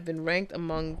Yemen have been ranked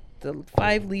among the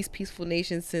 5 least peaceful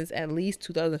nations since at least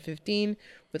 2015,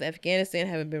 with Afghanistan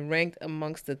having been ranked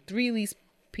amongst the 3 least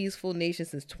peaceful nations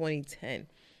since 2010.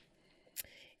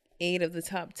 8 of the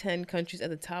top 10 countries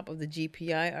at the top of the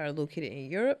GPI are located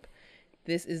in Europe.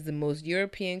 This is the most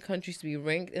European countries to be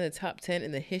ranked in the top 10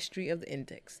 in the history of the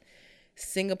index.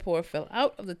 Singapore fell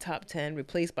out of the top 10,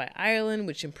 replaced by Ireland,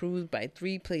 which improved by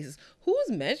 3 places. Who's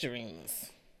measuring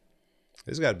this?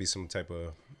 There's got to be some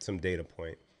data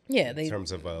point. Yeah, in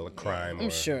terms of crime. I'm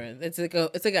sure it's like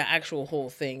an actual whole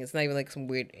thing. It's not even like some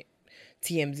weird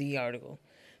TMZ article.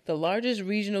 The largest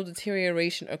regional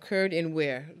deterioration occurred in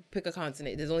where? Pick a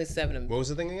continent. There's only 7 of them. What was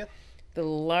the thing again? The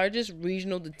largest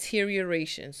regional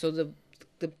deterioration. So the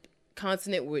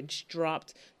continent which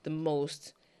dropped the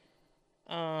most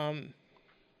in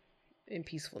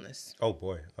peacefulness. Oh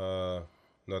boy,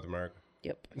 North America.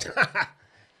 Yep.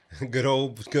 Good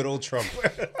old Trump.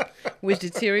 Which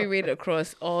deteriorated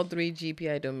across all 3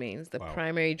 GPI domains. The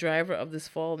primary driver of this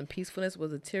fall in peacefulness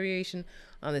was deterioration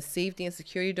on the safety and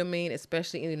security domain,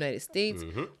 especially in the United States,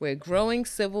 where growing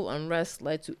civil unrest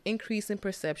led to increasing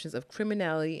perceptions of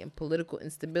criminality and political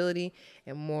instability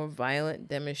and more violent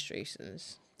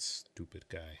demonstrations. Stupid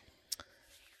guy.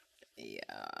 Yeah,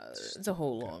 it's a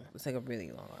whole long. It's like a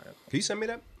really long article. Can you send me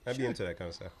that? I'd be into that kind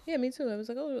of stuff. Yeah, me too. I was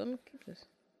like, oh, I'm gonna keep this.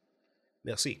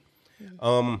 Merci.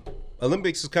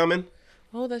 Olympics is coming.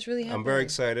 Oh, that's really happening. I'm very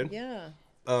excited. Yeah.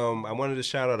 I wanted to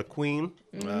shout out a queen.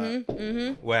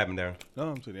 What happened there?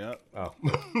 No, I'm sitting out. Oh,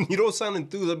 you don't sound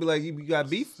enthused. I'll be like, you got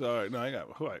beef? Sorry, no, I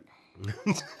got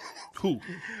who?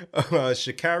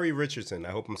 Sha'Carri Richardson.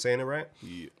 I hope I'm saying it right.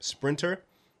 Yeah. Sprinter.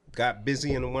 Got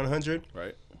busy in the 100.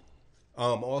 Right.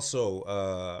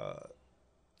 Also,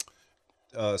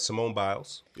 Simone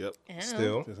Biles. Yep.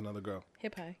 Still. There's another girl.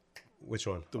 Hip high. Which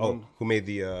one? The one. Who made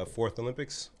the 4th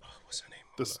Olympics? Oh, what's her name?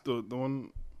 The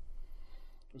one.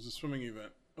 It was a swimming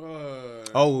event.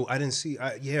 I didn't see.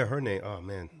 Yeah, her name. Oh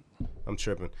man, I'm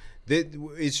tripping.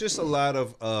 It's just a lot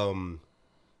of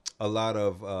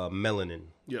melanin.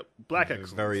 Yep. Black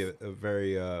excellence.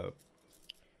 Very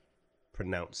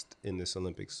pronounced in this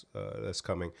Olympics that's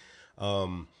coming.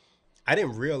 I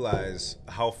didn't realize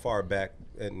how far back,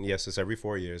 and yes, it's every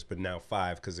 4 years, but now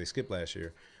 5 because they skipped last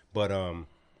year. But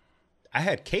I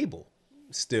had cable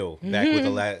still back with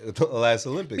the last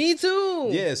Olympics. Me too.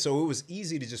 Yeah, so it was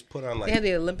easy to just put on They had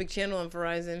the Olympic channel on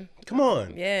Verizon. Come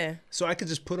on. Yeah. So I could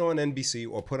just put on NBC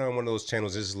or put on one of those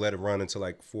channels and just let it run until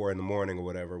like 4 a.m. or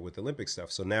whatever with Olympic stuff.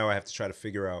 So now I have to try to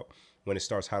figure out when it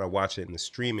starts how to watch it in the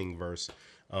streaming verse.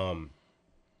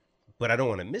 But I don't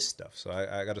want to miss stuff, so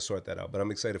I got to sort that out. But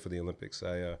I'm excited for the Olympics.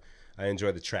 I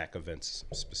enjoy the track events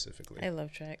specifically. I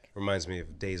love track. Reminds me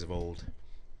of days of old.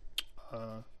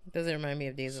 Doesn't remind me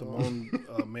of days of old.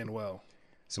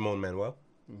 Simone Manuel.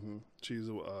 Mm-hmm. She's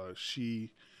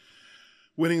she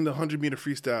winning the 100-meter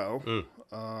freestyle.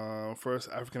 First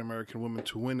African American woman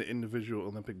to win the individual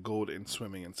Olympic gold in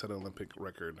swimming and set an Olympic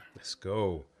record. Let's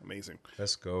go. Amazing.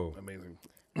 Let's go. Amazing.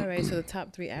 All right, so the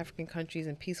top 3 African countries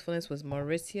in peacefulness was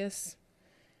Mauritius.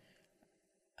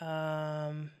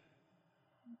 Ghana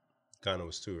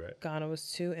was 2, right? Ghana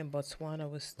was 2, and Botswana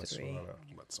was 3.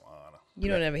 Botswana. You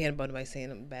don't ever hear about nobody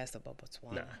saying bad stuff about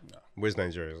Botswana. Nah. Where's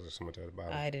Nigeria? Is there someone at the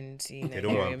bottom? I didn't see They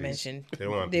don't want Nigeria mentioned. They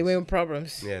don't want They were in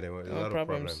problems. Yeah, they were. A lot of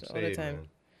problems all the time.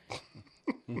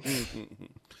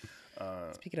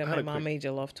 Speaking of, my mom made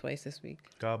jollof twice this week.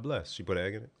 God bless. She put an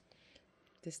egg in it?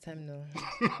 This time, no.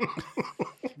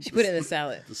 She put it in the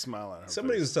salad. The smile on her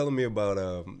Somebody face. was telling me about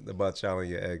chowing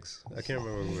your eggs. I can't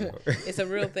remember who it was. It's a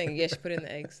real thing. Yeah, she put it in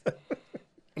the eggs.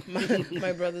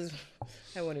 My brother's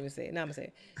I won't even say it. No, I'm gonna say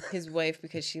it. His wife,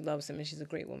 because she loves him and she's a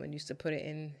great woman, used to put it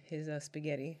in his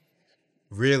spaghetti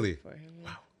Really? for him.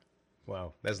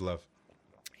 Wow, that's love.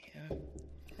 Yeah.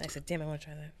 I said, damn, I want to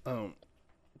try that.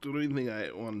 The only thing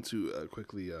I wanted to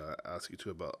quickly ask you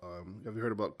too about, have you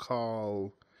heard about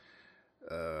Carl?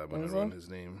 I'm gonna run his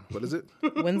name. What is it?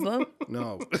 Winslow?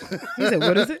 No. He said,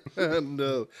 what is it?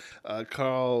 No.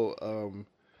 Carl.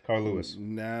 Carl Lewis.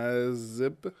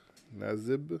 Nassib.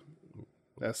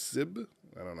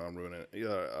 I don't know. I'm ruining it.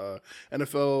 Yeah,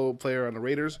 NFL player on the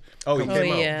Raiders. Oh, he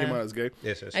came out. yeah. Came out as gay.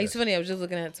 Yes. It's funny. I was just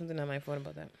looking at something on my phone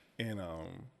about that. And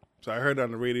so I heard it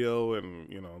on the radio, and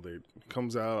they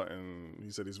comes out, and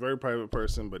he said he's a very private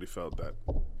person, but he felt that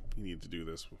he needed to do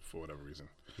this for whatever reason.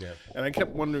 Yeah. And I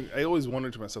kept wondering. I always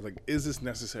wondered to myself, like, is this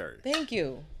necessary? Thank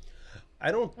you.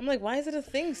 I'm like, why is it a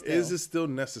thing still? Is this still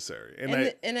necessary?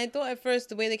 And I thought at first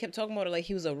the way they kept talking about it, like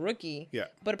he was a rookie. Yeah.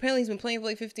 But apparently he's been playing for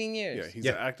like 15 years. Yeah, he's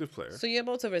an active player. So you're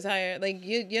about to retire. Like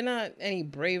you're not any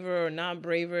braver or not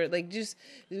braver. Like just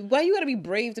why you gotta be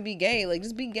brave to be gay? Like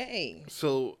just be gay.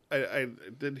 So I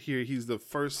did hear he's the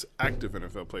first active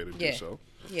NFL player to do so.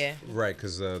 Yeah. Right,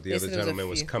 because the other gentleman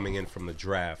was coming in from the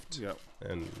draft. Yep.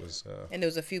 And was. And there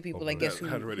was a few people, I guess, who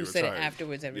said it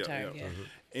afterwards and retired. Yeah.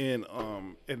 And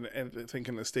I think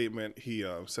in the statement he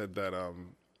said that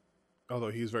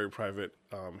although he's very private,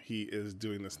 he is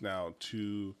doing this now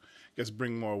to, I guess,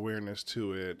 bring more awareness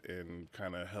to it and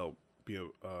kind of help be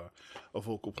a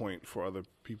focal point for other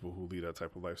people who lead that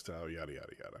type of lifestyle. Yada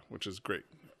yada yada, which is great.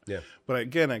 Yeah. But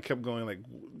again, I kept going like,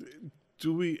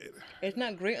 do we? It's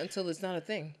not great until it's not a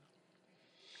thing.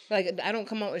 Like I don't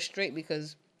come out as straight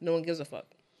because no one gives a fuck.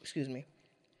 Excuse me.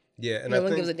 Yeah, and no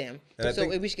one gives a damn. So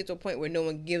we should get to a point where no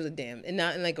one gives a damn, and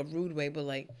not in like a rude way, but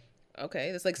like, okay,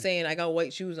 it's like saying I got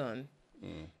white shoes on.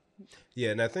 Yeah,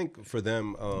 and I think for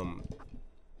them,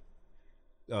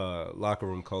 locker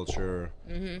room culture,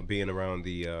 being around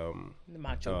the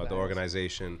macho the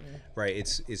organization, right?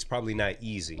 It's probably not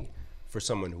easy for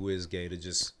someone who is gay to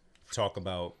just talk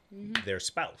about their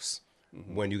spouse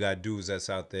when you got dudes that's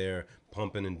out there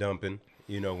pumping and dumping.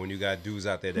 When you got dudes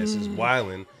out there that's just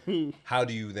wilding, how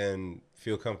do you then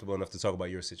feel comfortable enough to talk about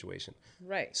your situation?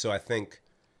 Right. So I think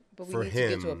but we for need him,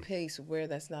 to get to a place where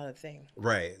that's not a thing.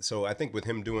 Right. So I think with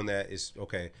him doing that is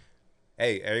okay.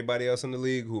 Hey, everybody else in the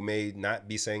league who may not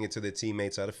be saying it to their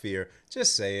teammates out of fear,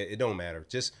 just say it. It don't matter.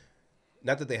 Just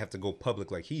not that they have to go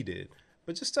public like he did.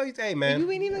 But just tell you, hey, man.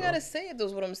 You ain't even got to say it, though,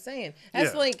 is what I'm saying.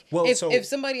 That's like, if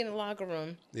somebody in the locker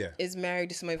room is married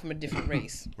to somebody from a different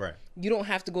race, right? You don't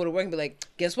have to go to work and be like,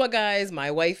 guess what, guys? My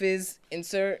wife is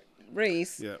insert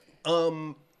race. Yeah.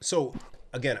 So,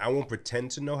 again, I won't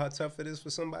pretend to know how tough it is for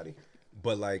somebody.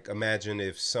 But, like, imagine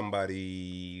if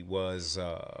somebody was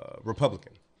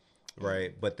Republican,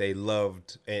 right? But they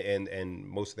loved, and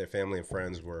most of their family and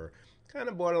friends were kind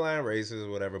of borderline racist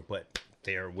or whatever, but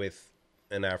they're with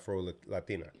an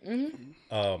Afro-Latina.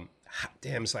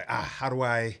 Damn, it's like, how do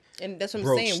I And that's what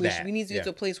I'm saying. We need to get to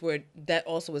a place where that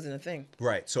also isn't a thing.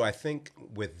 Right. So I think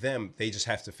with them, they just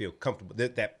have to feel comfortable.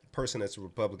 That person that's a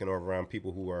Republican or around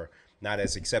people who are not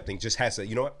as accepting just has to,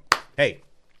 you know what? Hey,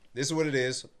 this is what it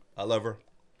is. I love her.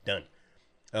 Done.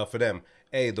 For them,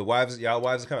 hey, y'all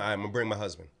wives are coming. I'm going to bring my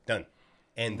husband. Done.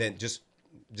 And then just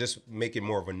make it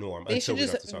more of a norm until we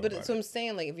have to talk about it. So I'm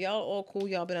saying, like, if y'all all cool,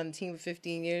 y'all been on the team for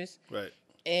 15 years. Right.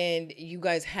 And you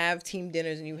guys have team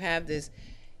dinners and you have this,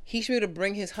 he should be able to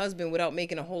bring his husband without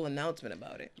making a whole announcement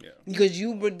about it. Yeah. Because you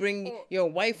would bring your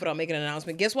wife without making an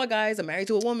announcement. Guess what, guys? I'm married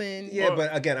to a woman. Yeah,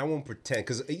 but again, I won't pretend.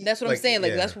 Cause that's what I'm saying.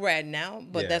 Like, that's where we're at now.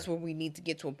 But that's where we need to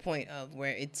get to a point of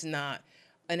where it's not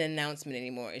an announcement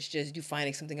anymore. It's just you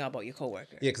finding something out about your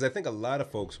coworker. Yeah, because I think a lot of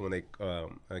folks, when they,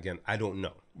 again, I don't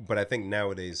know. But I think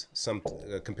nowadays,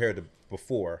 compared to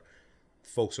before,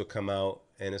 folks will come out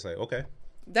and it's like, okay.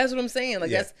 That's what I'm saying. Like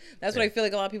that's what I feel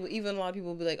like a lot of people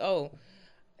will be like, oh,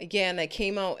 again, I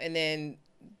came out and then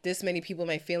this many people in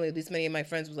my family, this many of my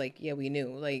friends was like, yeah, we knew.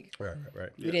 Like, right.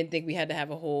 We didn't think we had to have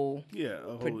a whole,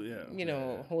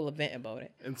 whole event about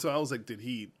it. And so I was like, did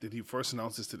he first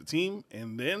announce this to the team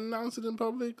and then announce it in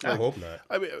public? Like, I hope not.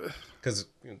 I mean, because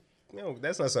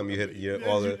that's not something you hit.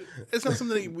 It's not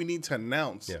something that we need to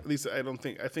announce. Yeah. At least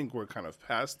I think we're kind of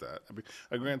past that. I mean,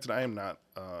 granted, I am not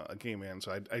a gay man,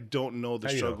 so I don't know the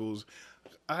struggles.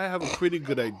 I have a pretty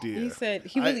good idea. He said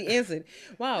he really answered.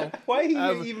 Wow. Why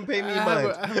he even pay me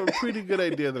mind? I have a pretty good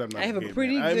idea that I'm not. I have a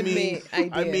pretty good idea.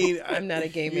 I mean, I'm not a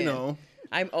gay man.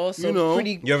 I'm also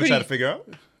pretty. You ever try to figure out?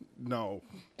 No.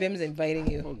 Bim's inviting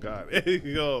you. Oh God.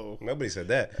 Yo. Nobody said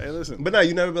that. Hey, listen. But no,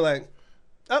 you never be like,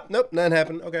 oh, nope, nothing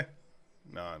happened. Okay.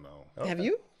 No. Okay. Have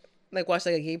you watched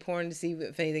like a gay porn to see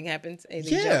if anything happens?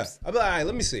 Anything jumps? I'll be like, all right,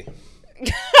 let me see.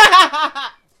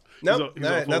 Nope, He's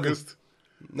all nothing. focused.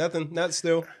 Nothing, not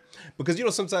still.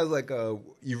 Because sometimes like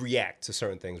you react to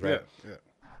certain things, right? Yeah.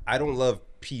 I don't love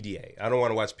PDA. I don't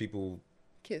want to watch people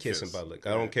kiss in public.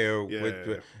 I don't care.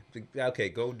 Okay,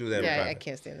 go do that. in Yeah, private. I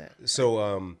can't stand that.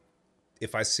 So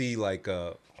if I see like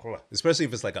especially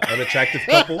if it's like an unattractive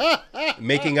couple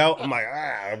making out, I'm like,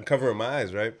 I'm covering my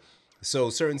eyes, right? So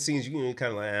certain scenes you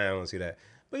kind of like, I don't want to see that.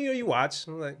 But you watch.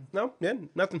 I'm like, no,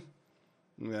 nothing.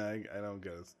 Yeah, I don't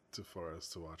get it too far as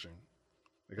to watching.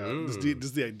 Like,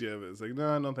 just the idea of it. It's like,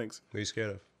 no thanks. What are you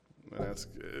scared of? That's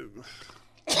good.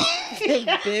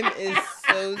 Bim is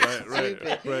so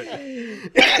stupid. Right.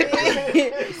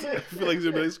 I feel like he's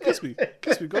gonna be like,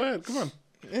 kiss me, go ahead, come on.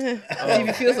 See if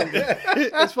you feel something.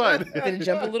 It's fine. Gonna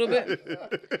jump a little bit.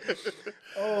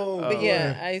 But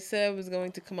yeah, man. I said I was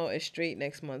going to come out as straight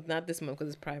next month. Not this month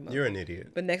because it's Pride Month. You're an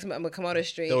idiot. But next month I'm gonna come out as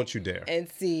straight. Don't you dare. And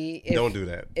see if Don't do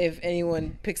that. if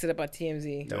anyone picks it up on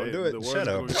TMZ. Don't do it. Shut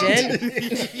up.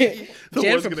 Jen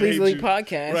world's from gonna Please hate League you.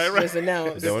 podcast Right. just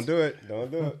announced. Don't do it.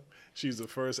 Don't do it. She's the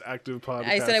first active podcast.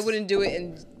 I said I wouldn't do it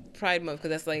in Pride Month because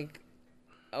that's like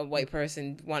a white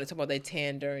person wanted to talk about their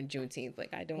tan during Juneteenth.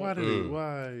 Like I don't. Why did he?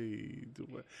 Why?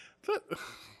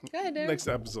 Go ahead, Darren. Next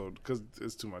episode, because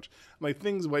it's too much. Like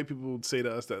things white people would say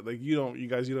to us that like you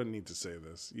guys don't need to say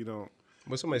this. You don't.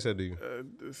 What somebody said to you?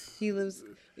 He lives.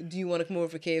 Do you want to come over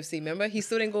for KFC? Remember, he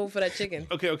still didn't go for that chicken.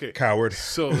 Okay. Coward.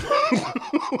 So,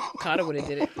 Carter would have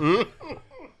did it. all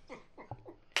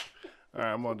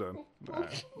right, I'm all done. All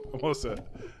right, I'm all set.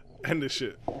 End this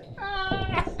shit.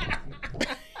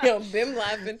 Yo, Bim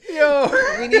laughing. Yo.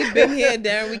 We need Bim here,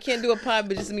 Darren. We can't do a pod,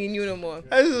 but just me and you no more.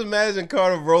 I just imagine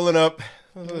Carter rolling up.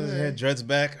 His head dreads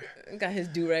back. Got his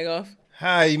do-rag off.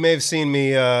 Hi, you may have seen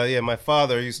me. My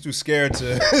father, he's too scared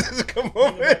to come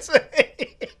over and say.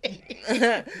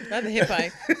 Not the hip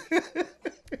hop.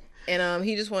 And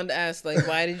he just wanted to ask, like,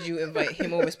 why did you invite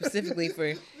him over specifically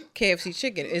for KFC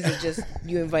chicken? Is it just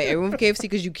you invite everyone for KFC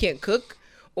because you can't cook?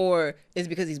 Or is it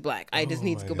because he's black? I just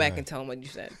need to go back and tell him what you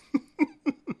said.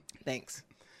 Thanks.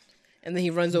 And then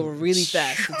he runs over really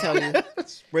fast to tell you.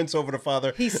 Sprints over the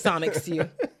father. He sonics to you.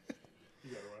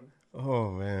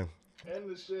 Oh, man. End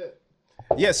this shit.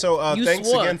 Yeah, so You thanks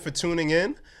swore. again for tuning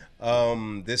in.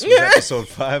 This was episode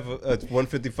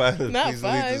 155 of Not Please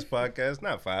Delete This 5. podcast.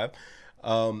 Not 5.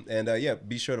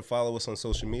 Be sure to follow us on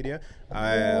social media.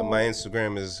 My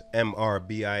Instagram is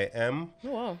MRBIM. Oh,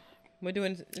 wow. We're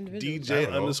doing individual.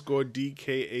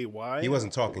 DJ_DKAY. He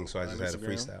wasn't talking, so I just had a Instagram.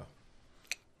 freestyle.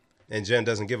 And Jen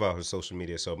doesn't give out her social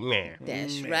media, so man.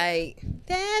 That's right.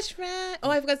 That's right. Oh,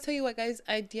 I forgot to tell you what, guys.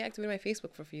 I deactivated my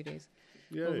Facebook for a few days.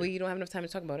 Yeah. But we don't have enough time to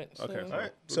talk about it. So. Okay. All right.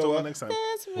 We'll So talk about next time.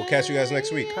 That's we'll catch you guys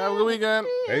next week. Have a good weekend.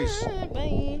 Peace.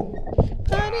 Bye.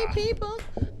 Party people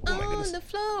on goodness. the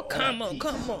floor. Come on.